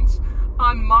agreement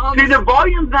on Mom. See, the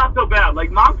volume's not so bad.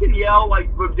 Like, Mom can yell,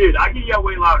 but dude, I can yell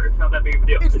way louder. It's not that big of a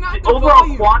deal. It's not the overall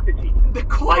volume. Quantity. The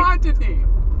quantity.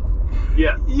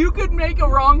 Yeah. You could make a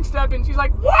wrong step, and she's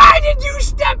like, "Why did you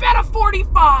step at a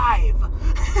 45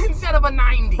 instead of a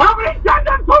 90?" How many times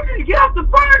I've told you to get off the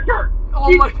furniture? Oh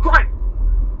Jesus my Christ!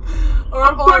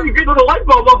 I'm trying to get the light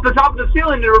bulb off the top of the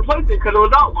ceiling to replace it because it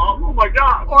was out long. Oh my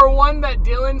God! Or one that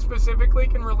Dylan specifically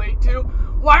can relate to.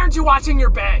 Why aren't you watching your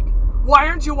bag? Why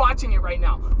aren't you watching it right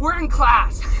now? We're in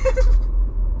class.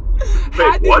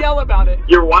 Had to yell about it.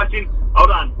 You're watching?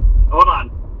 Hold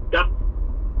on.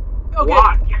 Okay,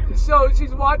 watch. So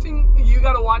she's watching, you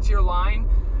gotta watch your line,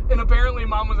 and apparently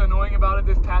Mom was annoying about it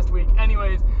this past week.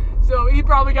 Anyways, so he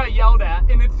probably got yelled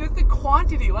at, and it's just the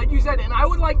quantity, like you said, and I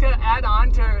would like to add on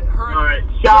to her. Alright,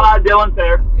 shout out Dylan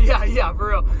there. Yeah, for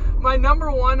real. My number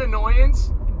one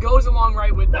annoyance goes along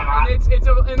right with that, and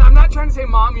and I'm not trying to say,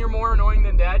 Mom, you're more annoying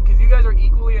than Dad, because you guys are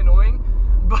equally annoying,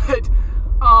 but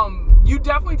you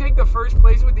definitely take the first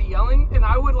place with the yelling, and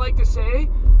I would like to say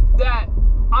that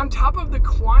on top of the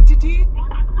quantity,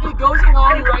 it goes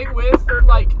along right with,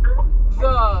 like,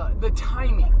 the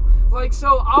timing. Like,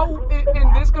 so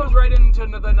and this goes right into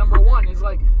the number one, is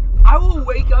like, I will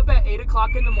wake up at 8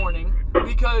 o'clock in the morning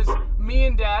because me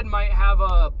and Dad might have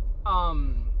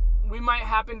we might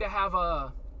happen to have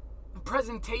a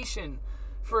presentation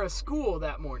for a school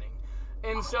that morning.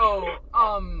 And so,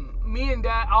 me and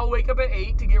Dad, I'll wake up at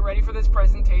 8 to get ready for this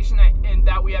presentation, and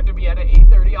that we have to be at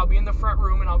 8:30. I'll be in the front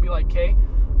room, and I'll be like, okay,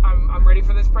 I'm ready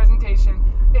for this presentation.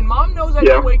 And Mom knows I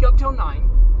don't wake up till 9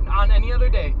 on any other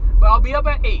day, but I'll be up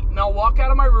at 8, and I'll walk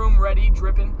out of my room ready,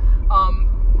 dripping.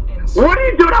 And so, what are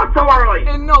you doing out so early?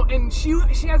 And she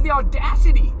has the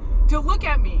audacity to look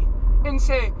at me and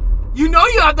say, you know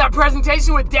you have that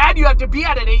presentation with Dad you have to be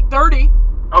at 8:30.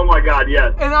 Oh my God,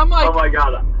 yes. And I'm like, oh my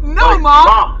God. No, like,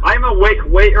 Mom, I'm awake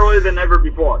way earlier than ever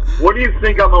before. What do you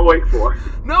think I'm awake for?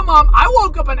 No, Mom, I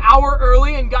woke up an hour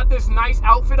early and got this nice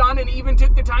outfit on and even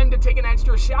took the time to take an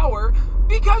extra shower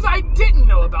because I didn't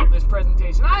know about this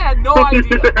presentation. I had no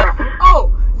idea.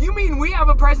 Oh, you mean we have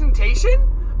a presentation?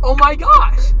 Oh my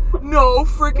gosh. No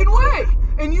freaking way.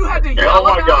 And you had to yell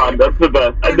about it. Oh my God, that's the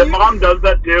best. And Mom does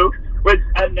that too. But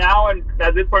now, and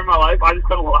at this point in my life, I just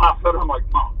kind of laugh at her. I'm like,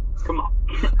 Mom, come on.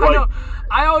 I know.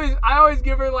 I always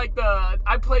give her like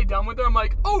I play dumb with her. I'm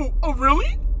like, oh,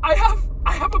 really? I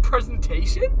have a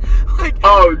presentation? Like,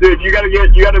 oh, dude, you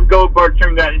gotta go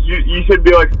Bartrim that. You should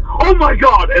be like, oh my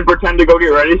God, and pretend to go get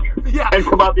ready. Yeah. And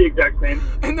come out the exact same.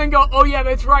 And then go, oh yeah,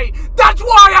 that's right. That's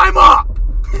why I'm up.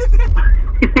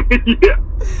 Yeah.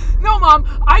 No, Mom,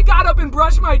 I got up and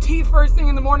brushed my teeth first thing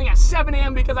in the morning at 7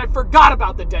 a.m. because I forgot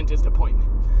about the dentist appointment.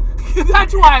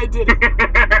 That's why I did it.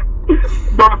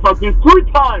 Brushed my teeth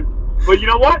 3 times. But you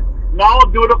know what? Now I'll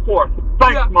do it a 4th.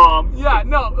 Thanks, Mom. Yeah,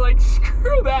 no, like,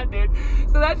 screw that, dude.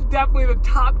 So that's definitely the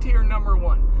top tier number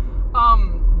one.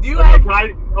 Do you have...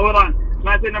 Hold on. Can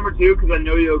I say number 2? Because I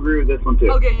know you'll agree with this one,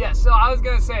 too. Okay, yes. So I was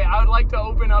going to say, I would like to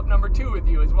open up number 2 with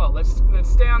you as well. Let's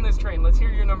stay on this train. Let's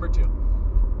hear your number 2.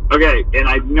 Okay, and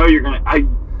I know you're going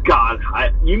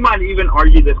to... you might even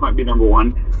argue this might be number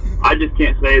 1. I just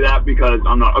can't say that because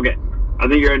I'm not... Okay, I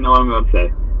think you're going to know what I'm going to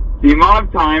say. The amount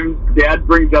of times Dad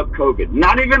brings up COVID.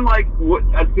 Not even like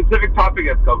a specific topic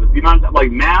of COVID. The amount of,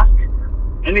 like, mask,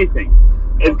 anything.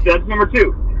 That's number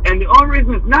 2. And the only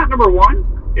reason it's not number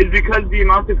 1 is because the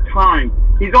amount of time.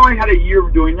 He's only had a year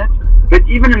of doing this, but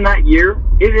even in that year,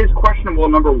 it is questionable,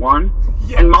 number one.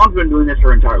 Yes. And Mom's been doing this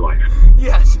her entire life.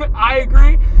 Yes, I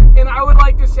agree. And I would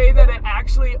like to say that it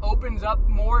actually opens up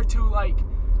more to, like,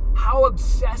 how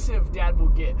obsessive Dad will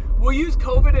get. We'll use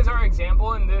COVID as our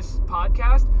example in this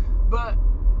podcast, but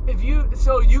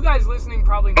you guys listening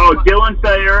probably know. Oh, Dylan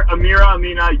Sayer, Amira,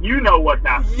 Amina, you know what's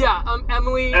happening. Yeah,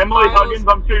 Emily Emily Miles, Huggins,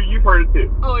 I'm sure you've heard it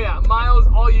too. Oh yeah, Miles,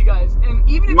 all you guys. And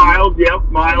even if Miles,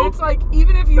 and Miles. it's like,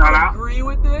 even if you Shout out. agree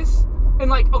with this, and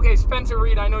like, okay, Spencer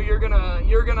Reed, I know you're gonna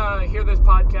hear this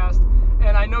podcast,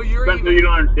 and I know you're Spencer, you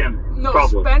don't understand. No,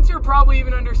 probably. Spencer probably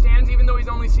even understands, even though he's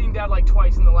only seen Dad like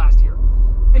twice in the last year.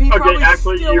 And he probably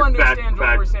still you're understands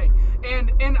what we're saying.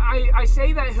 And I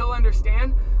say that he'll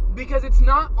understand because it's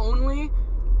not only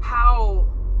how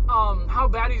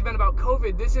bad he's been about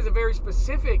COVID. This is a very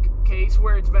specific case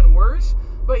where it's been worse,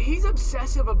 but he's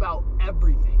obsessive about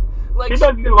everything. Like, he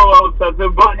does get a little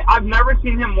obsessive, but I've never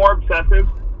seen him more obsessive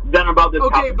than about this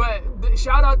okay, topic. but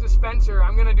shout out to Spencer.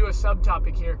 I'm going to do a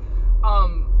subtopic here.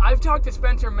 I've talked to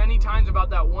Spencer many times about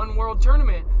that one world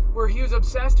tournament where he was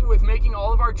obsessed with making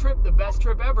all of our trip the best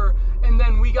trip ever, and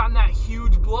then we got in that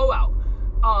huge blowout.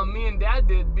 Me and Dad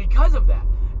did because of that.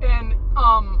 And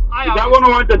Is that when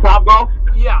we went to Topgolf?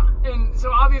 Yeah, and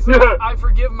so obviously I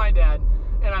forgive my dad,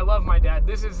 and I love my dad.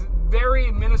 This is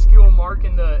very minuscule mark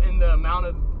in the amount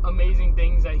of amazing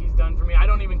things that he's done for me. I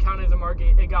don't even count it as a mark.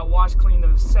 It got washed clean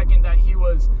the second that he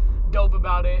was dope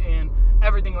about it and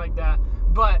everything like that.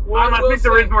 But I think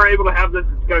the reason we're able to have this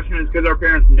discussion is because our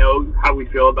parents know how we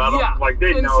feel about them. Like,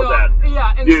 they know that.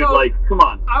 Yeah, and dude, so, like, come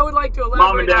on. I would like to elaborate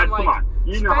Mom and Dad, on, like, come on.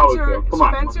 You Spencer, know how we feel. Come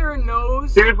on. Spencer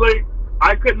knows. Seriously,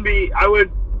 I couldn't be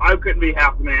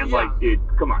half the man. Yeah. Like, dude,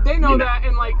 come on. They know that,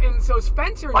 and so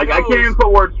Spencer knows. Like, I can't even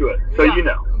put words to it, so you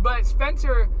know. But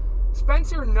Spencer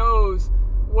knows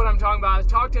what I'm talking about. I've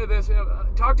talked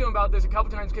to him about this a couple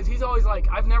times because he's always like,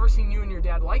 I've never seen you and your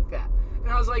dad like that.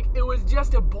 And I was like, it was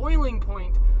just a boiling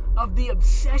point of the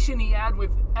obsession he had with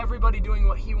everybody doing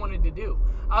what he wanted to do.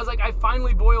 I was like, I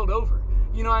finally boiled over.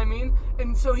 You know what I mean?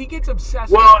 And so he gets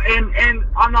obsessed. Well, and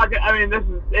I'm not gonna, I mean, this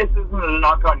isn't a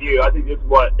knock on you. I think it's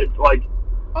like.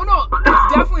 Oh no,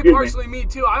 it's definitely partially me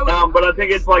too. But I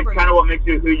think it's like kind of what makes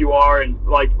you who you are, and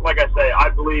like I say, I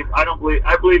believe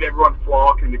everyone's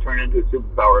flaw can be turned into a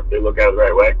superpower if they look at it the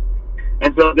right way.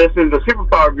 And so this is a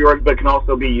superpower of yours, but can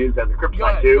also be used as a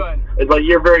kryptonite too. It's like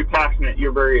you're very passionate,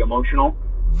 you're very emotional.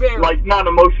 Very. Like not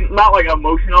like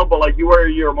emotional, but like you wear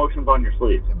your emotions on your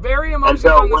sleeve. Very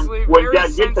emotional on the sleeve. When very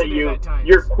Dad gets at you, at times.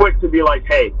 you're quick to be like,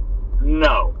 hey,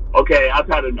 no, okay, I've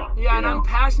had enough. Yeah, and I'm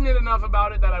passionate enough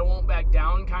about it that I won't back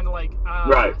down. Kind of like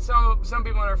some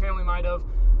people in our family might have.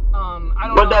 I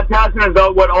don't know. But that passion is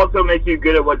what also makes you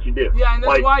good at what you do. Yeah, and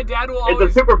that's why Dad will always.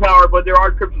 It's a superpower, but there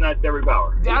are kryptonites to every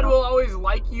power. Dad will always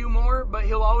like you more, but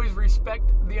he'll always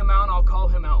respect the amount I'll call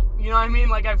him out. You know what I mean?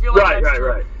 Like, I feel like that's true.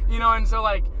 Right. You know, and so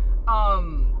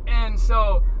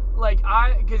like,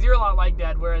 because you're a lot like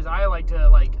Dad, whereas I like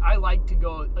to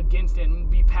go against it and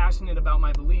be passionate about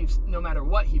my beliefs, no matter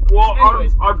what he believes.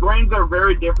 Well, our brains are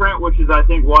very different, which is, I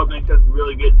think, what makes us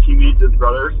really good teammates as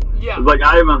brothers. Yeah. It's like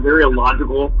I have a very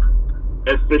logical,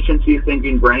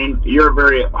 efficiency-thinking brain. You're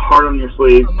very hard on your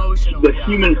sleeve. Emotional.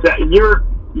 Human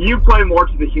you play more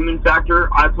to the human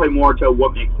factor. I play more to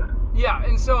what makes sense. Yeah,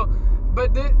 and so,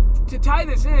 but to tie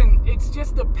this in, it's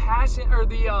just the passion or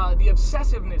the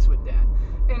obsessiveness with Dad.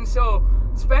 And so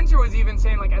Spencer was even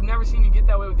saying, like, I've never seen you get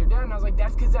that way with your dad. And I was like,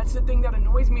 that's because that's the thing that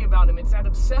annoys me about him. It's that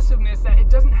obsessiveness that it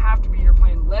doesn't have to be your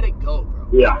plan. Let it go, bro.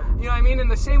 Yeah. You know what I mean? And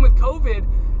the same with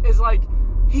COVID is like,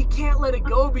 he can't let it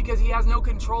go because he has no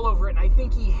control over it. And I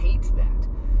think he hates that.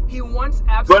 He wants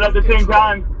absolute But at the control. same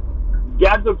time,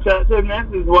 Dad's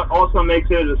obsessiveness is what also makes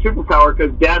it a superpower,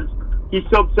 because he's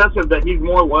so obsessive that he's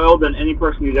more loyal than any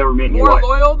person he's ever met in his life.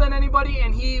 More loyal than anybody,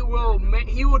 and he will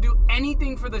do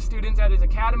anything for the students at his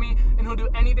academy, and he'll do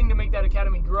anything to make that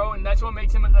academy grow, and that's what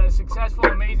makes him a successful,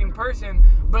 amazing person.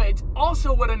 But it's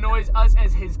also what annoys us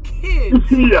as his kids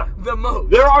the most.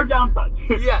 There are downsides.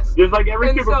 Yes. Just like every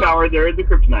superpower, there is a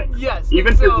kryptonite. Yes.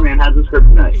 Even Superman has his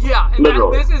kryptonite. Yeah, and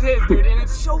literally. this is his, dude, and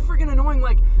it's so freaking annoying.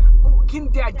 Like,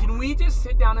 Dad, can we just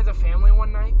sit down as a family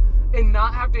one night and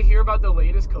not have to hear about the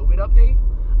latest COVID update?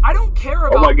 I don't care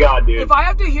about. Oh my God, dude! If I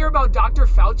have to hear about Dr.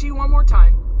 Fauci one more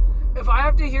time, if I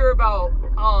have to hear about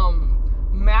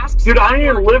masks, dude, I didn't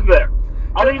even live there.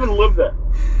 I didn't even live there.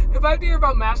 If I have to hear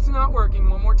about masks not working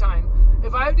one more time,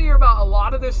 if I have to hear about a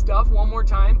lot of this stuff one more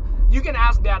time, you can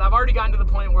ask Dad. I've already gotten to the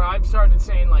point where I've started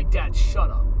saying, like, Dad, shut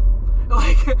up.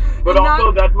 Like, but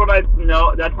also, that's what I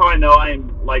know. That's how I know I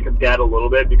am like a dad a little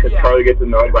bit, because Charlie gets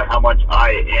annoyed by how much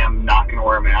I am not going to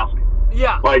wear a mask.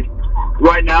 Yeah. Like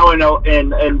right now, I know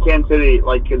in Kansas City,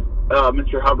 like, cause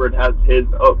Mr. Hubbard has his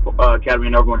academy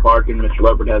in Overland Park, and Mr.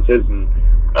 Leopard has his in,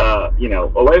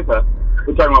 Olathe.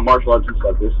 We're talking about martial arts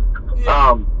instructors.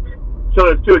 Yeah. So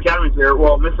there's 2 academies here.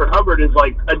 Well, Mr. Hubbard is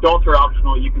like adults are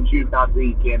optional. You can choose not to.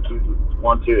 You can choose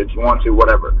if you want to,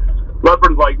 whatever.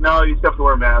 Leopard's like, no, you still have to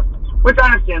wear a mask. Which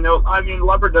I understand, though. I mean,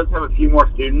 Leopard does have a few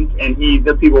more students, and he's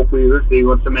a people pleaser, so he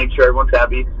wants to make sure everyone's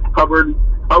happy. Hubbard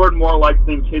more likes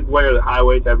things his way or the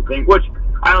highway type of thing, which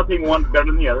I don't think one's better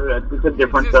than the other. That's just a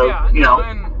difference of,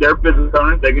 they're business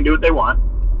owners. They can do what they want.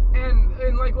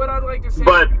 And like what I'd like to say.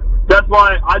 But that's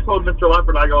why I told Mr.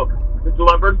 Leopard, I go, Mr.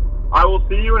 Leopard, I will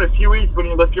see you in a few weeks when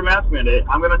you lift your mask mandate.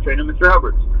 I'm going to train at Mr.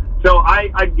 Hubbard's. So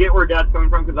I get where Dad's coming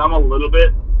from, because I'm a little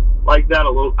bit like that.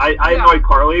 I annoy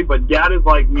Carly, but Dad is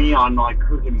like me on like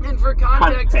freaking. And for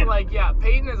context,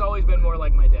 Peyton has always been more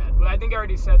like my dad. I think I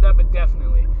already said that, but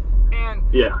definitely. And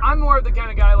I'm more of the kind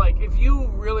of guy, like, if you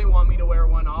really want me to wear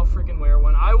one, I'll freaking wear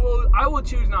one. I will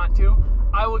choose not to.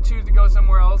 I will choose to go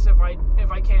somewhere else if I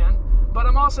can. But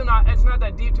I'm also not, it's not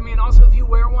that deep to me. And also, if you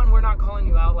wear one, we're not calling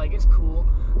you out. Like, it's cool.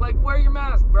 Like, wear your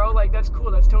mask, bro. Like, that's cool.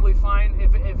 That's totally fine.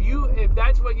 If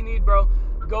that's what you need, bro,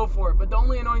 go for it. But the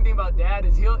only annoying thing about Dad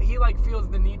is he like feels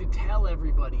the need to tell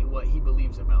everybody what he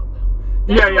believes about them.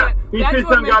 He sees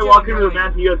some guy walking with a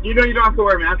mask. He goes, you don't have to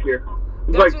wear a mask here.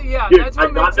 It's that's like, what, dude, that's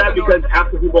what I got that because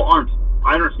half the people aren't.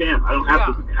 I understand. I don't have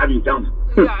to have you tell me.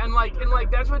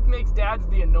 And that's what makes Dad's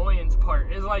the annoyance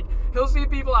part. Is like, he'll see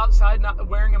people outside not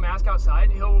wearing a mask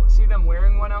outside. He'll see them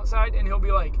wearing one outside, and he'll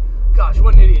be like, gosh,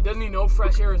 what an idiot. Doesn't he know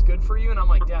fresh air is good for you? And I'm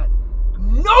like, Dad,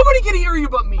 nobody can hear you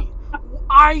but me.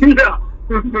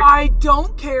 I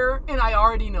don't care, and I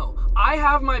already know. I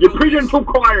have my beliefs. You're preaching to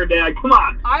choir, Dad. Come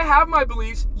on. I have my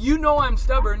beliefs. You know I'm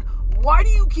stubborn. Why do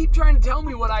you keep trying to tell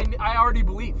me what I already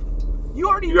believe? You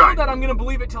already know that I'm going to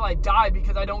believe it till I die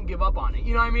because I don't give up on it.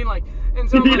 You know what I mean? Like, and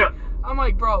so I'm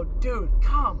like, bro, dude,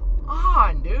 come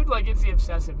on, dude. Like, it's the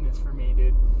obsessiveness for me,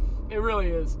 dude. It really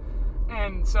is.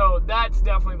 And so that's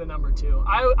definitely the number 2.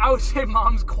 I would say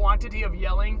Mom's quantity of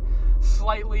yelling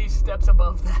slightly steps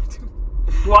above that.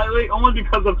 Slightly? Only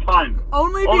because of time.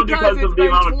 Only because it's of the been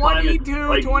amount of 22, time.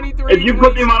 Like, 23, if you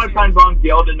put the amount of time Mom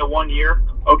yelled into 1 year,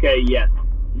 okay, yes,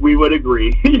 we would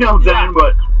agree. You know what I'm saying?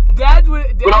 But that's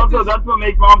what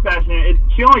makes Mom passionate.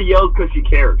 She only yells because she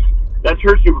cares. That's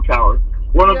her superpower.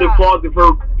 One of the flaws of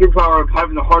her superpower of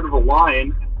having the heart of a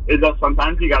lion is that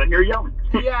sometimes you gotta hear yelling.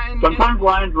 Sometimes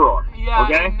lions roar. Yeah,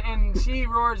 okay? and she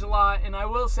roars a lot. And I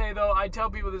will say, though, I tell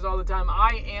people this all the time,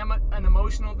 I am an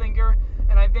emotional thinker,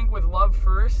 and I think with love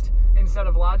first instead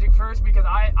of logic first, because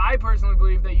I personally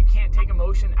believe that you can't take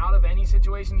emotion out of any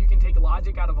situation. You can take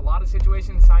logic out of a lot of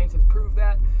situations. Science has proved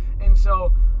that. And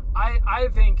so I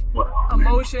think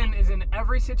emotion is in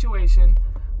every situation.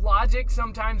 Logic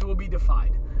sometimes will be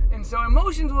defied. And so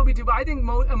emotions will be too, but I think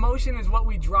emotion is what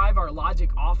we drive our logic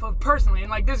off of personally. And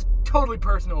like, this is totally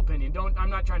personal opinion. I'm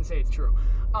not trying to say it's true.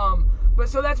 But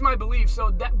so that's my belief.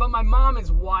 But my mom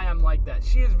is why I'm like that.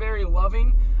 She is very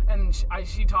loving, and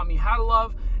she taught me how to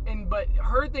love. But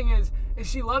her thing is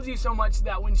she loves you so much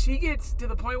that when she gets to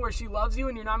the point where she loves you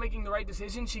and you're not making the right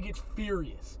decision, she gets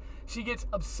furious. She gets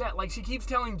upset. Like, she keeps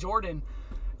telling Jordan,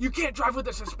 you can't drive with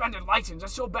a suspended license.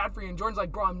 That's so bad for you. And Jordan's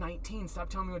like, bro, I'm 19. Stop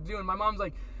telling me what to do. And my mom's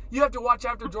like, you have to watch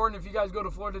after Jordan if you guys go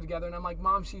to Florida together. And I'm like,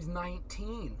 Mom, she's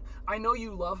 19. I know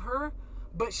you love her,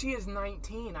 but she is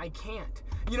 19. I can't.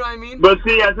 You know what I mean? But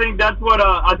see, I think that's what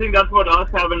us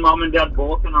having Mom and Dad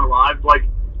both in our lives, like,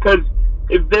 because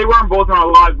if they weren't both in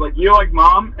our lives, like, you're like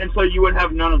Mom, and so you would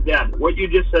have none of Dad. What you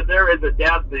just said there is a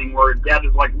Dad thing, where Dad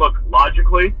is like, look,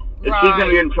 logically, if she's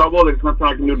gonna get in trouble, there's nothing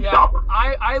I can do to stop her.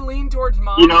 I lean towards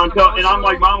Mom. You know, and I'm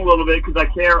like Mom a little bit because I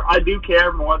care. I do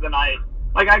care more than I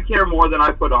care more than I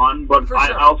put on, but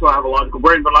I also have a logical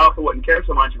brain. But I also wouldn't care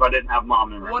so much if I didn't have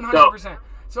Mom in there. 100%.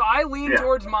 So I lean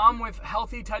towards Mom with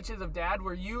healthy touches of Dad,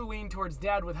 where you lean towards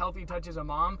Dad with healthy touches of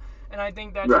Mom. And I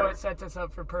think that's what sets us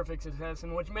up for perfect success,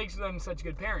 and which makes them such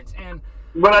good parents.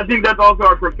 But I think that's also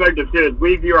our perspective too. Is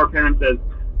we view our parents as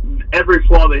every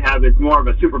flaw they have is more of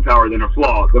a superpower than a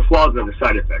flaw. The flaws are the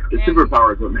side effect. The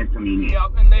superpower is what makes them unique.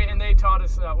 Yep, and they taught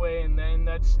us that way, and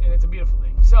it's a beautiful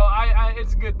thing. So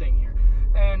it's a good thing here.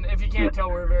 And if you can't tell,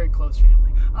 we're a very close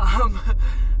family.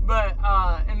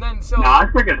 And then so. Nah, I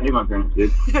freaking hate my parents,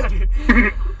 dude. Yeah,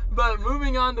 dude. But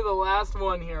moving on to the last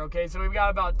one here, okay? So we've got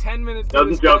about 10 minutes to discuss. That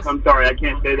was a joke. I'm sorry. I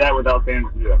can't say that without saying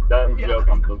it's a joke. That was a joke.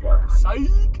 I'm so sorry.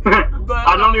 Psych. But,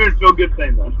 I don't even feel good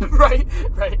saying that.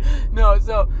 Right. No,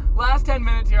 so last 10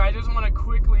 minutes here, I just want to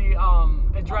quickly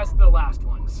address the last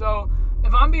one. So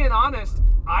if I'm being honest,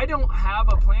 I don't have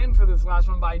a plan for this last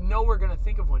one, but I know we're going to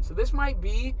think of one. So this might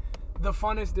be the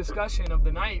funnest discussion of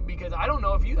the night, because I don't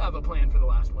know if you have a plan for the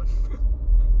last one.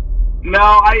 No,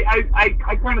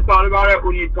 I kind of thought about it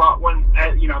when you thought kind of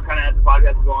as the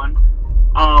podcast was going.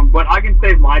 But I can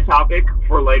save my topic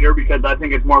for later because I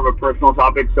think it's more of a personal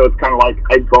topic, so it's kind of like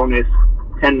a bonus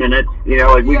 10 minutes. We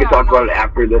could talk about it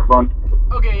after this one.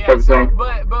 Okay, yeah. So,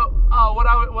 but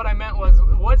what I meant was,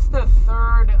 what's the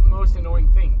third most annoying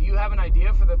thing? Do you have an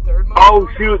idea for the third most? Oh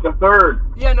shoot, the third.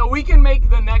 Yeah, no, we can make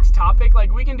the next topic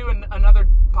we can do another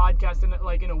podcast in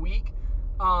a week,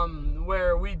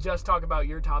 where we just talk about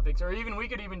your topics, or even we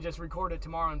could even just record it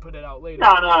tomorrow and put it out later.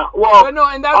 No. Well, but no,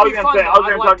 and that would be fun. I was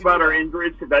going to talk about our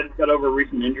injuries because I just got over a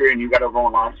recent injury and you got over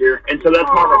one last year, and so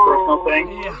that's more of a personal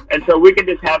thing. Yeah. And so we can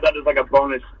just have that as like a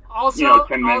bonus. Also,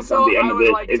 10 minutes at the end of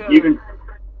it.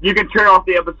 You can turn off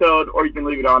the episode or you can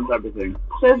leave it on type of thing.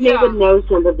 Says me with no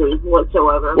sympathy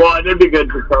whatsoever. Well, it'd be good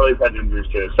because Carly's had injuries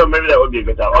too, so maybe that would be a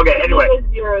good time. Okay, anyway.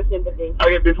 Zero sympathy.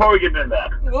 Okay, before we get into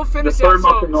that, we'll finish the third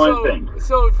most annoying thing.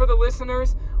 So for the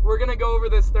listeners, we're going to go over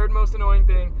this third most annoying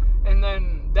thing, and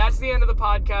then that's the end of the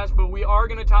podcast, but we are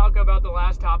going to talk about the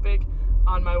last topic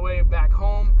on my way back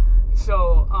home.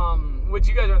 So, which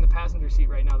you guys are in the passenger seat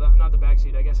right now, not the back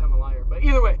seat. I guess I'm a liar. But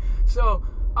either way, so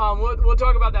we'll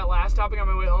talk about that last topic on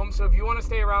my way home. So if you want to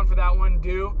stay around for that one,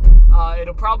 do.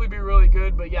 It'll probably be really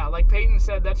good. But yeah, like Peyton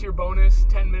said, that's your bonus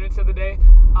 10 minutes of the day.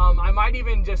 I might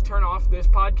even just turn off this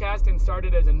podcast and start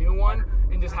it as a new one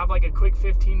and just have like a quick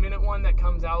 15-minute one that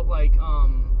comes out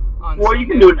on Well, Sunday. you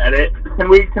can do an edit. Can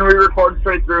we record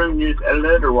straight through and you just edit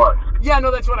it or what? Yeah,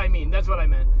 no, that's what I mean. That's what I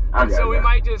meant. Okay, so we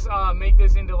might just make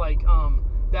this into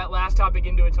that last topic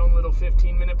into its own little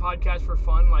 15-minute podcast for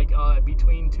fun,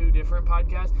 between two different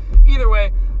podcasts. Either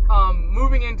way,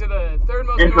 moving into the third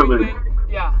most annoying thing.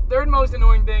 Yeah, third most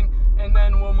annoying thing, and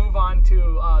then we'll move on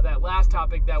to that last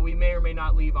topic that we may or may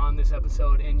not leave on this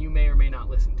episode, and you may or may not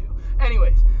listen to.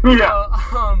 Anyways, yeah.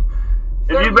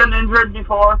 If you've been injured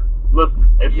before, listen.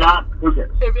 If not, who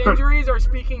cares? If injuries are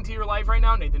speaking to your life right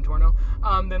now, Nathan Torno,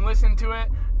 then listen to it.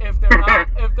 If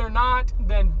they're not,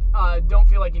 then don't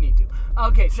feel like you need to.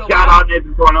 Okay, so shout out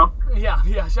Nathan Torno. Yeah,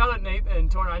 shout out Nathan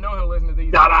Torno. I know he'll listen to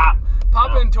these. Shout out.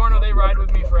 Papa and Torno, they ride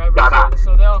with me forever,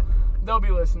 so they'll be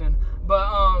listening. But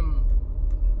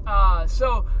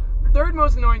so third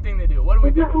most annoying thing they do. What do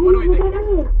we think?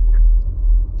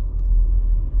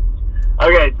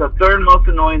 Okay, so third most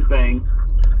annoying thing.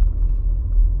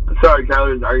 Sorry,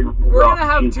 Kyler, are you? We're gonna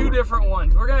have two different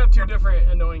ones. We're gonna have two different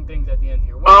annoying things at the end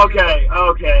here. Okay.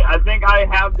 I think I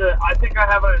have an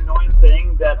annoying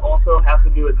thing that also has to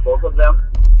do with both of them.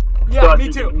 Yeah, so me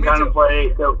too.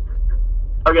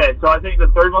 Okay, so I think the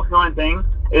third most annoying thing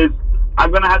is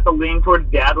I'm gonna have to lean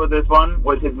towards Dad with this one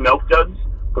with his milk jugs,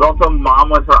 but also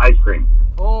Mom with her ice cream.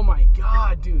 Oh my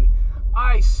God, dude!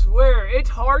 I swear, it's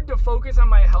hard to focus on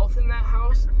my health in that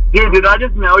house. Dude, did I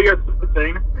just know your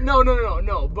thing? No.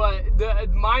 But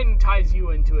mine ties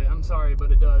you into it. I'm sorry,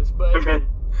 but it does. But okay.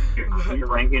 Your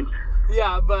rankings.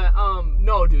 Yeah, but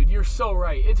no, dude, you're so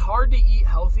right. It's hard to eat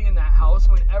healthy in that house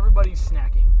when everybody's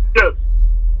snacking.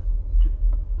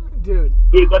 Dude,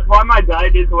 that's why my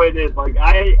diet is the way it is. Like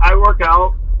I work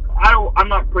out. I'm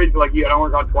not crazy like you. I don't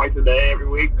work out twice a day, every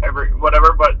week,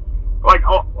 whatever. But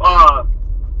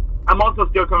I'm also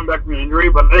still coming back from an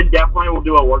injury, but I definitely will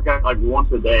do a workout like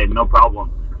once a day, no problem.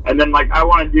 And then I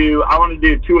want to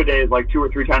do 2 a day, like 2 or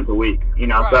 3 times a week. So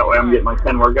that way I'm getting like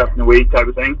 10 workouts in a week type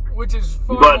of thing. Which is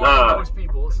far more than most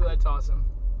people, so that's awesome.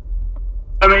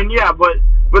 I mean, yeah, but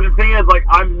the thing is,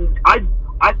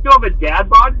 I still have a dad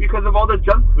bod because of all the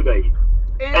junk food I eat,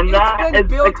 and that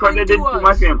is accredited to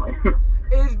my family.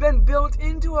 It's been built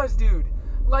into us, dude.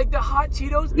 Like the hot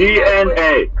Cheetos.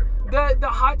 DNA. The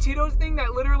hot Cheetos thing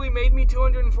that literally made me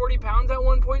 240 pounds at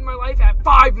one point in my life at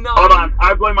 5'9". Hold on,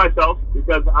 I blame myself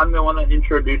because I'm the one that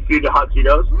introduced you to hot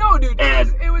Cheetos. No, dude,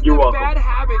 it was the bad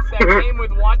habits that came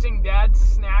with watching Dad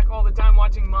snack all the time,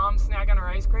 watching Mom snack on her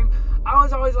ice cream. I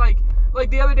was always like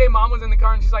the other day, Mom was in the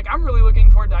car and she's like, "I'm really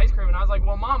looking forward to ice cream," and I was like,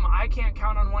 "Well, Mom, I can't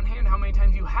count on one hand how many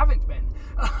times you haven't been."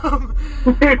 I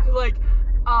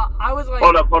was like,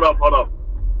 hold up.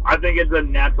 I think it's a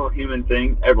natural human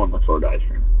thing. Everyone looks forward to ice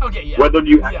cream. Okay, yeah. Whether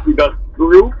you actually go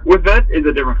through with it is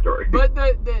a different story. But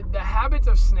the habits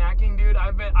of snacking, dude,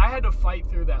 I had to fight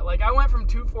through that. Like, I went from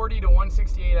 240 to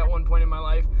 168 at one point in my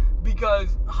life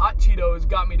because hot Cheetos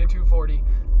got me to 240.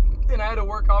 And I had to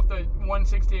work off the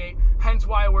 168, hence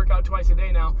why I work out twice a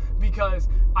day now, because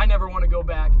I never want to go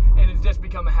back, and it's just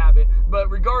become a habit. But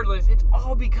regardless, it's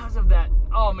all because of that.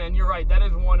 Oh, man, you're right. That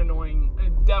is one annoying.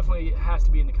 It definitely has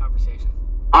to be in the conversation.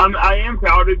 I am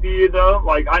proud of you, though.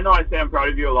 I know I say I'm proud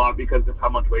of you a lot because of how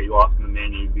much weight you lost and the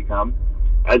man you've become.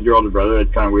 As your older brother,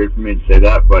 it's kind of weird for me to say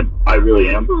that, but I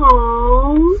really am.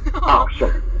 Aww. Oh,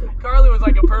 sure. Carly was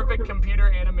like a perfect computer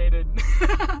animated.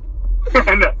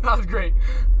 And, That was great.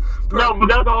 no, but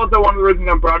that's also one of the reasons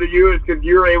I'm proud of you is because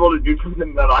you're able to do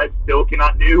something that I still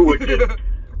cannot do, which is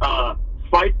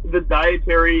fight the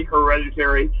dietary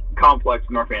hereditary complex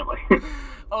in our family.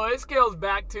 Oh, it scales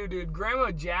back too, dude.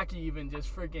 Grandma Jackie even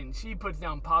just freaking, she puts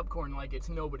down popcorn like it's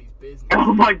nobody's business.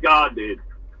 Oh my god, dude.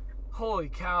 Holy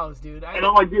cows, dude. And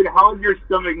I'm like, dude, how is your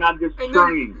stomach not just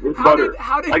churning with butter?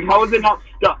 How is it not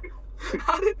stuck?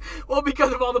 Well,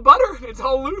 because of all the butter. It's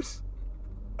all loose.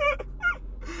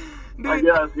 Dude, I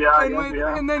guess,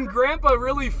 yeah. And then Grandpa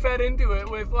really fed into it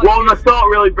with like. Well, the salt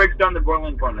really breaks down the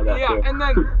boiling point of that. Yeah,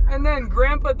 too. and then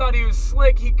Grandpa thought he was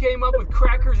slick. He came up with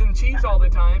crackers and cheese all the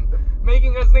time,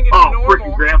 making us think it's normal.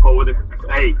 Freaking Grandpa with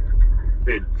hey,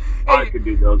 dude, I could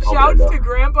do those. Shouts to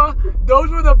Grandpa. Those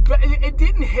were the best. It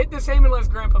didn't hit the same unless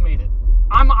Grandpa made it.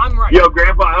 I'm right. Yo,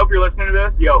 Grandpa, I hope you're listening to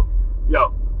this. Yo,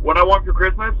 what I want for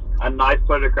Christmas? A nice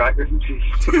plate of crackers and cheese.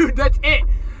 Dude, that's it.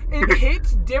 It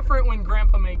hits different when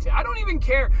Grandpa makes it. I don't even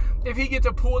care if he gets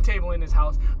a pool table in his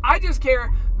house. I just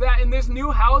care that in this new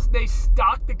house, they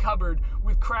stock the cupboard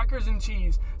with crackers and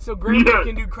cheese. So Grandpa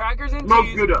can do crackers and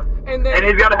cheese. And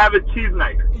he's got to have a cheese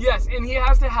knife. Yes, and he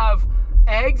has to have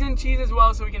eggs and cheese as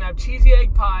well, so we can have cheesy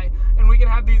egg pie, and we can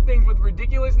have these things with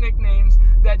ridiculous nicknames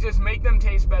that just make them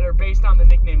taste better based on the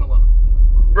nickname alone.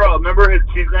 Bro, remember his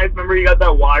cheese knife? Remember he got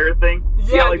that wire thing?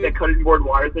 Yeah, like that cutting board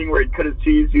wire thing where he'd cut his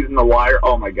cheese using the wire.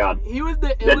 Oh my god. He was the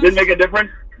illest. That didn't make a difference,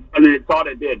 and it thought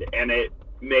it did, and it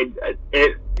made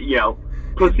it,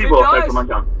 placebo effect on my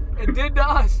tongue. It did to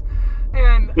us.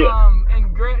 And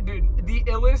dude, the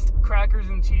illest crackers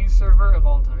and cheese server of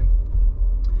all time.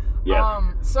 Yeah.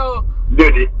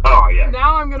 Dude, yeah.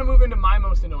 Now I'm gonna move into my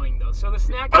most annoying though. So the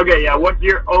snack. Okay, yeah. What's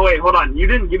your? Oh wait, hold on. You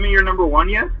didn't give me your number one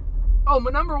yet. Oh,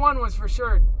 my number one was for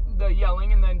sure the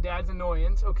yelling and then Dad's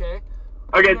annoyance. Okay.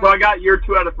 Okay, so I got your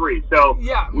 2 out of 3. So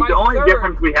yeah, the only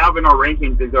difference we have in our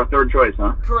rankings is our third choice,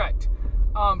 huh? Correct.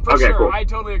 For sure. Cool. I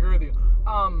totally agree with you.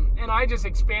 And I just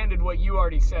expanded what you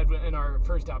already said in our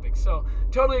first topic. So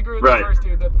totally agree with the first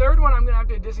two. The third one I'm gonna have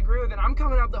to disagree with, and I'm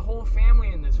coming out the whole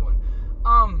family in this one.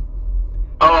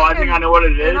 I think I know what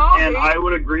it is, and I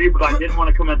would agree, but I didn't want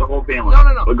to come at the whole family.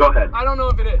 No. But go ahead. I don't know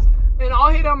if it is. And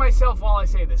I'll hate on myself while I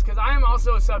say this, because I am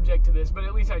also subject to this, but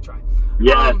at least I try.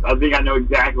 Yes, I think I know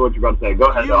exactly what you're about to say. Go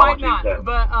ahead. You might not,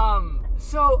 but,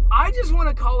 so I just want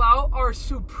to call out our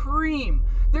supreme,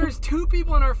 there's 2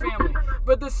 people in our family,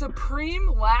 but the supreme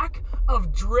lack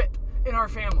of drip in our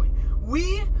family.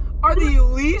 We are the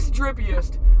least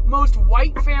drippiest, most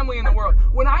white family in the world.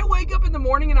 When I wake up in the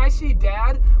morning and I see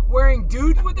Dad wearing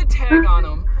dudes with a tag on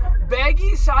them,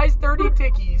 baggy size 30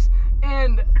 Dickies,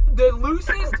 and the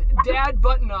loosest Dad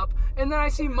button up, and then I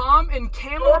see Mom in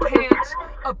camel pants,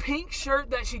 a pink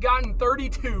shirt that she got in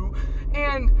 32,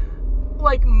 and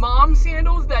like Mom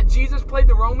sandals that Jesus played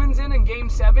the Romans in Game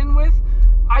 7 with.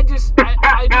 I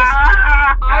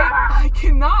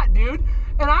cannot, dude.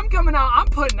 And I'm coming out, I'm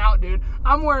putting out, dude.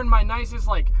 I'm wearing my nicest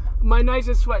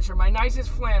sweatshirt, my nicest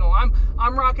flannel.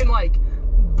 I'm rocking like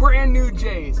brand new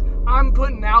J's. I'm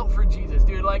putting out for Jesus,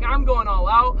 dude. Like I'm going all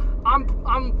out. I'm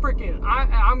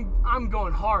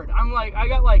going hard. I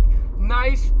got like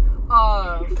nice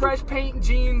fresh paint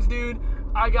jeans, dude.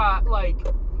 I got like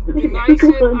the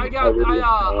nicest.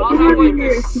 I'll have like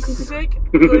this sick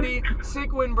hoodie, sick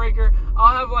windbreaker.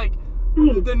 I'll have like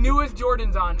the newest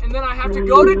Jordans on, and then I have to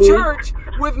go to church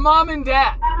with Mom and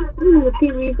Dad.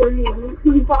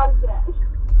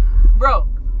 Bro,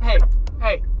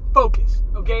 hey, focus,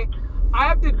 okay? I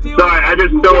have to deal. Sorry, I just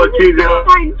stole a Cheez-It.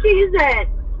 Fine, Cheez-It.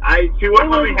 She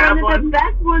wouldn't let me have one. One of the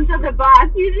best ones of the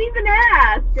box. You didn't even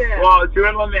ask. Well, she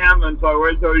wouldn't let me have one, so I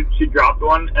waited until she dropped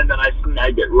one, and then I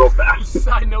snagged it real fast.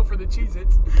 Side note for the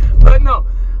Cheez-Its. But no,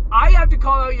 I have to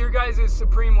call out your guys'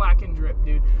 supreme lack in drip,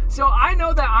 dude. So I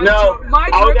know that I'm my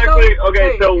drip, I was actually,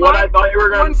 okay, so what I thought you were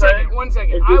going to say one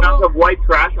second. is the amount of white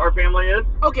trash our family is.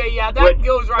 Okay, yeah, that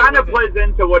goes right kind with of plays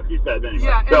into what you said anyway.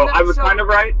 Yeah, so I was kind of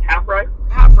right, half right?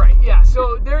 Half right, yeah.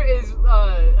 So there is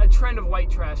a trend of white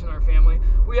trash in our family.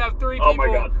 We have 3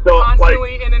 people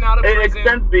constantly in and out of prison. It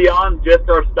extends beyond just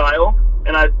our style.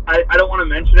 And I don't want to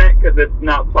mention it because it's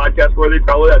not podcast worthy.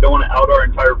 Probably I don't want to out our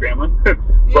entire family.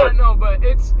 But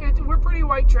it's we're pretty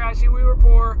white trashy. We were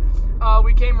poor.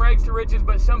 We came rags to riches,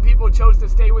 but some people chose to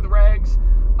stay with rags.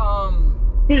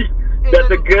 That's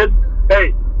a good.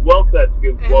 Hey, well said,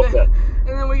 Scoop. Well said. And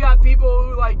then we got people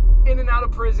who like in and out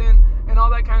of prison and all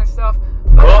that kind of stuff.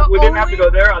 Well, we didn't have to go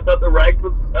there. I thought the rags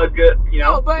was a good,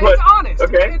 No, but it's honest.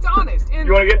 Okay. It's honest. And,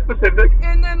 you want to get specific?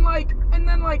 And then like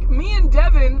me and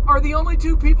Devin are the only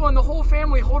 2 people in the whole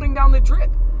family holding down the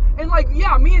drip. And like,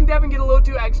 yeah, me and Devin get a little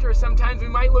too extra. Sometimes we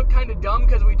might look kind of dumb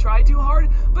because we try too hard.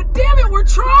 But damn it, we're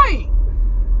trying.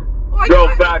 Like,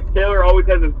 Bro, fact, Taylor always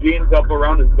has his jeans up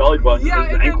around his belly button. Yeah,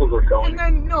 His ankles are showing. And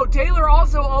then, no, Taylor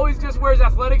also always just wears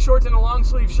athletic shorts and a long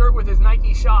sleeve shirt with his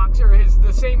Nike Shocks, or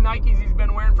the same Nikes he's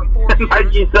been wearing for 4 years.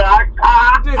 Nike socks.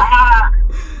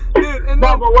 Dude, and No,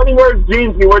 then, but when he wears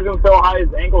jeans, he wears them so high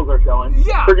his ankles are showing.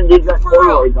 Yeah, Freaking dude's got for real.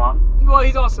 corduroys on. well,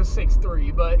 he's also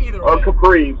 6'3", but either Or way.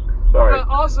 capris. Sorry. But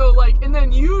also, like, and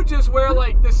then you just wear,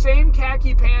 like, the same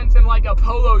khaki pants and, like, a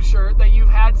polo shirt that you've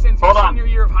had since your Hold on. senior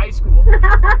year of high school.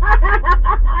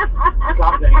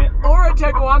 God dang it. Or a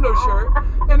taekwondo shirt.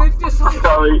 And it's just like,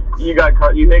 Carly, you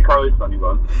hate Carly's funny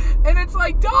bone. and it's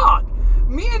like, dog,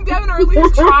 me and Devin are at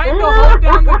least trying to hold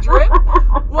down the drip,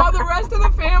 while the rest of the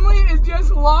family is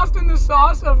just lost in the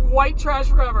sauce of white trash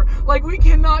forever. Like, we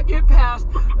cannot get past,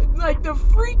 like, the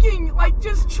freaking, like,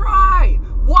 just try.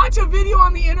 Watch a video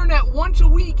on the internet once a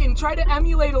week and try to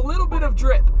emulate a little bit of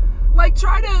drip. Like,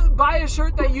 try to buy a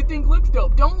shirt that you think looks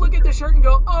dope. Don't look at the shirt and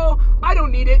go, oh, I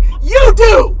don't need it. You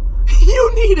do!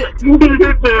 You need it! You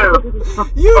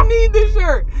too. You need the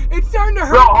shirt. It's starting to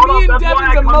hurt Bro, hold me on. and That's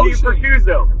why Devin's I come to you for emotions. shoes,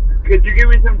 though. Could you give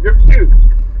me some drip shoes?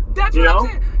 That's You what know? I'm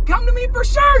saying. Come to me for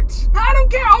shirts. I don't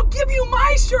care. I'll give you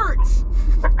my shirts.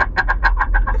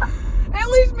 At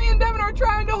least me and Devin are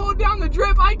trying to hold down the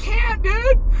drip. I can't,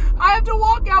 dude. I have to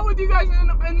walk out with you guys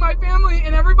and my family,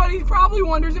 and everybody probably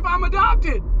wonders if I'm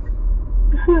adopted.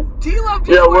 T-Love just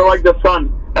Yeah, we're wears- like the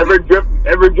sun. Every drip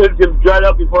gets dried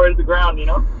up before it hits the ground, you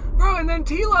know? Bro, and then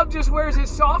T-Love just wears his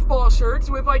softball shirts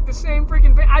with, like, the same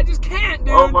freaking I just can't,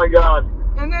 dude. Oh my god.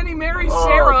 And then he marries Oh.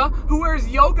 Sarah, who wears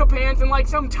yoga pants and, like,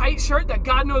 some tight shirt that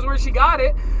God knows where she got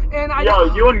it. And I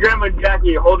Yo, you and Grandma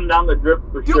Jackie holding down the drip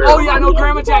for Dude, sure. oh, yeah, no, You Grandma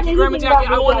haven't said Jackie, Grandma anything Jackie,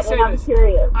 about I me want yet, to say and this. I'm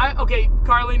curious. Okay,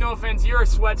 Carly, no offense, you're a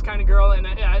sweats kind of girl, and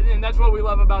that's what we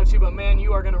love about you. But man,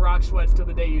 you are gonna rock sweats till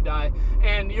the day you die,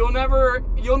 and you'll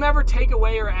never take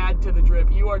away or add to the drip.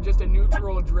 You are just a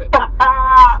neutral drip.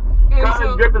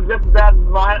 Grandma's drip is just as bad as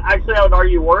mine. Actually, I would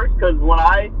argue worse, because when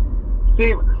I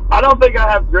don't think I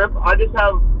have drip. I just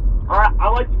have, I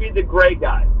like to be the gray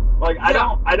guy. Like, I'm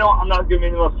not going to be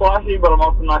the most flashy, but I'm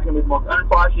also not going to be the most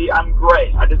unflashy. I'm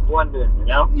gray. I just blend in, you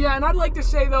know? Yeah, and I'd like to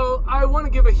say, though, I want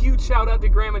to give a huge shout out to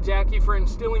Grandma Jackie for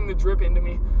instilling the drip into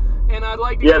me. And I'd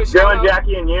like to give a Yes, shout Grandma out.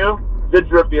 Jackie and you, the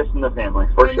drippiest in the family,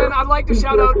 for And sure. then I'd like to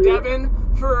shout out Devin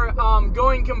for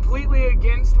going completely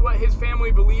against what his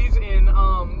family believes in,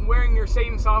 wearing your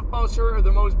same softball shirt or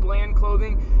the most bland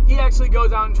clothing. He actually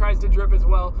goes out and tries to drip as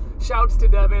well. Shouts to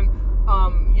Devin.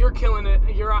 You're killing it.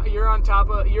 You're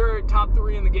top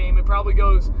 3 in the game. It probably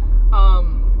goes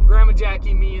Grandma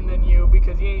Jackie, me, and then you,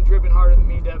 because you ain't dripping harder than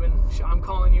me, Devin. I'm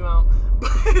calling you out.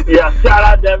 Yeah, shout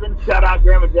out Devin, shout out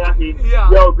Grandma Jackie. Yeah.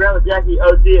 Yo, Grandma Jackie,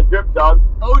 OG a drip dog.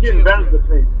 OG She of invented drip. the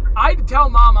thing. I'd tell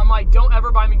Mom, I'm like, don't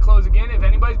ever buy me clothes again. If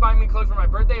anybody's buying me clothes for my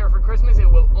birthday or for Christmas, it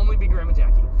will only be Grandma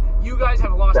Jackie. You guys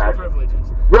have lost your Exactly.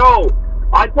 privileges. Bro,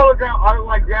 I told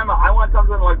Grandma, I want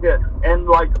something like this. And,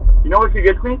 like, you know what she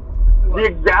gets me? What? The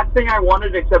exact thing I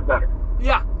wanted, except better.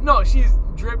 Yeah, no, she's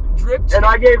drip. And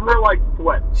I gave her, like,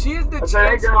 sweat. She is the I said,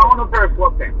 hey, Grandma, I want a pair of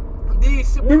sweatpants. The You know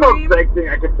supreme, the same thing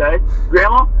I could say.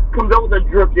 Grandma comes up with a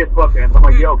drippiest sweatpants. I'm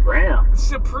like, yo, Graham.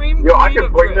 supreme Yo, I queen could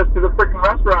of bring drip. this to the freaking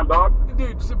restaurant, dog.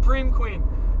 Dude, supreme queen.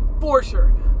 For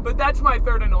sure. But that's my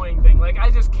third annoying thing. Like, I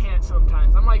just can't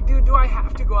sometimes. I'm like, dude, do I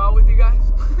have to go out with you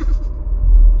guys?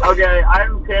 Okay, I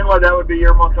understand why that would be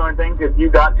your most annoying thing, because you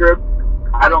got drip.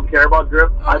 I don't care about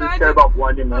drip. I just care about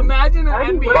blending in. Imagine an I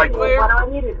think NBA like- player. Why do I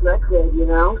need a dress code, you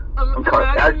know?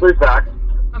 Actually, facts.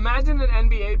 Imagine an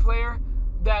NBA player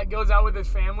that goes out with his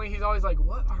family. He's always like,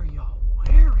 what are y'all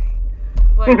wearing?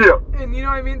 Like, Yeah. and you know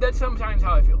what I mean? That's sometimes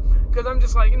how I feel. Because I'm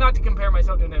just like, not to compare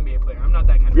myself to an NBA player. I'm not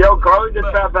that kind of Yo, athlete. Carly just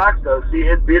But- got back, though. She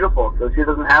is beautiful, so she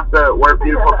doesn't have to wear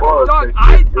beautiful clothes. Dog,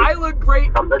 So she's I look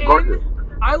great gorgeous.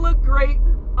 I look great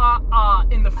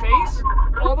in the face,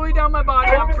 all the way down my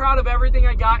body. I'm proud of everything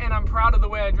I got, and I'm proud of the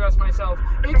way I dress myself.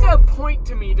 It's a point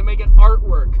to me to make an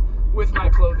artwork with my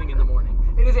clothing in the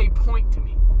morning. It is a point to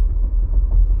me.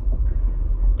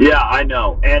 Yeah, I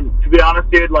know. And to be honest,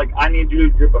 dude, like, I need you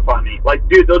to dripify me. Like,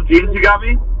 dude, those jeans you got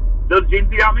me,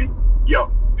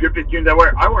 yo, drippest jeans I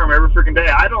wear them every freaking day.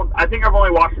 I think I've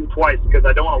only washed them twice because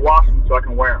I don't want to wash them so I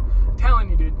can wear them. I'm telling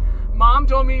you, dude. Mom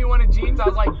told me you wanted jeans. I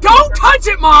was like, don't touch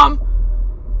it, Mom!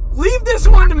 Leave this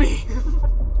one to me.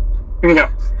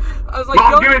 Yeah. I was like,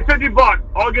 Mom, give don't, me $50.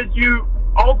 I'll get you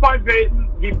all 5 days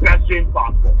the best jeans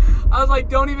possible. I was like,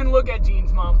 don't even look at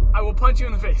jeans, Mom. I will punch you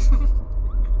in the face.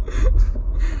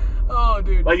 Oh,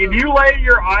 dude. Like, so- if you lay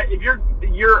your eye, if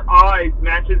your eyes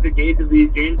matches the gauge of these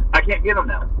jeans, I can't get them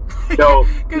now. So,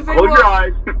 'Cause they close will- your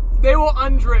eyes. They will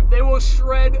undrip. They will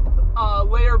shred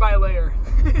layer by layer.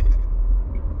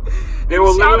 They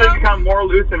will Shout literally out- become more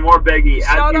loose and more baggy as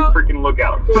Shout you out- freaking look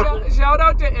out. Shout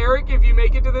out to Eric if you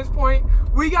make it to this point.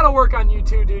 We gotta work on you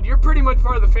too, dude. You're pretty much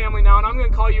part of the family now, and I'm gonna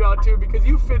call you out too because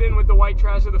you fit in with the white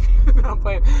trash of the family. I'm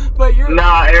playing, but you're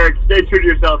Nah, Eric, stay true to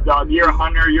yourself, dog. You're a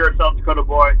hunter. You're a South Dakota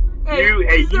boy. Hey, you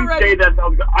he's the you red- say that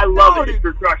South Dakota. I love No, it. dude. It's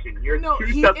refreshing. You're No, a true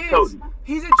he South is. Dakotan.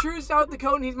 He's a true South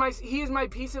Dakotan. He is my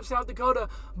piece of South Dakota,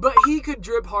 but he could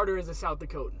drip harder as a South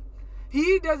Dakotan.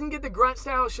 He doesn't get the grunt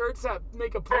style shirts that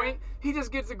make a point. He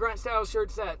just gets the grunt style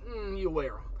shirts that you wear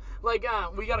them. Like,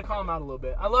 we gotta call him out a little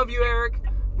bit. I love you, Eric,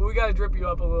 but we gotta drip you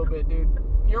up a little bit, dude.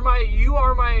 You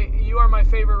are my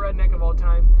favorite redneck of all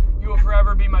time. You will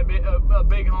forever be my a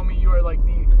big homie. You are like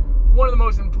one of the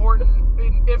most important,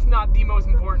 if not the most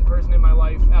important person in my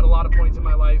life at a lot of points in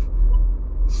my life.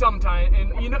 Sometime,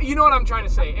 and you know what I'm trying to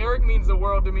say. Eric means the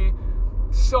world to me,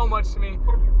 so much to me.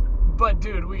 But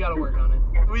dude, we gotta work on it.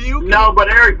 No, but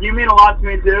Eric, you mean a lot to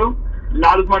me too.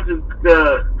 Not as much as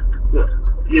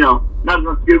not as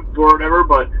much scoop or whatever,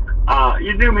 but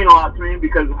you do mean a lot to me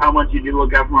because of how much you do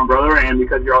look out for my brother, and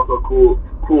because you're also a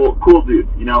cool dude.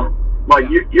 You know, like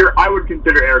you're. I would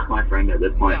consider Eric my friend at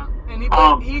this point. Yeah,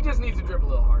 and he just needs to drip a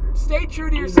little harder. Stay true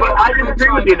to yourself. But I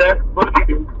disagree with you there. But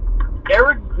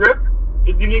Eric's drip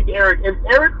is unique to Eric. If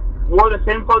Eric wore the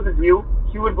same clothes as you,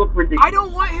 he would look ridiculous. I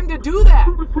don't want him to do that.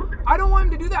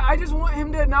 I just want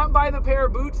him to not buy the pair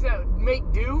of boots that make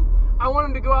do. I want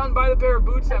him to go out and buy the pair of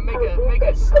boots that make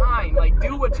a sign. Like,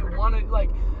 do what you want to. Like,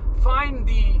 find.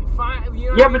 You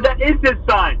know. Yeah, but that is his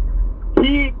sign.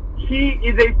 He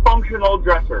is a functional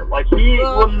dresser. Like he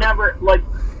will never like.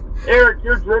 Eric,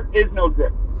 your drip is no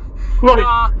drip. Like,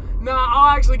 Nah,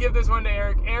 I'll actually give this one to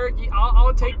Eric. Eric,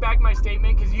 I'll take back my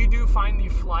statement because you do find the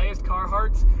flyest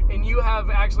Carhartts, and you have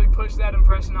actually pushed that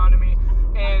impression onto me,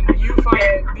 and you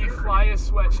find the flyest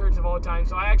sweatshirts of all time.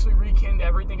 So I actually rekinned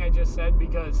everything I just said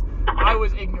because I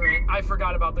was ignorant. I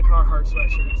forgot about the Carhartt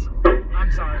sweatshirts.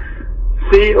 I'm sorry.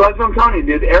 See, that's what I'm telling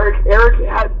you, dude. Eric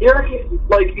is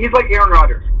like, he's like Aaron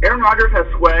Rodgers. Aaron Rodgers has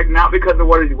swag not because of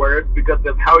what he wears, because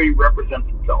of how he represents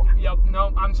himself. Yep.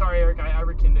 No, I'm sorry, Eric. I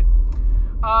rekinned it.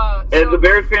 As a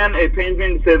Bears fan, it pains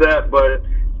me to say that, but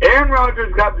Aaron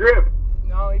Rodgers got drip.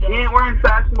 No, he He doesn't. ain't wearing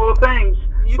fashionable things,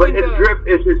 You but think his that- drip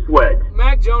is his swag.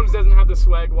 Mac Jones doesn't have the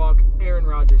swag walk. Aaron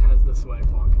Rodgers has the swag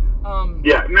walk.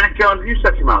 Yeah, Mac Jones, you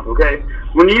shut your mouth, okay?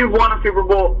 When you've won a Super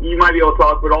Bowl, you might be able to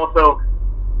talk, but also,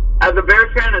 as a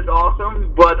Bears fan, it's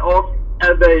awesome, but also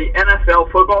as a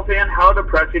NFL football fan, how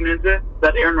depressing is it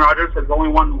that Aaron Rodgers has only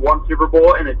won one Super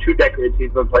Bowl in the 2 decades he's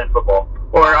been playing football?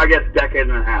 Or, I guess, decade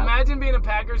and a half. Imagine being a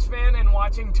Packers fan and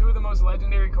watching two of the most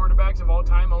legendary quarterbacks of all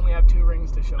time only have 2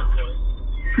 rings to show for it.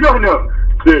 No.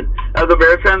 Dude, as a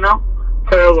Bears fan, though,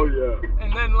 hell yeah.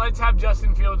 And then let's have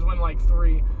Justin Fields win like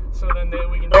 3, so then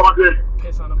we can Oh, dude.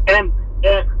 piss on him. And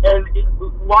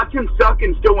watch him suck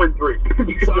and still win 3.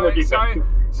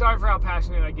 Sorry for how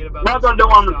passionate I get about Not this. that I don't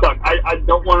want him to suck. I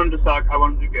don't want him to suck. I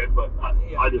want him to do good, but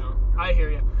I just... No, I hear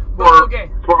you. But, okay.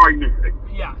 For argument's sake.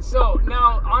 Yeah, so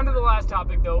now on to the last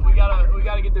topic though. We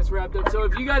gotta get this wrapped up. So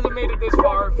if you guys have made it this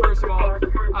far, first of all,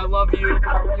 I love you.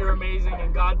 You're amazing,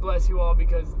 and God bless you all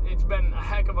because it's been a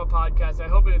heck of a podcast. I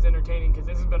hope it was entertaining because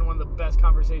this has been one of the best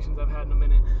conversations I've had in a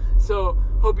minute. So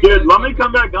hope you Dude, guys let me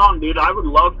come back on, dude. I would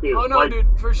love to. Oh no, dude,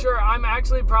 for sure. I'm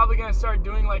actually probably gonna start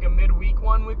doing like a midweek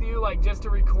one with you, like just to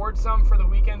record some for the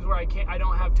weekends where I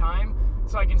don't have time,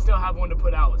 so I can still have one to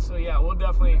put out. So yeah, we'll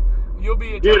definitely. You'll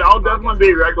be a dude. I'll definitely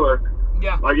be regular.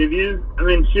 Yeah. Like if you, I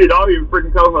mean, shoot, I'll even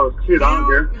freaking co-host. Shoot, I don't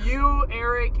care. You,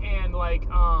 Eric, and like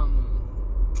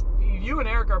you and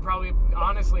Eric are probably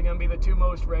honestly gonna be the 2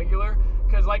 most regular,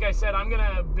 because like I said, I'm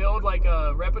gonna build like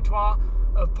a repertoire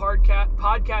of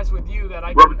podcasts with you that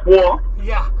I can. Repertoire.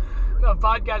 Yeah, a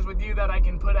podcast with you that I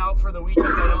can put out for the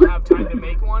weekends. I don't have time to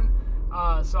make one,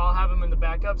 so I'll have them in the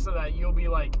backup so that you'll be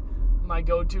like my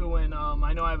go-to when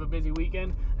I know I have a busy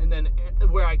weekend, and then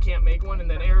where I can't make one, and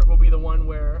then Eric will be the one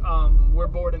where we're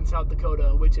bored in South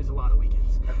Dakota, which is a lot of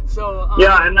weekends. So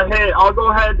yeah, and hey, I'll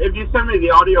go ahead if you send me the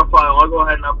audio file. I'll go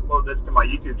ahead and upload this to my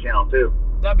YouTube channel too.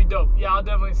 That'd be dope. Yeah, I'll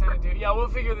definitely send it to you. Yeah, we'll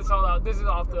figure this all out. This is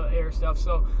off the air stuff.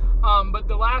 So, but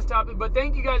the last topic. But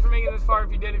thank you guys for making it this far.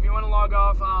 If you did, if you want to log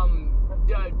off,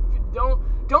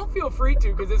 don't feel free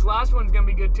to, because this last one's gonna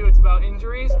be good too. It's about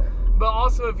injuries, but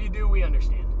also if you do, we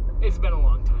understand. It's been a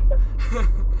long time.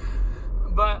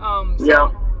 But yeah.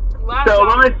 Last So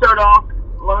topic. let me start off.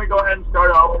 Let me go ahead and start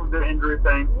off with the injury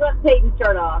thing. Let Peyton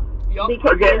start off. Yup.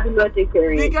 Because Okay. he's the most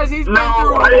experienced. Because he's been No,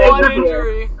 through I one didn't.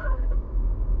 injury.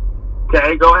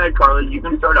 Okay, go ahead, Carly. You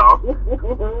can start off.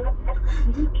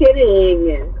 Just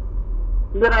kidding.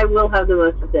 But I will have the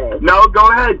most to say. No, go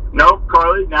ahead. No,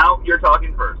 Carly. Now you're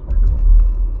talking first.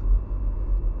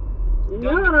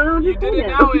 No, You did it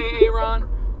now, Aaron.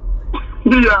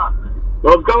 Yeah.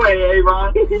 Let's go,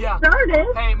 Ron. Yeah. Started.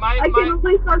 Hey, I can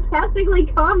only sarcastically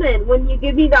comment when you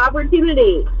give me the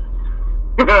opportunity.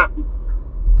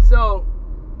 So.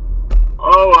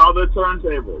 Oh, wow, the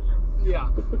turntables. Yeah.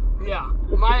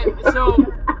 So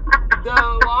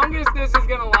the longest this is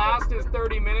gonna last is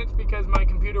 30 minutes because my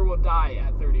computer will die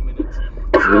at 30 minutes.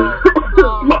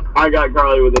 So, I got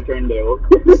Carly with the turntable.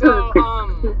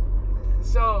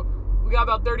 So we got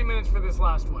about 30 minutes for this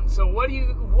last one. So what do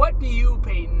you,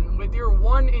 Peyton, with your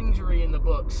one injury in the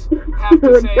books, have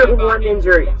to say about one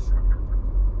injury? injuries?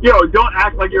 Yo, don't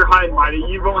act like you're high and mighty.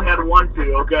 You've only had 1, 2,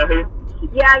 okay?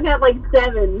 Yeah, I've had like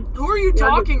 7. Who are you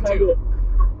talking to?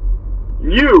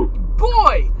 You.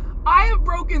 Boy, I have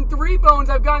broken 3 bones.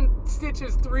 I've gotten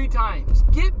stitches 3 times.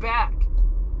 Get back.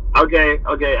 Okay,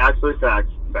 actually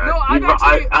facts. No,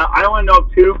 I only know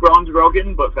 2 bones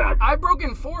broken, but facts. I've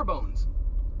broken 4 bones.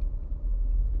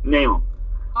 Name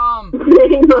them.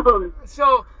 Name them.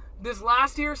 So this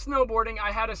last year snowboarding,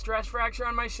 I had a stress fracture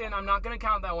on my shin. I'm not going to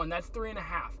count that one. That's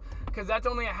 3.5 because that's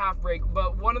only a half break.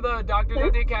 But one of the doctors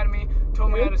at the academy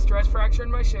told me I had a stress fracture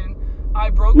in my shin. I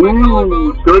broke my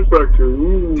collarbone. Stress fracture.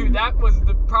 Dude, that was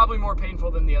probably more painful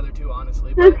than the other 2,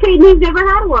 honestly. Because Peyton's never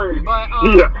had one. But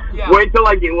yeah. Wait till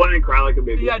I get one and cry like a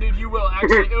baby. Yeah, dude, you will.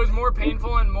 Actually, it was more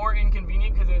painful and more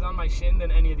inconvenient because it was on my shin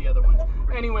than any of the other ones.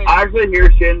 Anyway. I actually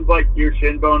hear your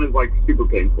shin bone is like super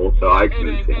painful, so I can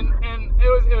understand. And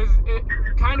it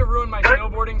kind of ruined my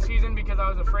snowboarding season because I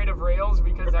was afraid of rails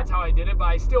because that's how I did it. But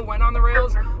I still went on the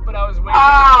rails, but I was waiting.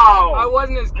 Ow! I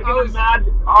wasn't as I was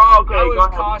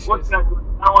cautious. What's next?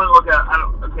 I want to look at.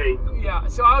 Okay. Yeah,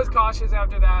 so I was cautious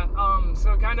after that.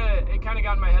 So it kind of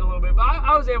got in my head a little bit, but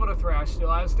I was able to thrash still.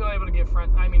 I was still able to get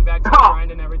back to the grind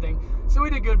and everything. So we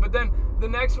did good. But then the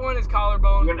next one is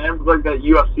collarbone. You're gonna end like that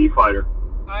UFC fighter.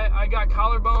 I got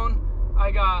collarbone.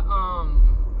 I got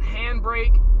hand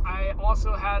break. I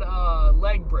also had a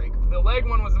leg break. The leg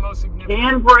one was the most significant.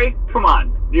 Hand break? Come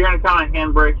on. You're gonna count a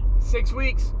hand break? 6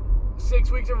 weeks.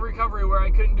 6 weeks of recovery where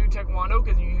I couldn't do taekwondo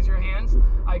because you use your hands.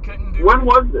 I couldn't do. When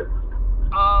was this?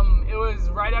 It was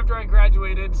right after I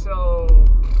graduated, so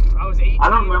I was 18. I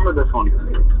don't remember this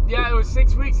one. Yeah, it was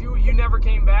 6 weeks. You never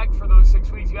came back for those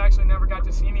 6 weeks. You actually never got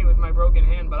to see me with my broken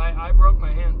hand, but I broke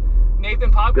my hand.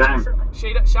 Nathan Popkins.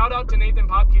 Shout out to Nathan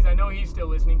Popkins. I know he's still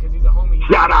listening because he's a homie.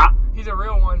 Shout out. He's a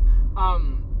real one.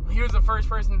 He was the first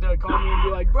person to call me and be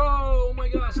like, bro, oh my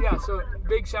gosh. Yeah, so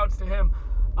big shouts to him.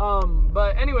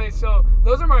 But anyway, so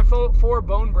those are my 4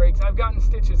 bone breaks. I've gotten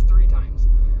stitches 3 times.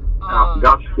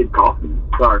 Gosh, kid coughing.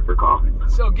 Sorry for coughing.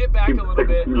 So get back a little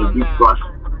bit on that.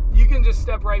 You can just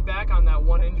step right back on that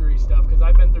one injury stuff because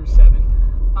I've been through 7.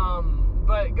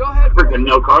 But go ahead. Freaking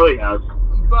no, Carly has.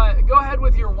 But go ahead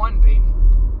with your 1,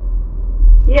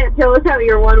 Peyton. Yeah, tell us how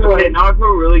your 1 was. Okay, now I feel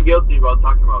really guilty about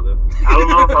talking about this. I don't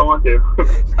know if I want to.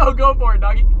 No, go for it,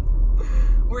 doggy.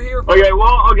 We're here for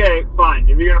Okay, fine.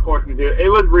 If you're gonna force me to, it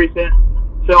was recent.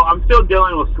 So I'm still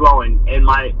dealing with swelling in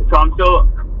my. So I'm still,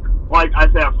 like I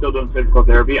say, I'm still doing physical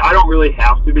therapy. I don't really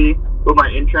have to be, but my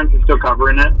insurance is still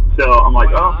covering it. So I'm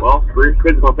like, oh well, free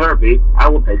physical therapy. I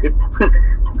will take it.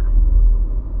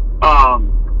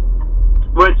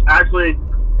 Which actually,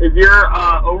 if you're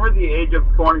over the age of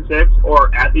 26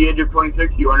 or at the age of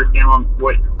 26, you understand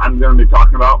what I'm going to be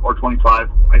talking about, or 25.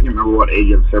 I can't remember what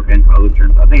age of start paying for health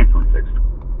insurance. I think it's 26.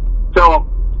 So,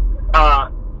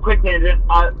 quick tangent.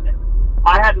 I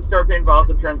had to start paying for health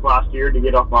insurance last year to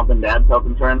get off mom and dad's health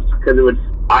insurance because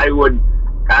I would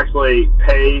actually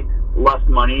pay less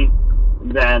money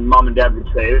than mom and dad would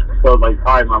save. So like,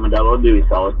 all right, mom and dad, we'll do you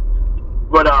solid.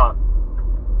 But so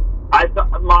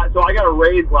I got a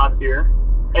raise last year,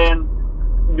 and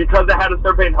because I had to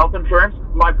start paying health insurance,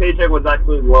 my paycheck was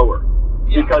actually lower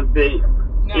because it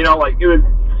was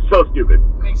so stupid.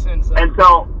 Makes sense. And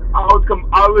so I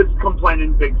was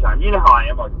complaining big time. You know how I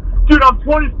am, like, dude, I'm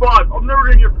 25. I'm never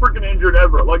gonna get freaking injured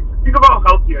ever. Like, think about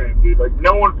how healthy I am, dude. Like,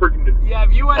 no one freaking did. Yeah,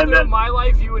 if you went through my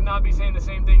life, you would not be saying the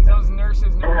same things. Those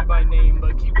nurses know me by name,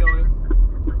 but keep going.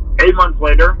 8 months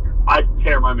later, I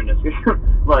tear my meniscus.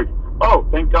 Like, oh,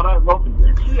 thank God I have health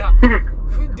insurance. Yeah.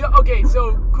 Okay,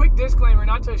 so quick disclaimer,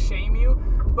 not to shame you,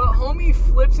 but homie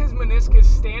flips his meniscus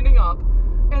standing up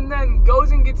and then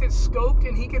goes and gets it scoped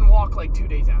and he can walk like 2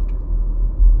 days after.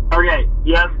 Okay,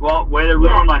 yes, well, way to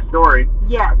ruin my story.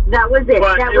 Yes, that was it.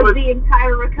 But that was the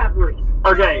entire recovery.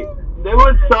 Okay, there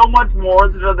was so much more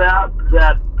to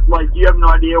that, like, you have no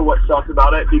idea what sucks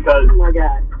about it because oh my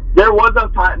God. There was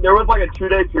like a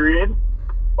 2-day period.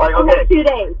 Like, okay, 2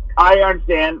 days. I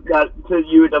understand that to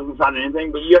you it doesn't sound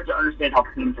anything, but you have to understand how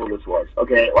painful this was,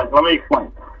 okay? Like, let me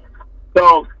explain.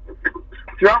 So,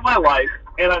 throughout my life,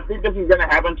 and I think this is going to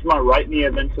happen to my right knee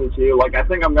eventually too. Like, I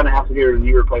think I'm going to have to get a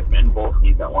knee replacement in both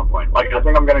knees at one point. Like, I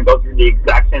think I'm going to go through the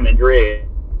exact same injury.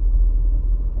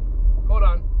 Hold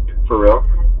on. For real.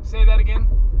 Say that again.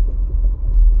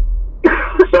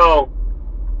 So,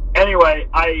 anyway,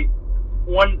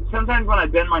 sometimes when I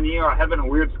bend my knee or I have it in a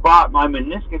weird spot, my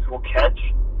meniscus will catch,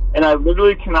 and I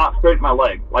literally cannot straighten my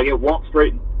leg. Like, it won't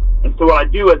straighten. And so what I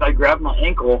do is I grab my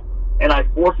ankle and I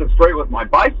force it straight with my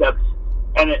biceps,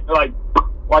 and it like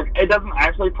it doesn't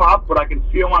actually pop, but I can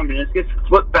feel my meniscus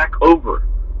flip back over,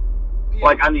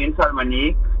 like on the inside of my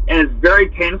knee, and it's very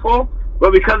painful.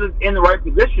 But because it's in the right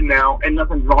position now and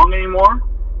nothing's wrong anymore,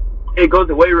 it goes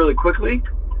away really quickly.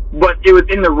 But it was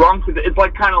in the wrong position. It's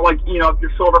like kind of like, you know, if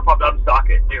your shoulder popped out of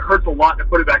socket, it hurts a lot to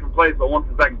put it back in place, but once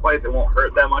it's back in place, it won't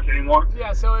hurt that much anymore.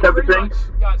 Yeah, so it pretty much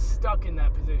got stuck in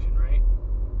that position, right?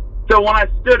 So when I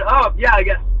stood up, I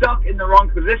got stuck in the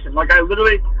wrong position. Like, I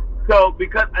literally,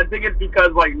 because I think it's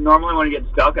because, like, normally when you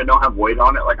get stuck, I don't have weight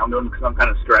on it. Like, I'm doing some kind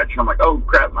of stretch, and I'm like, oh,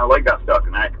 crap, my leg got stuck,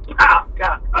 and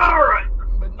God, all right.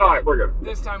 But, all right, we're good.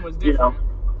 This time was different. You know?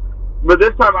 But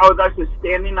this time I was actually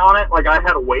standing on it. Like, I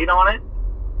had a weight on it.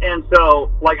 And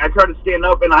so, like, I tried to stand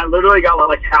up, and I literally got,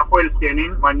 like, halfway to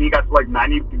standing. My knee got to, like,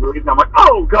 90 degrees, and I'm like,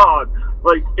 oh, God.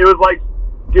 Like, it was like,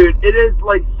 dude, it is,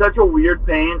 like, such a weird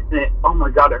pain, and oh,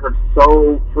 my God, it hurts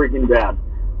so freaking bad.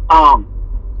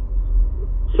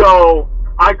 So,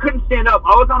 I couldn't stand up.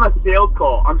 I was on a sales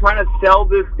call. I'm trying to sell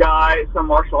this guy some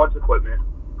martial arts equipment,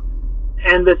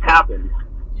 and this happened.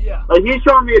 Yeah. Like, he's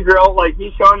showing me a drill. Like,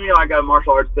 he's showing me, like, a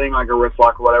martial arts thing, like a wrist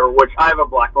lock or whatever, which I have a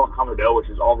black belt in Hamado, which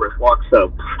is all wrist locks,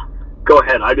 so go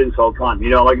ahead. I do this all the time.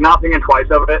 You know, like, not thinking twice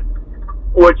of it.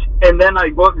 And then I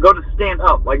go to stand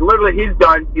up. Like, literally, he's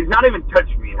done. He's not even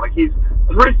touched me. Like, he's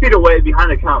 3 feet away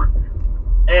behind the counter.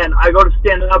 And I go to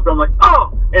stand up, and I'm like,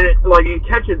 oh! And it, like, he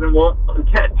catches and won't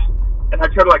catch. And I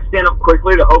try to, like, stand up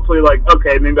quickly to hopefully, like,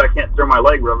 okay, maybe I can't throw my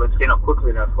leg, but I'm going to stand up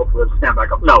quickly enough. Hopefully I'll stand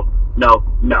back up. No.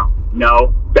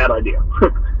 Bad idea.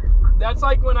 That's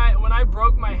like when I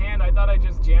broke my hand, I thought I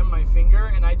just jammed my finger,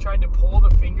 and I tried to pull the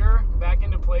finger back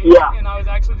into place, and I was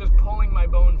actually just pulling my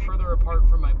bone further apart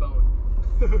from my bone.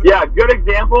 Yeah, good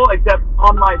example, except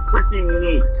on my freaking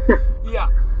knee. Yeah,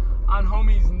 on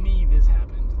homie's knee this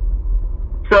happened.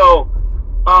 So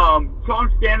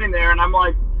I'm standing there, and I'm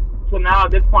like, so now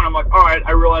at this point, I'm like, all right,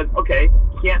 I realize, okay,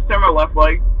 can't stand my left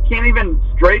leg, can't even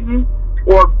straighten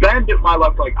or bend at my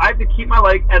left leg. I have to keep my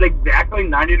leg at exactly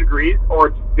 90 degrees, or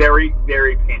it's very,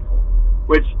 very painful.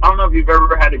 Which, I don't know if you've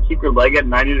ever had to keep your leg at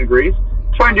 90 degrees.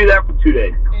 Try and do that for 2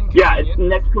 days. Yeah, it's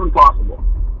next to impossible.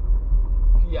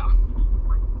 Yeah.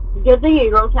 Good thing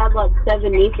you girls had, like,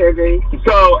 7 knee surgeries.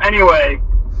 So, anyway,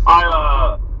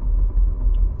 I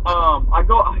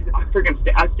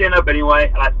stand up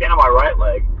anyway, and I stand on my right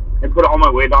leg and put all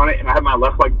my weight on it, and I have my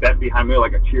left leg bent behind me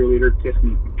like a cheerleader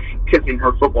kissing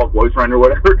her football boyfriend or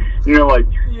whatever. You know, like,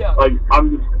 like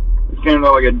I'm just standing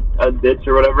there like a ditch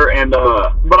or whatever. And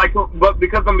but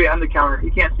because I'm behind the counter, he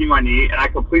can't see my knee, and I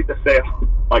complete the sale.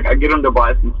 Like, I get him to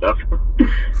buy some stuff.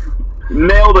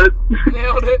 Nailed it.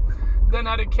 Then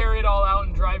had to carry it all out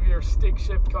and drive your stick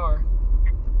shift car.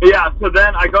 Yeah. So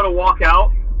then I go to walk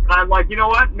out. I'm like, you know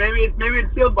what? Maybe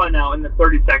it's sealed by now. In the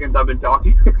 30 seconds I've been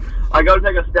talking, I go to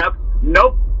take a step.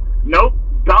 Nope.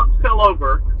 Bounce fell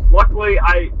over. Luckily,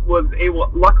 I'm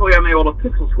able to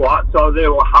pistol squat, so I was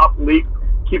able to hop, leap,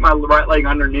 keep my right leg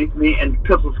underneath me, and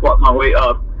pistol squat my way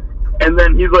up. And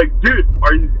then he's like, dude,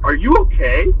 are you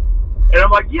okay? And I'm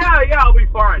like, yeah, I'll be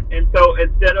fine. And so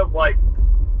instead of, like,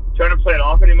 trying to play it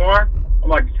off anymore, I'm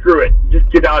like, screw it, just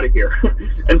get out of here.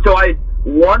 And so I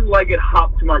one-legged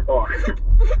hop to my car.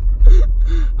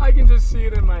 I can just see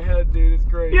it in my head, dude. It's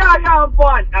great. Yeah, I'm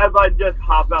fine. As I just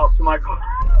hop out to my car.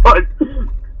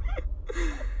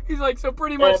 He's like, so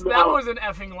pretty much that was an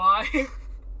effing lie.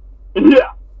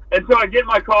 Yeah. And so I get in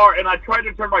my car, and I try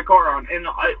to turn my car on. And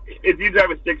if you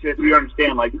drive a stick shift, you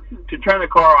understand, like, to turn the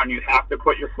car on, you have to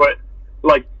put your foot,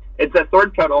 like, it's a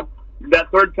third pedal.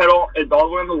 That third pedal is all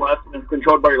the way on the left, and it's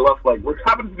controlled by your left leg, which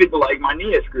happens to be the leg my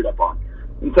knee is screwed up on.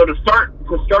 And so to start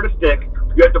a stick,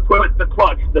 you have to put the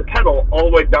clutch, the pedal, all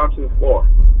the way down to the floor.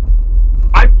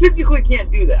 I physically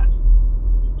can't do that.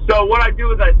 So what I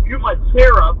do is I scoot my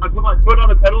chair up, I put my foot on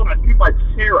the pedal, and I scoot my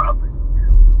chair up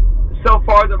so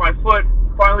far that my foot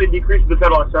finally decreases the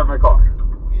pedal. I start my car.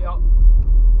 Yep.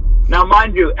 Now,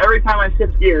 mind you, every time I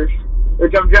shift gears,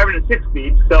 which I'm driving at 6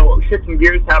 speed, so shifting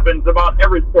gears happens about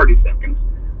every 30 seconds,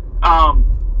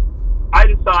 I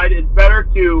decide it's better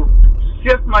to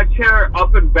shift my chair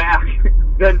up and back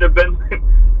than to bend,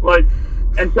 like,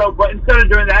 and so, but instead of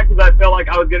doing that, because I felt like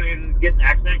I was going to get an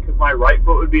accident because my right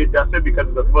foot would be adjusted because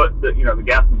of the foot, the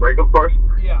gas and brake, of course.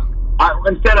 Yeah.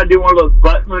 Instead, I do one of those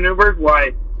butt maneuvers where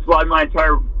I slide my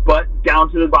entire butt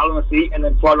down to the bottom of the seat and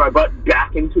then slide my butt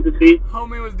back into the seat.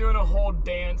 Homie was doing a whole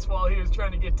dance while he was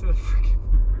trying to get to the freaking...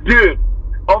 Dude,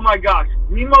 oh my gosh,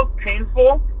 the most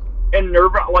painful and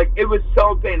nerve-wracking, like, it was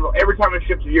so painful. Every time I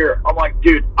shifted gear, I'm like,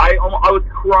 dude, I was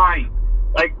crying.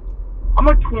 Like, I'm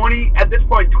a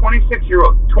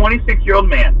 26-year-old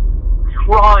man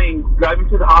crying, driving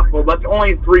to the hospital. That's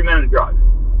only a 3-minute drive.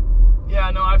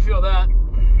 Yeah, no, I feel that.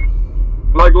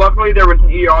 Like, luckily there was an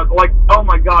ER. Like, oh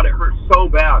my god, it hurt so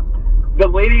bad. The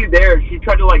lady there, she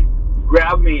tried to, like,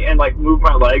 grab me and, like, move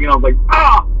my leg, and I was like,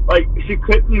 ah! Like, she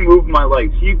couldn't move my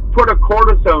leg. She put a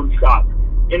cortisone shot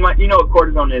in my, you know what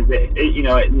cortisone is?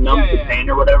 It numbs the pain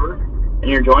or whatever in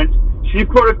your joints. She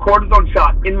put a cortisone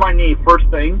shot in my knee first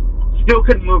thing. Still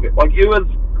couldn't move it. Like, it was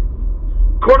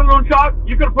cortisone shot.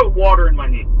 You could have put water in my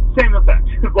knee. Same effect.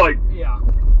 Like, yeah.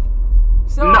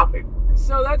 So nothing.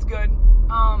 So that's good.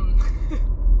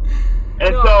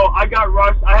 And so I got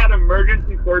rushed. I had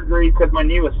emergency surgery because my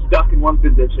knee was stuck in one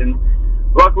position.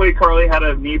 Luckily, Carly had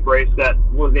a knee brace that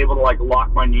was able to, like,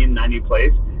 lock my knee in 90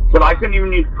 place. But I couldn't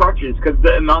even use crutches because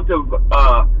the amount of,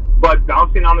 by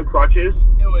bouncing on the crutches,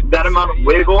 that amount of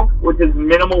wiggle, which is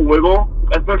minimal wiggle,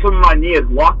 especially when my knee is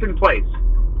locked in place.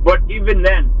 But even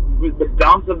then, the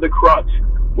bounce of the crutch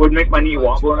would make my knee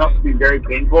wobble enough to be very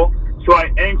painful. So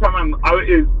anytime it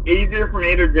was easier for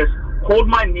me to just hold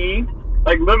my knee,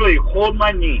 like literally hold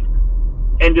my knee,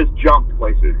 and just jump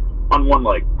places on one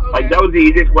leg. Okay. Like, that was the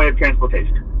easiest way of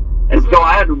transportation. And so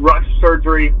I had rush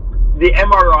surgery. The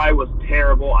MRI was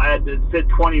terrible. I had to sit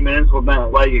 20 minutes with my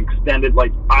leg extended,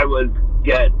 like I was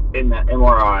dead in that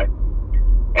MRI.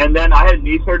 And then I had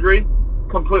knee surgery,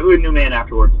 completely new man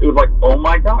afterwards. It was like, oh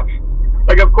my gosh.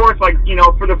 Like, of course, like, you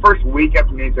know, for the first week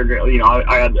after knee surgery, you know,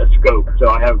 I had a scope, so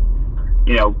I have,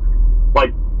 you know,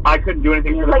 like, I couldn't do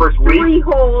anything for the first week. 3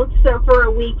 holes, so for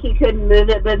a week he couldn't move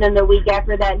it, but then the week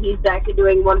after that he's back to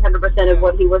doing 100% of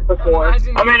what he was before.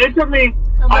 I mean, it took me...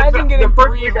 Imagine getting the first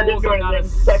 3 week I didn't holes do and not a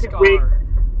anything. Second scar. week...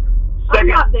 I'm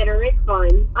not bitter, it's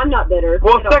fine. I'm not bitter.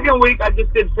 Well, second week I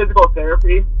just did physical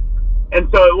therapy, and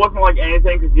so it wasn't like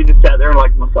anything because you just sat there and,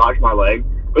 like, massaged my leg.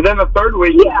 But then the third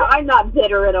week... Yeah, I'm not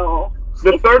bitter at all.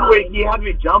 The third week he had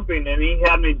me jumping, and he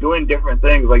had me doing different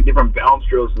things, like different balance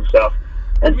drills and stuff.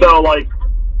 And so, like...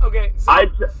 Okay, so...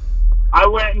 I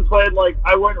went and played, like,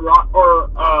 I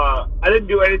didn't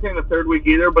do anything the third week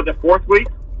either, but the fourth week,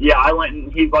 yeah, I went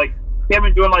and he had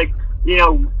me doing, like, you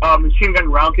know, machine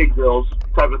gun round kick drills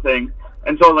type of thing.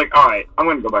 And so I was like, all right, I'm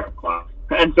going to go back to class.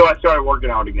 And so I started working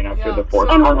out again after the fourth.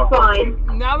 And it's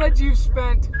fine. Now that you've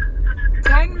spent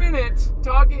 10 minutes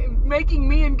making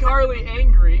me and Carly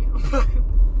angry.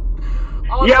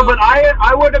 Also, yeah, but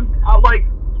I would have, like,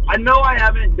 I know I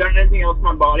haven't done anything else to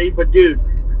my body, but dude,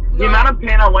 the amount of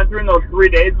pain I went through in those 3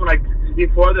 days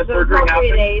before the surgery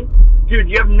happened, dude,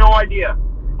 you have no idea.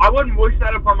 I wouldn't wish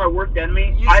that upon my worst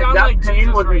enemy. That like pain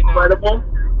Jesus was right incredible.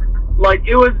 Now. Like,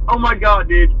 it was, oh my god,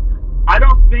 dude. I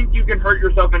don't think you can hurt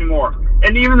yourself anymore.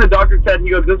 And even the doctor said, he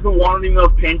goes, this is one of the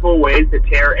most painful ways to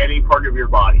tear any part of your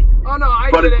body. Oh no,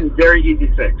 but it's a very easy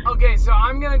fix. Okay, so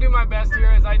I'm gonna do my best here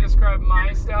as I describe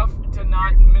my stuff to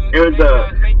not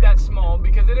make that small,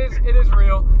 because it is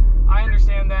real. I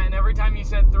understand that, and every time you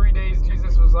said 3 days,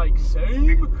 Jesus was like,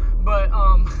 same, but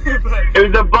it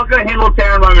was a bucket handle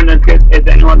tearing my meniscus. If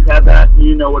anyone's had that,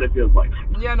 you know what it feels like.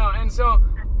 Yeah, no, and so,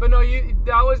 but no,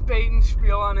 that was Peyton's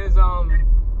spiel on his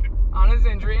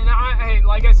injury, and hey,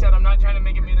 like I said, I'm not trying to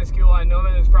make it minuscule. I know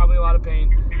that it's probably a lot of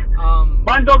pain.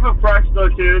 Mine's also fresh though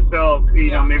too, so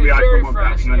you know, maybe I can more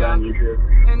passionate on YouTube.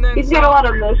 And then he's got a lot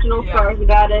of emotional scars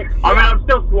about it. I mean, I'm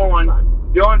still swollen.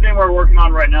 The only thing we're working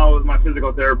on right now with my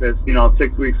physical therapist, you know,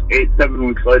 7 weeks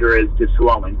later, is just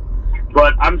swelling.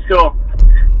 But I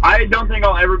don't think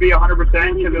I'll ever be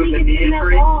 100% because it was a knee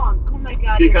injury. Oh my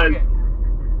god! Because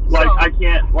I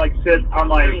can't sit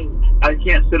on I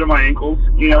can't sit on my ankles,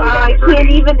 you know. I can't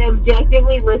even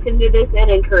objectively listen to this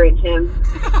and encourage him.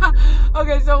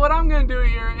 Okay, so what I'm going to do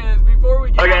here is, before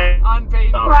we get on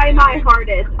Peyton... Try my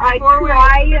hardest.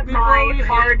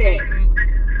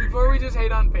 Before we just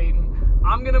hate on Peyton,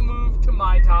 I'm going to move to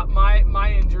my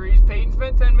injuries. Peyton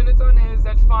spent 10 minutes on his.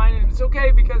 That's fine, and it's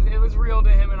okay because it was real to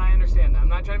him, and I understand that. I'm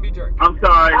not trying to be a jerk. I'm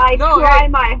sorry. I try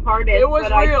my hardest,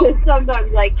 but I just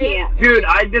sometimes I can't. Dude,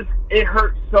 it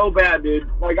hurts so bad, dude.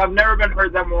 Like, I've never been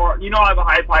hurt that more. You know, I have a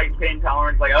high pain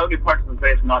tolerance. Like, I'll get punched in the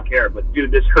face and not care. But,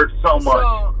 dude, this hurts so much.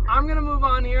 So, I'm going to move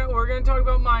on here. We're going to talk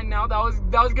about mine now. That was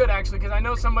good, actually, because I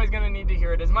know somebody's going to need to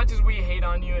hear it. As much as we hate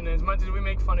on you and as much as we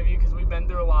make fun of you because we've been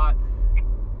through a lot,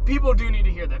 people do need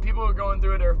to hear that. People who are going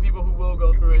through it, or people who will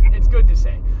go through it. It's good to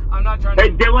say. I'm not trying to.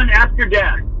 Hey, Dylan, ask your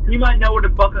dad. He might know what a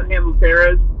Buckingham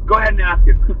affair is. Go ahead and ask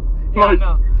him. Yeah,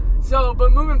 no. So,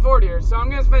 but moving forward here, so I'm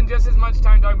gonna spend just as much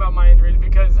time talking about my injuries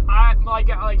because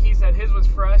like he said, his was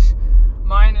fresh.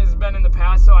 Mine has been in the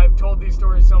past, so I've told these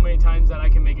stories so many times that I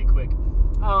can make it quick.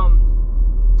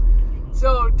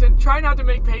 So to try not to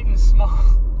make Peyton small.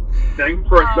 Thanks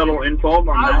for a subtle insult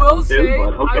on that one too,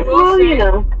 but okay.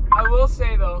 I will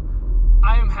say though,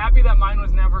 I am happy that mine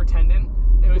was never tendon.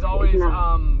 It was always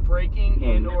breaking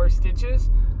and or stitches,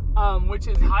 which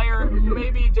is higher,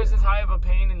 maybe just as high of a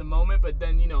pain in the moment, but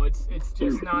then it's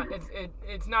just not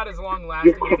it's not as long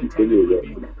lasting as a tendon would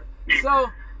be. So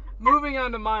moving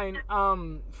on to mine,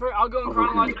 I'll go in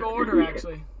chronological order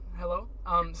actually. Hello.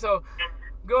 So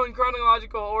go in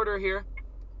chronological order here.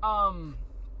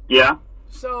 Yeah.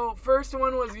 So first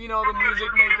one was the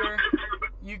music maker.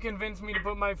 You convinced me to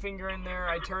put my finger in there.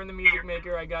 I turned the music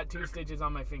maker. I got 2 stitches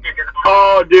on my finger.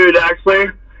 Oh, dude, actually,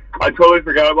 I totally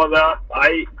forgot about that.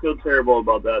 I feel terrible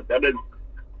about that. That is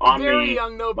on me. Very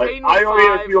young though. Like, Peyton was I owe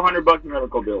you a 5. few $100 in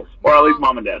medical bills, or at least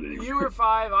mom and dad. Anyway. You were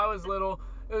 5. I was little.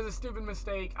 It was a stupid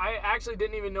mistake. I actually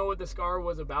didn't even know what the scar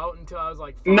was about until I was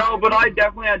like 5. No, but I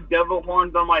definitely had devil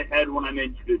horns on my head when I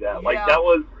made you do that. Yeah. Like that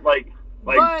was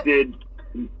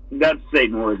that's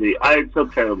Satan worthy. I feel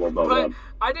terrible about that.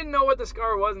 I didn't know what the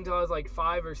scar was until I was like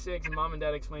 5 or 6, and mom and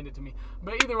dad explained it to me.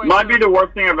 But either way, might be the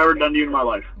worst thing I've ever done to you in my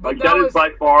life. Like that is by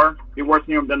far the worst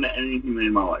thing I've done to any human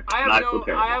in my life.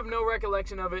 I have no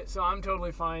recollection of it, so I'm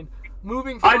totally fine.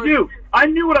 Moving forward, I do. I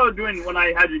knew what I was doing when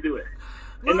I had you do it.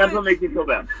 And that's what makes me feel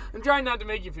bad. I'm trying not to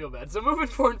make you feel bad. So moving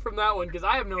forward from that one, because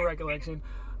I have no recollection.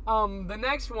 The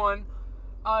next one,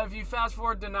 if you fast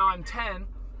forward to now I'm 10,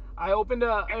 I opened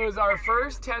it was our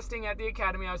first testing at the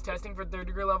academy. I was testing for 3rd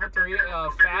degree level 3,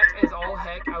 fat as all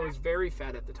heck. I was very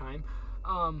fat at the time.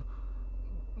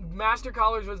 Master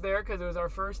Collars was there because it was our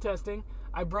first testing.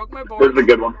 I broke my boards. This is a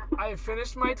good one. I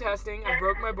finished my testing. I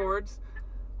broke my boards.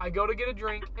 I go to get a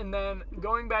drink, and then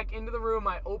going back into the room,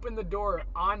 I open the door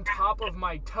on top of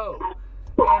my toe.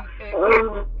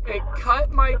 And it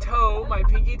cut my toe, my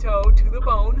pinky toe, to the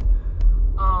bone.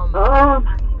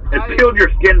 It peeled your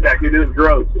skin back. It is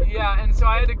gross. Yeah, and so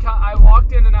I had to cut. I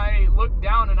walked in and I looked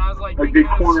down and I was like the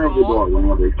corner of the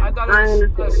door. I thought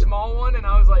it was a small one, and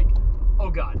I was like, oh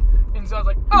God. And so I was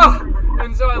like, oh!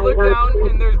 And so I looked down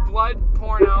and there's blood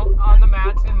pouring out on the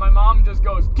mats, and my mom just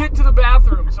goes, get to the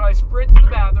bathroom. So I sprint to the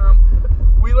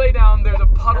bathroom. We lay down. There's a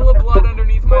puddle of blood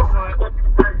underneath my foot.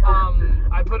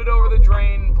 I put it over the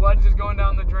drain. Blood's just going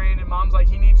down the drain, and mom's like,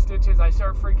 he needs stitches. I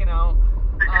start freaking out.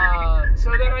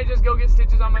 So then I just go get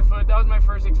stitches on my foot. That was my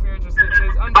first experience with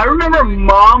stitches. I remember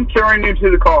mom carrying you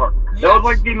to the car. Yes. That was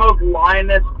like the most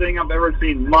lioness thing I've ever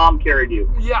seen. Mom carried you.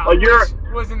 Yeah, like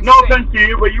was insane. No offense to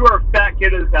you, but you were a fat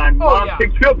kid at the time. Mom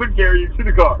picked you up and carried you to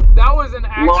the car. That was an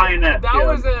lioness. That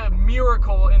was a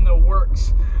miracle in the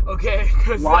works. Okay,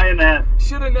 because lioness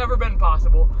should have never been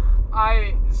possible.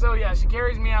 She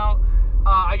carries me out.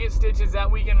 I get stitches. That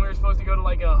weekend we were supposed to go to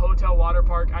like a hotel water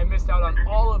park. I missed out on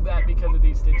all of that because of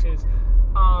these stitches.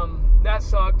 That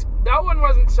sucked. That one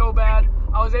wasn't so bad.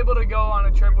 I was able to go on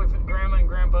a trip with Grandma and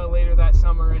Grandpa later that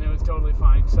summer, and it was totally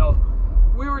fine. So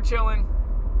we were chilling.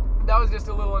 That was just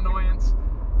a little annoyance.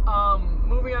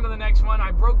 Moving on to the next one,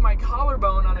 I broke my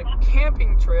collarbone on a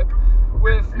camping trip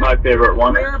with my favorite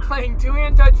one. We were playing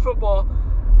 2-hand touch football.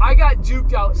 I got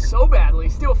juked out so badly.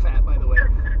 Still fat, by the way.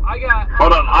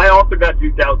 Hold on, I also got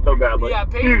juked out so badly. Yeah,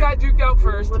 Peyton got juked out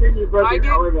first.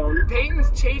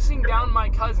 Peyton's chasing down my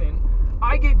cousin.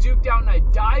 I get juked out and I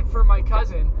dive for my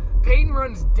cousin. Peyton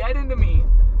runs dead into me.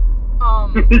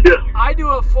 I do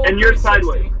a full 360. And you're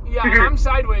sideways. Yeah, and I'm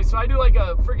sideways, so I do like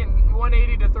a freaking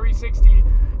 180 to 360,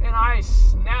 and I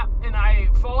snap, and I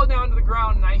fall down to the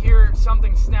ground, and I hear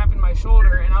something snap in my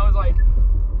shoulder, and I was like,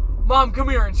 Mom, come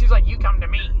here. And she's like, you come to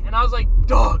me. And I was like,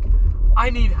 dog, I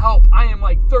need help. I am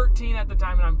like 13 at the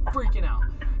time, and I'm freaking out.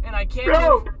 And I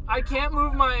can't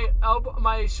move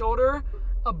my shoulder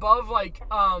above like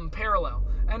parallel.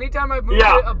 Anytime I moved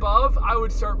it above, I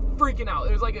would start freaking out.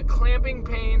 It was like a clamping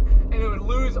pain, and it would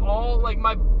lose all like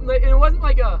my. And it wasn't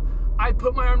like I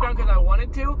put my arm down because I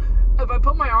wanted to. If I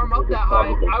put my arm up that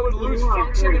high, I would lose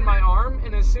function in my arm,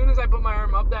 and as soon as I put my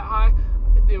arm up that high,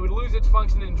 it would lose its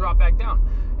function and drop back down.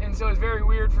 And so it's very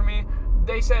weird for me.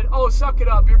 They said, oh, suck it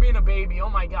up, you're being a baby. Oh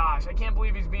my gosh, I can't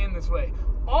believe he's being this way.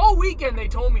 All weekend they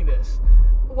told me this.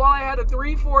 While I had a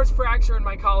 3/4 fracture in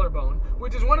my collarbone,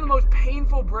 which is one of the most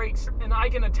painful breaks, and I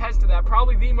can attest to that,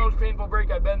 probably the most painful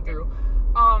break I've been through.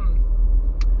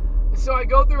 So I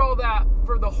go through all that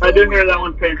for the whole I did hear weekend. that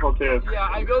one's painful too. Yeah,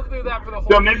 I go through that for the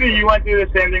whole So maybe weekend. you went through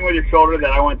the same thing with your shoulder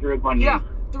that I went through with my knee. Yeah,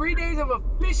 3 days of a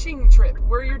fishing trip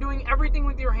where you're doing everything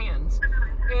with your hands.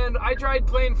 And I tried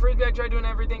playing frisbee, I tried doing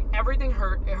everything. Everything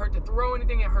hurt. It hurt to throw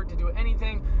anything, it hurt to do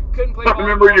anything. Couldn't play I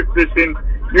remember volleyball. you fishing.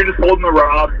 You're just holding the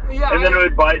rod, Yeah, and then it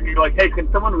would bite, and you're like, "Hey, can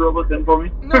someone reel this in for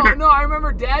me?" No, I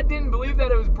remember Dad didn't believe that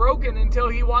it was broken until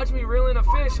he watched me reel in a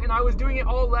fish, and I was doing it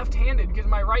all left-handed because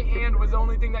my right hand was the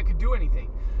only thing that could do anything.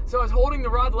 So I was holding the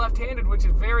rod left-handed, which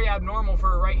is very abnormal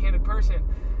for a right-handed person.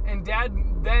 And Dad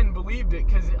then believed it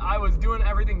because I was doing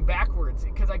everything backwards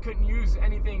because I couldn't use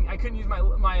anything. I couldn't use my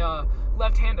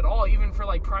left hand at all, even for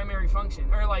like primary function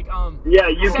or like Yeah,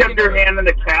 you kept your secondary. hand in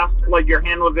the cast, like your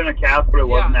hand was in a cast, but it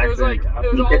wasn't Yeah, it was actually. like it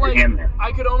was you all kept your like hand there.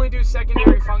 I could only do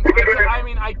secondary functions.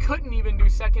 I couldn't even do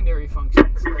secondary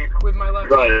functions with my left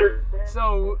Right. hand.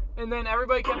 So, and then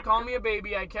everybody kept calling me a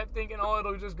baby. I kept thinking, oh,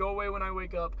 it'll just go away when I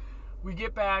wake up. We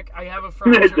get back. I have a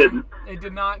fracture. It didn't. It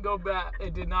did not go back.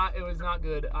 It did not. It was not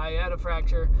good. I had a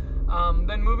fracture.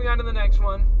 Then moving on to the next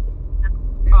one.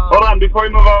 Hold on, before we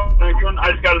move on to the next one,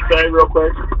 I just got to say real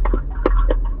quick.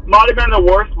 Might have been the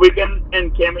worst weekend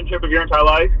in championship of your entire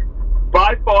life.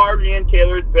 By far, me and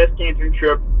Taylor's best camping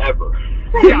trip ever.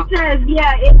 Yeah. It says,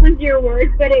 yeah, it was your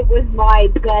worst, but it was my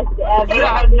best ever.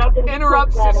 Yeah, I had nothing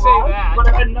interrupts to put say out. that. But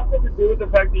it had nothing to do with the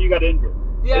fact that you got injured.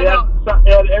 Yeah, it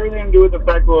had everything to do with the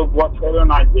fact of what Taylor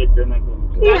and I did during that game.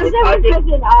 Yeah, That's- that was such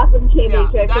an awesome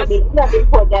championship Yeah, for me. Let me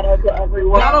point that out to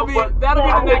everyone. That'll be the Yeah, next I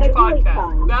had a great podcast.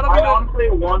 time. That'll be I the honestly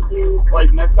want to,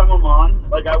 like, next time I'm on,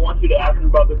 like, I want you to ask me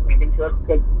about this camping trip,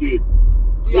 because, dude,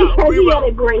 yeah. Because We you had a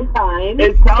will. great time.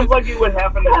 it sounds like it would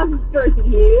happen. For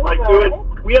you, Like, right?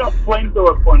 we had a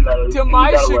flamethrower pointed at us. To and my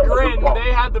we got away. chagrin,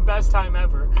 they had the best time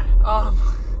ever.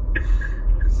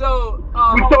 So.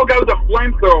 We saw a guy with a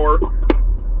flamethrower.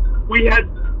 We had.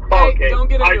 Hey, Okay. don't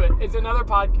get into it. It's another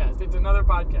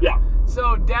podcast. Yeah.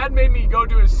 So Dad made me go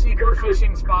to a secret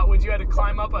fishing spot, which you had to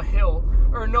climb up a hill,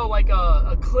 or no, like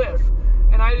a cliff,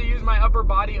 and I had to use my upper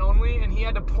body only, and he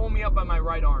had to pull me up by my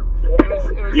right arm.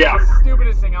 It was Yeah. the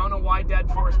stupidest thing. I don't know why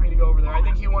Dad forced me to go over there. I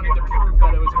think he wanted to prove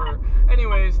that it was her.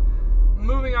 Anyways,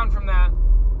 moving on from that,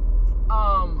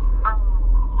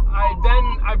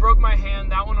 I broke my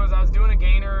hand. That one was I was doing a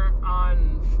gainer on.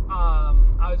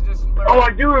 I was just learning. Oh, I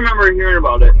do remember hearing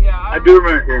about it. Yeah, I do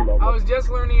remember hearing about I it. was just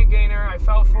learning a gainer. I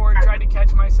fell forward, tried to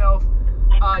catch myself,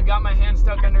 got my hand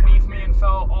stuck underneath me, and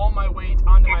fell all my weight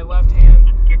onto my left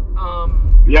hand.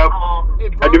 Yep. It I do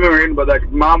broke, remember hearing about that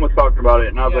because Mom was talking about it,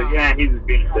 and I was like, yeah, he's just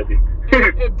being silly.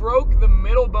 it broke the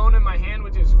middle bone in my hand,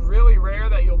 which is really rare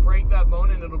that you'll break that bone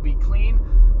and it'll be clean.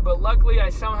 But luckily, I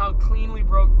somehow cleanly I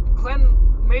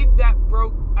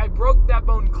broke that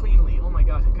bone cleanly. Oh my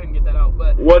gosh, I couldn't get that out.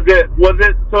 But Was it,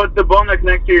 so it's the bone that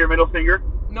connects to your middle finger?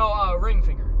 no, ring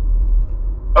finger.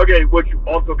 Okay, which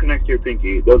also connects to your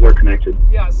pinky. Those are connected.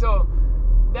 Yeah, so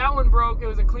that one broke. It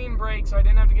was a clean break, so I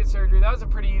didn't have to get surgery. That was a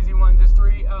pretty easy one, just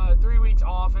 3 weeks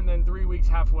off and then 3 weeks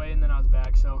halfway, and then I was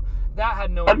back. So that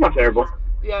had no. That's not terrible.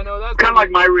 Yeah, no, that's Kind of like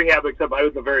my rehab, except I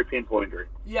was a very painful injury.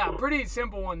 Yeah, pretty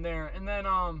simple one there. And then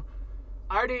I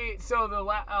already so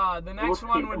the next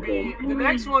one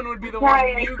would be the one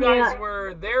Sorry, you I guys can't.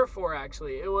 were there for.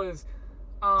 Actually, it was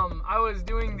I was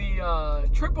doing the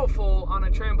triple full on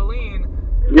a trampoline.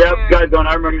 Yep, and guys, don't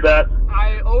I remember that?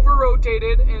 I over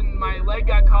rotated and my leg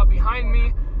got caught behind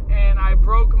me, and I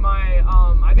broke my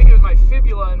I think it was my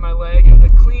fibula in my leg. It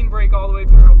was a clean break all the way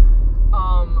through.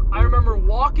 I remember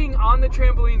walking on the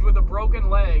trampolines with a broken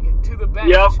leg to the bench.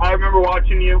 Yep, I remember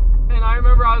watching you. And I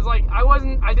remember I was like,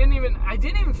 I didn't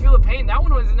even feel the pain. That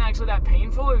one wasn't actually that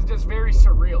painful. It was just very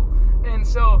surreal. And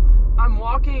so I'm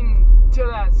walking to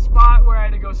that spot where I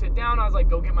had to go sit down. I was like,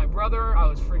 go get my brother. I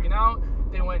was freaking out.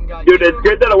 They went and got Dude, you. it's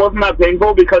good that it wasn't that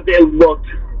painful because it looked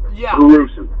Yeah.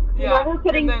 gruesome. Yeah. Remember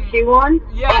putting and then- shoe on?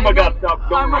 Yeah, Oh my and God, then stop.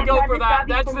 I'm gonna go Never for that. stop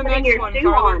you That's from the putting next your one, shoe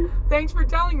Carly. on. Thanks for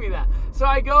telling me that. So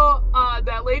I go,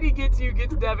 that lady gets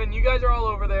Devin. You guys are all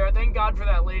over there. Thank God for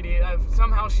that lady. If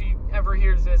somehow she ever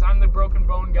hears this, I'm the broken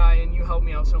bone guy, and you helped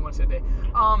me out so much that day.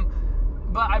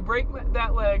 But I break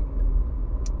that leg.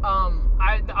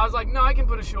 I was like, no, I can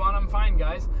put a shoe on. I'm fine,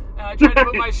 guys. And I tried to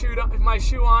put my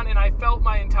shoe on, and I felt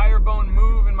my entire bone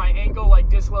move, and my ankle like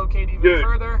dislocate even Dude.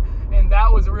 further, and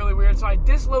that was really weird. So I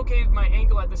dislocated my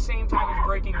ankle at the same time as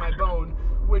breaking my bone,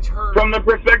 which hurt. From the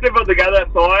perspective of the guy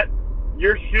that saw it,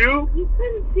 your shoe, You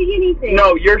couldn't see anything.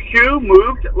 no, your shoe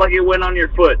moved like it went on your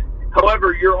foot.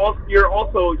 However, your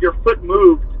foot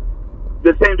moved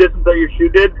the same distance that your shoe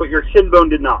did, but your shin bone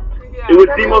did not. Yeah. It was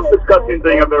the most disgusting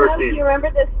thing I've ever Do you seen.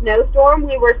 remember the snowstorm?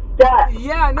 We were stuck.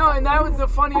 Yeah, no, and that was the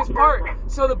funniest part.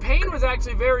 So the pain was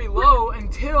actually very low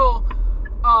until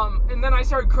And then I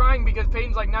started crying because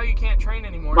Peyton's like, now you can't train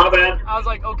anymore. My bad. I was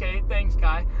like, okay, thanks,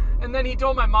 guy. And then he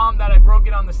told my mom that I broke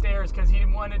it on the stairs because he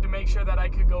wanted to make sure that I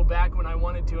could go back when I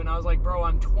wanted to. And I was like, bro,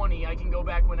 I'm 20. I can go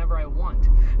back whenever I want.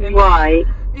 And Right.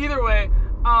 either way,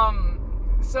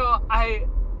 so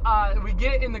we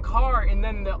get in the car, and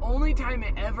then the only time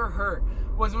it ever hurt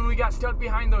was when we got stuck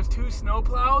behind those 2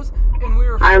 snowplows, and we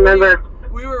were 40, I remember.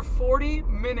 we were 40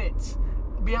 minutes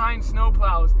behind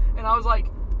snowplows, and I was like,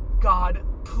 God,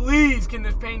 please, can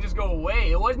this pain just go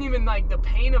away? It wasn't even like the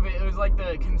pain of it, it was like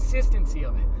the consistency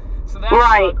of it. So that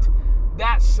Right. sucked.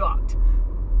 That sucked.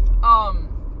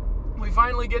 We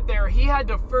finally get there. He had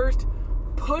to first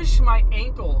push my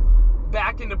ankle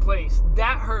back into place.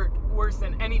 That hurt worse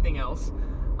than anything else.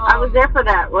 I was there for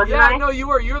that, wasn't Yeah, I? no, you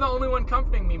were. You were the only one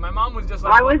comforting me. My mom was just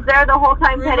like, I was there the whole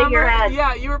time petting your remember? head.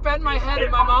 Yeah, you were petting my head,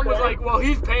 and my mom was like, well,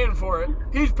 he's paying for it.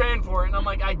 He's paying for it. And I'm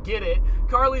like, I get it.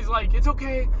 Carly's like, it's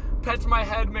okay. Pets my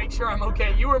head, make sure I'm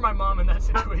okay. You were my mom in that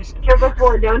situation. Here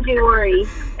before, don't you worry.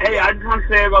 Hey, I just want to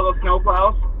say about the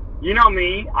snowplows. You know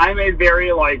me. I'm a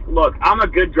very, look, I'm a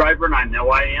good driver, and I know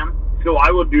I am. So I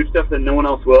will do stuff that no one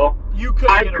else will. You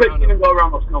couldn't I get couldn't around even it. go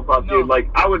around those snowplows, No. dude.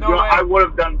 Like, I would No way. I would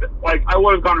have done, I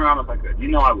would have gone around if I could. You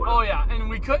know I would. Oh, yeah, and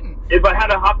we couldn't. If I had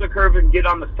to hop the curve and get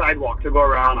on the sidewalk to go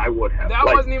around, I would have. That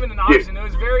Like, wasn't even an dude, option. It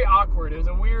was very awkward. It was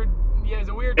a weird It was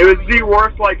timing. the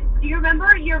worst, Do you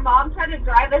remember your mom tried to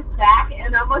drive us back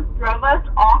and almost drove us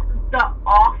off the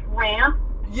off-ramp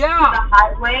to Yeah. the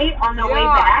highway on the way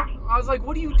back? I was like,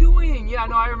 what are you doing? Yeah,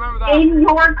 no, I remember that. In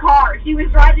your car. She was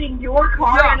driving your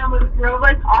car Yeah. and almost drove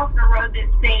us off the road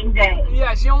the same day.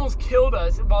 Yeah, she almost killed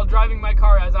us while driving my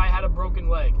car as I had a broken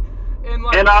leg. And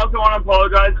like, And I also want to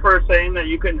apologize for saying that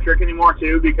you couldn't trick anymore,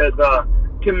 too, because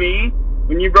to me,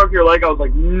 when you broke your leg, I was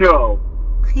like, no,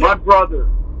 my yeah, brother,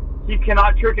 he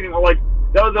cannot trick anymore. Like,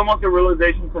 that was almost a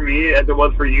realization for me as it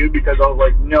was for you, because I was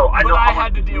like, no, I but know I how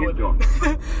had much to deal he's with doing.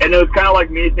 it. And it was kind of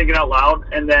like me thinking out loud,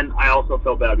 and then I also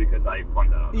felt bad because I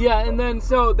pointed that out. Yeah, and then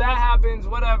so that happens,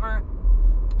 whatever.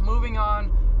 Moving on.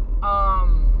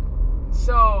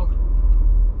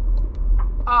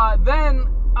 Then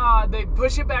they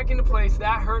push it back into place.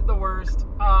 That hurt the worst.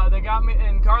 They got me,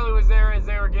 and Carly was there as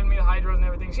they were giving me the hydros and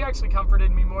everything. She actually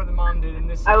comforted me more than Mom did in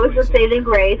this I situation. was the saving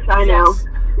grace. I know. Yes.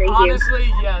 Thank you.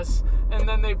 Honestly, yes. And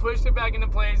then they pushed it back into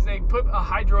place. They put a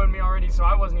hydro in me already, so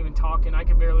I wasn't even talking. I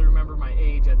could barely remember my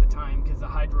age at the time because the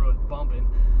hydro was bumping.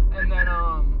 And then,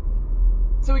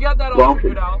 so we got that all Bumping.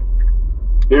 figured out.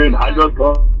 Dude, I just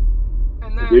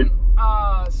And then, Dude.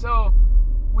 so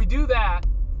we do that.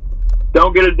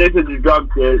 don't get addicted to drugs,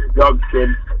 kid.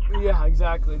 Yeah,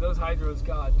 exactly. Those hydros,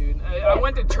 God, dude. I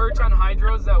went to church on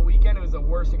hydros that weekend. It was the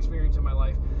worst experience of my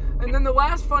life. And then the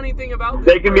last funny thing about this,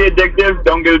 They can be addictive.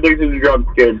 Don't get addicted to drugs,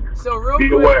 kid. so real Be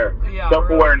quick, aware. yeah,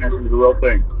 Self-awareness is a real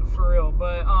thing. for real.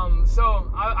 But so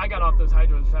I got off those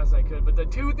hydros as fast as I could. But the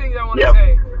two things I want to Yep.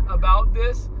 say about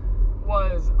this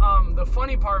was the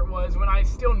funny part was when I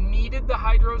still needed the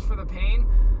hydros for the pain,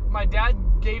 my dad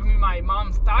gave me my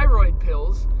mom's thyroid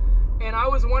pills, and I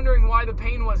was wondering why the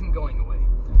pain wasn't going away.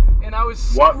 And I was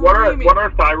screaming. What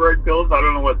are thyroid pills? I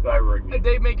don't know what thyroid means.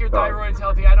 They make your thyroids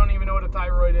healthy. I don't even know what a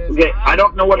thyroid is. Okay, I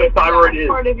don't know what a It's thyroid not is.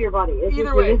 part of your body. It's Either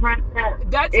just way, a different.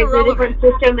 that's it's a irrelevant.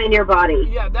 different system in your body.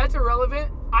 Yeah, that's irrelevant.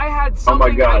 I had Oh something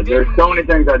my God, I there's didn't so many need.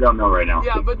 things I don't know right now.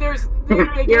 Yeah, but they Your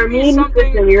gave me immune something.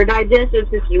 system, your digestive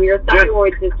system, your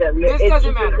thyroid system. This it's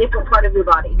doesn't just matter. a different part of your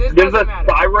body. This There's doesn't a matter.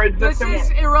 thyroid This system.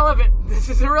 is irrelevant. This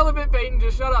is irrelevant, Peyton.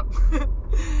 Just shut up.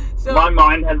 So, My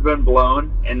mind has been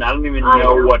blown, and I don't even I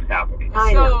know know. what's happening.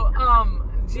 I know.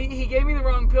 he gave me the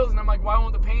wrong pills, and I'm like, why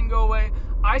won't the pain go away?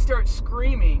 I start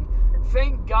screaming.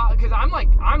 Thank God, because I'm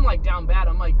like down bad.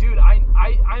 I'm like, dude,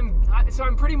 so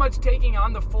I'm pretty much taking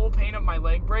on the full pain of my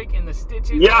leg break and the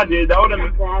stitches. Yeah, dude, that would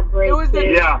have. Bad break, It was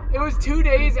dude. Yeah. It was 2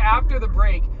 days after the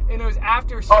break, and it was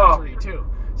after Oh. surgery too.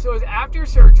 So it was after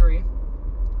surgery.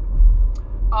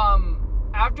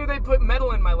 After they put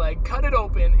metal in my leg, cut it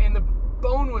open, and the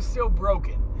bone was still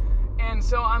broken. And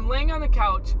so I'm laying on the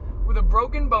couch with a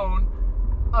broken bone,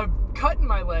 a cut in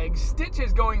my leg,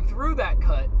 stitches going through that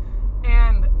cut,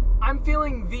 and I'm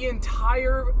feeling the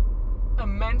entire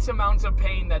immense amounts of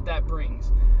pain that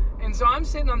brings. And so I'm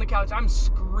sitting on the couch, I'm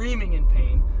screaming in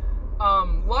pain.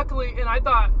 Luckily, and I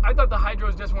thought the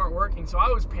hydros just weren't working, so I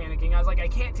was panicking. I was like, I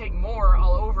can't take more,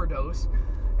 I'll overdose.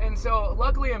 And so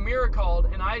luckily Amira called,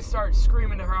 and I start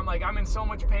screaming to her. I'm like, I'm in so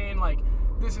much pain, like,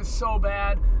 this is so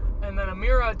bad. And then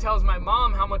Amira tells my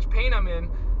mom how much pain I'm in.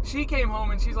 She came home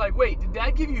and she's like, wait, did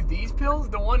Dad give you these pills?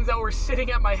 The ones that were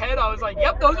sitting at my head? I was like,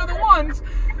 yep, those are the ones.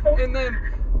 And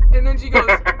then she goes,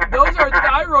 those are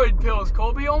thyroid pills,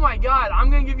 Colby. Oh my God, I'm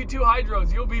going to give you 2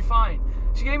 hydros. You'll be fine.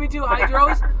 She gave me 2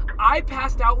 hydros. I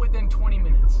passed out within 20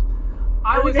 minutes.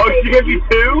 Oh, she gave you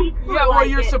 2? Yeah, well,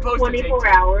 you're supposed to take 24 2.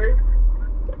 hours.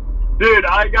 Dude,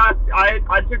 I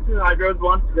took 2 hydros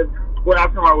once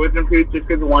after my wisdom tooth just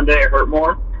because one day it hurt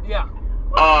more. Yeah.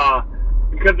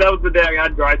 Because that was the day I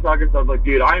got dry sockets. I was like,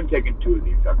 dude, I am taking 2 of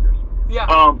these suckers.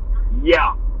 Yeah.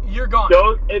 Yeah. You're gone.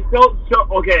 It felt so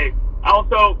okay.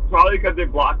 Also, probably because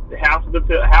it blocked half of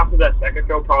that second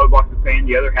show, probably blocked the pain.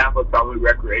 The other half was probably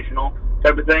recreational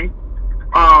type of thing.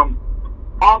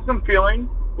 Awesome feeling,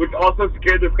 which also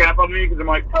scared the crap out of me because I'm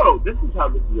like, oh, this is how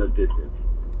this is a distance.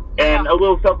 And a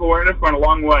little self-awareness went a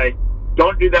long way.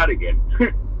 Don't do that again.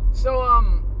 So,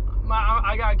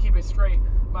 I gotta keep it straight.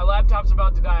 My laptop's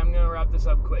about to die. I'm gonna wrap this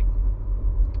up quick.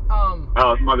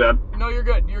 Oh, my bad. No, you're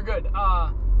good. You're good.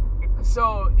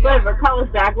 So, yeah. Whatever, call us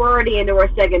back. We're already into our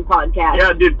second podcast.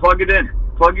 Yeah, dude, plug it in.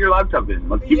 Plug your laptop in.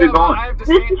 Let's keep it but going. I have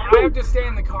to stay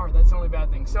in the car. That's the only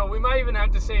bad thing. So we might even have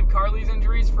to save Carly's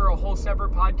injuries for a whole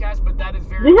separate podcast, but that is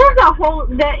very...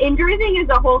 The injury thing is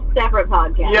a whole separate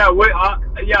podcast.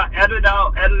 Yeah, edit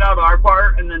out our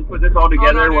part and then put this all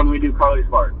together when we do Carly's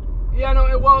part. Yeah,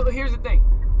 no, well, here's the thing.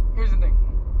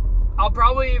 I'll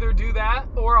probably either do that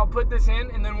or I'll put this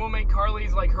in and then we'll make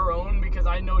Carly's like her own because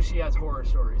I know she has horror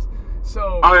stories.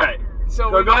 So... All right. So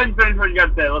go ahead and finish what you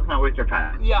got to say. Let's not waste our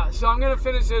time. Yeah, so I'm going to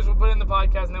finish this. We'll put it in the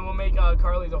podcast, and then we'll make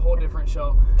Carly's a whole different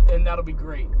show, and that'll be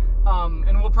great.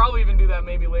 And we'll probably even do that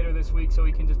maybe later this week so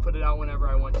we can just put it out whenever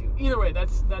I want to. Either way,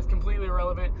 that's completely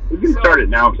irrelevant. We can start it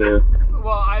now, too.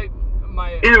 Well,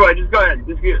 Either way, just go ahead.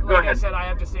 Go ahead. Like I said, I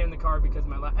have to stay in the car because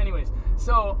anyways,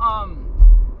 so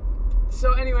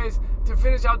anyways, to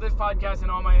finish out this podcast and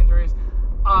all my injuries,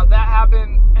 that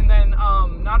happened, and then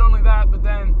not only that, but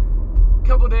then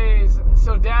couple days,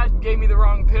 so Dad gave me the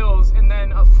wrong pills, and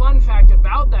then a fun fact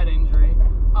about that injury,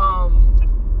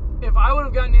 if I would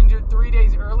have gotten injured 3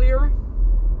 days earlier,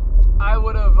 I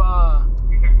would have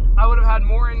had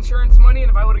more insurance money,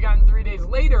 and if I would have gotten 3 days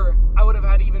later, I would have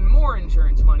had even more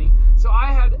insurance money. So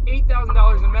I had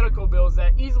 $8,000 in medical bills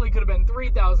that easily could have been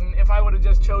 $3,000 if I would have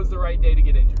just chose the right day to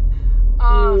get injured.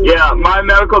 Yeah, my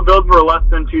medical bills were less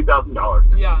than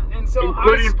 $2,000. Yeah, and so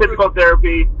including physical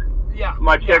therapy. Yeah.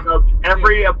 My checkups,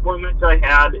 every appointment I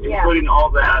had, including all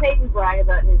that. Peyton brag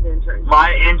about his insurance.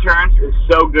 My insurance is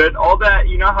so good. All that,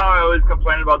 you know how I always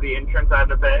complained about the insurance I had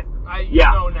to pay? You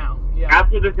know now. Yeah.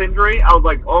 After this injury, I was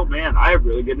like, oh man, I have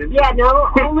really good insurance. Yeah,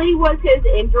 not only was his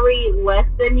injury less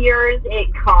than yours, it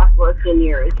cost less than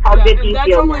yours. How good do you that's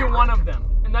feel only now? one of them.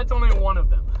 And that's only one of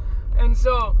them. And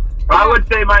so... I would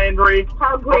say my injury...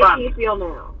 How great do you feel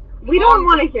now? We don't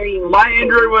want to hear you. My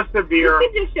injury was severe. You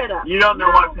can just shut up. You don't know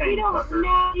what pain suffers.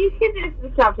 No, you can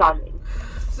just stop talking.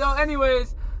 So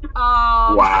anyways,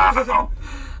 wow.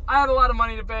 I had a lot of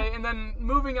money to pay, and then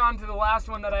moving on to the last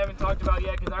one that I haven't talked about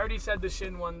yet, because I already said the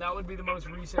shin one. That would be the most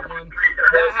recent one.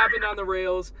 That happened on the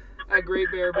rails at Great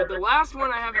Bear. But the last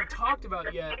one I haven't talked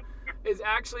about yet is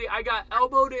actually I got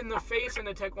elbowed in the face in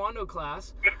a taekwondo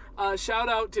class. Shout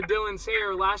out to Dylan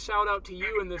Sayer. Last shout out to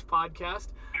you in this podcast.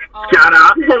 Shout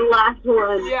out. The last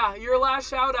one. Yeah, your last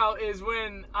shout out is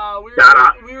when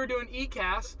we were doing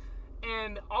ECAS,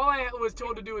 and all I was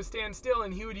told to do was stand still,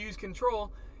 and he would use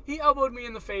control. He elbowed me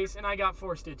in the face, and I got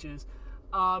 4 stitches.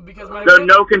 Because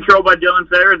no control by Dylan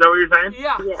Sayer, is that what you're saying?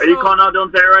 Yeah. Are you calling out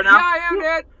Dylan Sayer right now? Yeah, I am,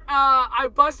 Dad. I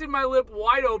busted my lip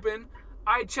wide open.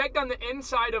 I checked on the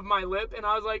inside of my lip, and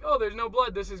I was like, oh, there's no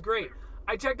blood. This is great.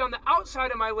 I checked on the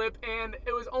outside of my lip, and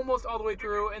it was almost all the way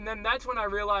through. And then that's when I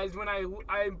realized when I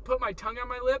put my tongue on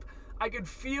my lip, I could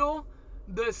feel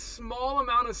the small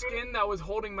amount of skin that was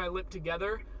holding my lip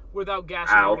together without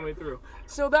gashing all the way through.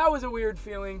 So that was a weird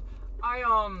feeling. I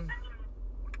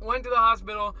went to the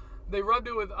hospital. They rubbed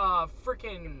it with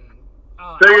freaking...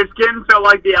 so your skin felt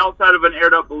like the outside of an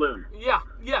aired-up balloon. Yeah,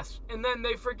 yes. And then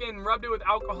they freaking rubbed it with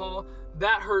alcohol.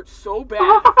 That hurt so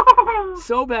bad.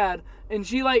 So bad. And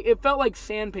it felt like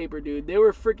sandpaper, dude. They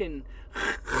were freaking...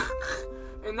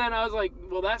 And then I was like,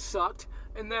 well, that sucked.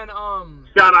 And then,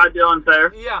 Shout out Dylan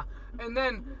Sayer. Yeah. And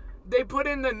then they put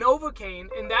in the Novocaine,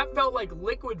 and that felt like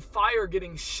liquid fire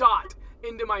getting shot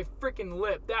into my freaking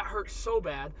lip. That hurt so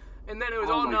bad. And then it was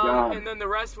all numb, God. And then the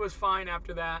rest was fine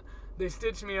after that. They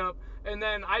stitched me up. And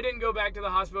then I didn't go back to the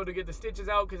hospital to get the stitches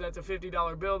out because that's a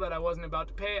 $50 bill that I wasn't about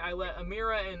to pay. I let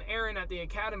Amira and Aaron at the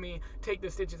academy take the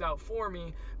stitches out for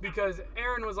me because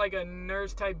Aaron was like a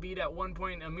nurse type beat at one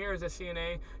point. Amira's a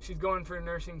CNA. She's going for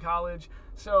nursing college.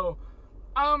 So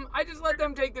I just let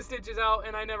them take the stitches out,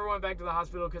 and I never went back to the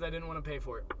hospital because I didn't want to pay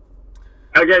for it.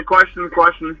 Okay, question.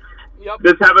 Yep.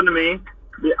 This happened to me.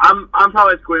 I'm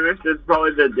probably squeamish. This is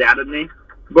probably the dad in me.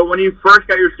 But when you first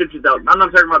got your stitches out, I'm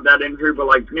not talking about that injury, but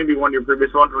like maybe one of your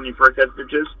previous ones when you first had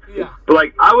stitches. Yeah. But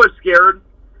like I was scared,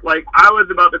 like I was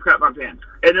about to crap my pants,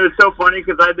 and it was so funny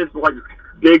because I had this like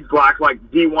big black like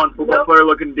D1 football player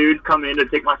looking dude come in to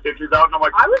take my stitches out, and I'm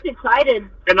like, I was excited.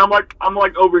 and I'm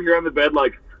like over here on the bed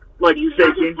like You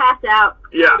shaking. just passed out.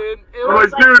 Yeah. Dude, it I'm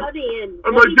was like, dude, let me in.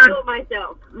 I'm Let like, me dude, do it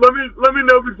myself. let me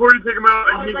know before you take him out, I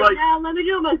and was he's like, like, no, let me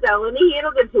do it myself. Let me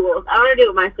handle the tools. I want to do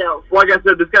it myself. like I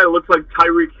said, this guy looks like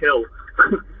Tyreek Hill.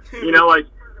 You know, like,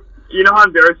 you know how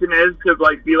embarrassing it is to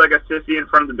like be like a sissy in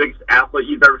front of the biggest athlete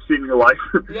you've ever seen in your life.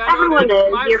 Yeah, Everyone dude,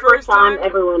 is. my Your first time,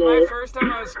 everyone my is. first time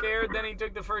I was scared, then he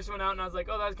took the first one out, and I was like,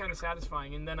 oh, that's kind of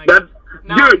satisfying. And then That's,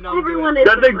 now dude, I'm numb to Everyone it. is.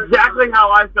 that's the first exactly time.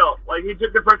 how I felt. Like he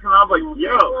took the first one out, I was like,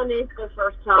 yo. Everyone is the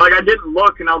first time. Like I didn't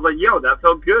look, and I was like, yo, that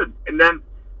felt good. And then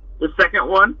the second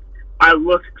one, I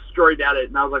looked straight at it,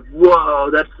 and I was like,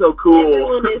 whoa, that's so cool.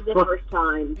 Everyone is the first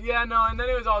time. Yeah, no, and then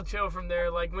it was all chill from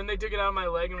there. Like when they took it out of my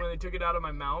leg and when they took it out of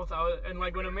my mouth, and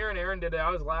like when Amir and Aaron did it,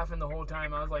 I was laughing the whole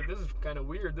time. I was like, this is kind of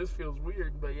weird. This feels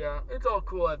weird, but yeah, it's all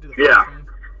cool after the first Yeah. time.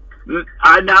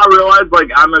 I now realize, like,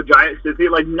 I'm a giant sissy.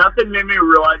 Like, nothing made me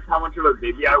realize how much of a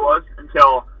baby I was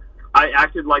until I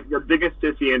acted like the biggest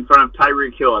sissy in front of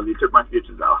Tyreek Hill as he took my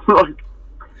stitches out. Like,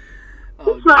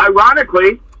 Oh,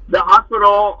 ironically, the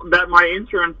hospital that my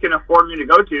insurance can afford me to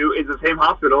go to is the same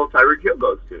hospital Tyreek Hill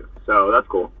goes to. So that's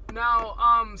cool. now,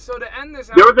 so to end this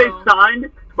out, There was though- a signed,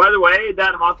 by the way,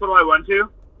 that hospital I went to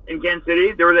in Kansas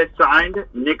City, there was a signed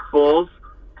Nick Foles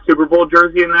Super Bowl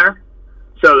jersey in there.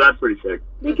 So that's pretty sick.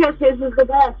 Because his is the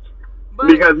best. but,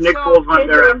 Because Nick so, Foles went His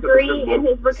there after the injury Super and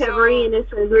Bowl. his recovery So- and his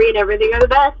surgery and everything are the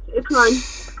best. It's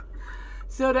fun.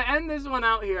 So to end this one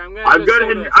out here, I'm gonna. I've just say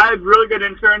good. this. I have really good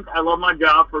insurance. I love my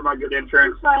job for my good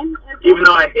insurance, It's fine. It's even fine.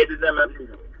 though I hated them every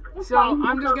day. It's So fine.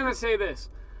 I'm just gonna say this.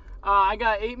 I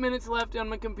got 8 minutes left on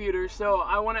my computer, so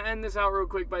I want to end this out real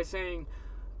quick by saying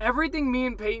everything me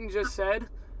and Peyton just said.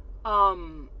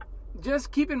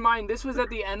 Just keep in mind this was at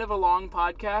the end of a long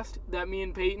podcast that me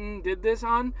and Peyton did this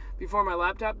on before my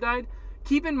laptop died.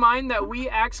 Keep in mind that we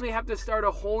actually have to start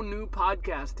a whole new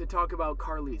podcast to talk about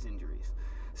Carly's injuries.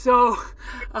 So,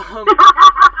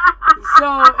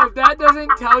 so if that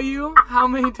doesn't tell you how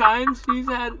many times she's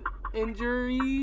had injuries.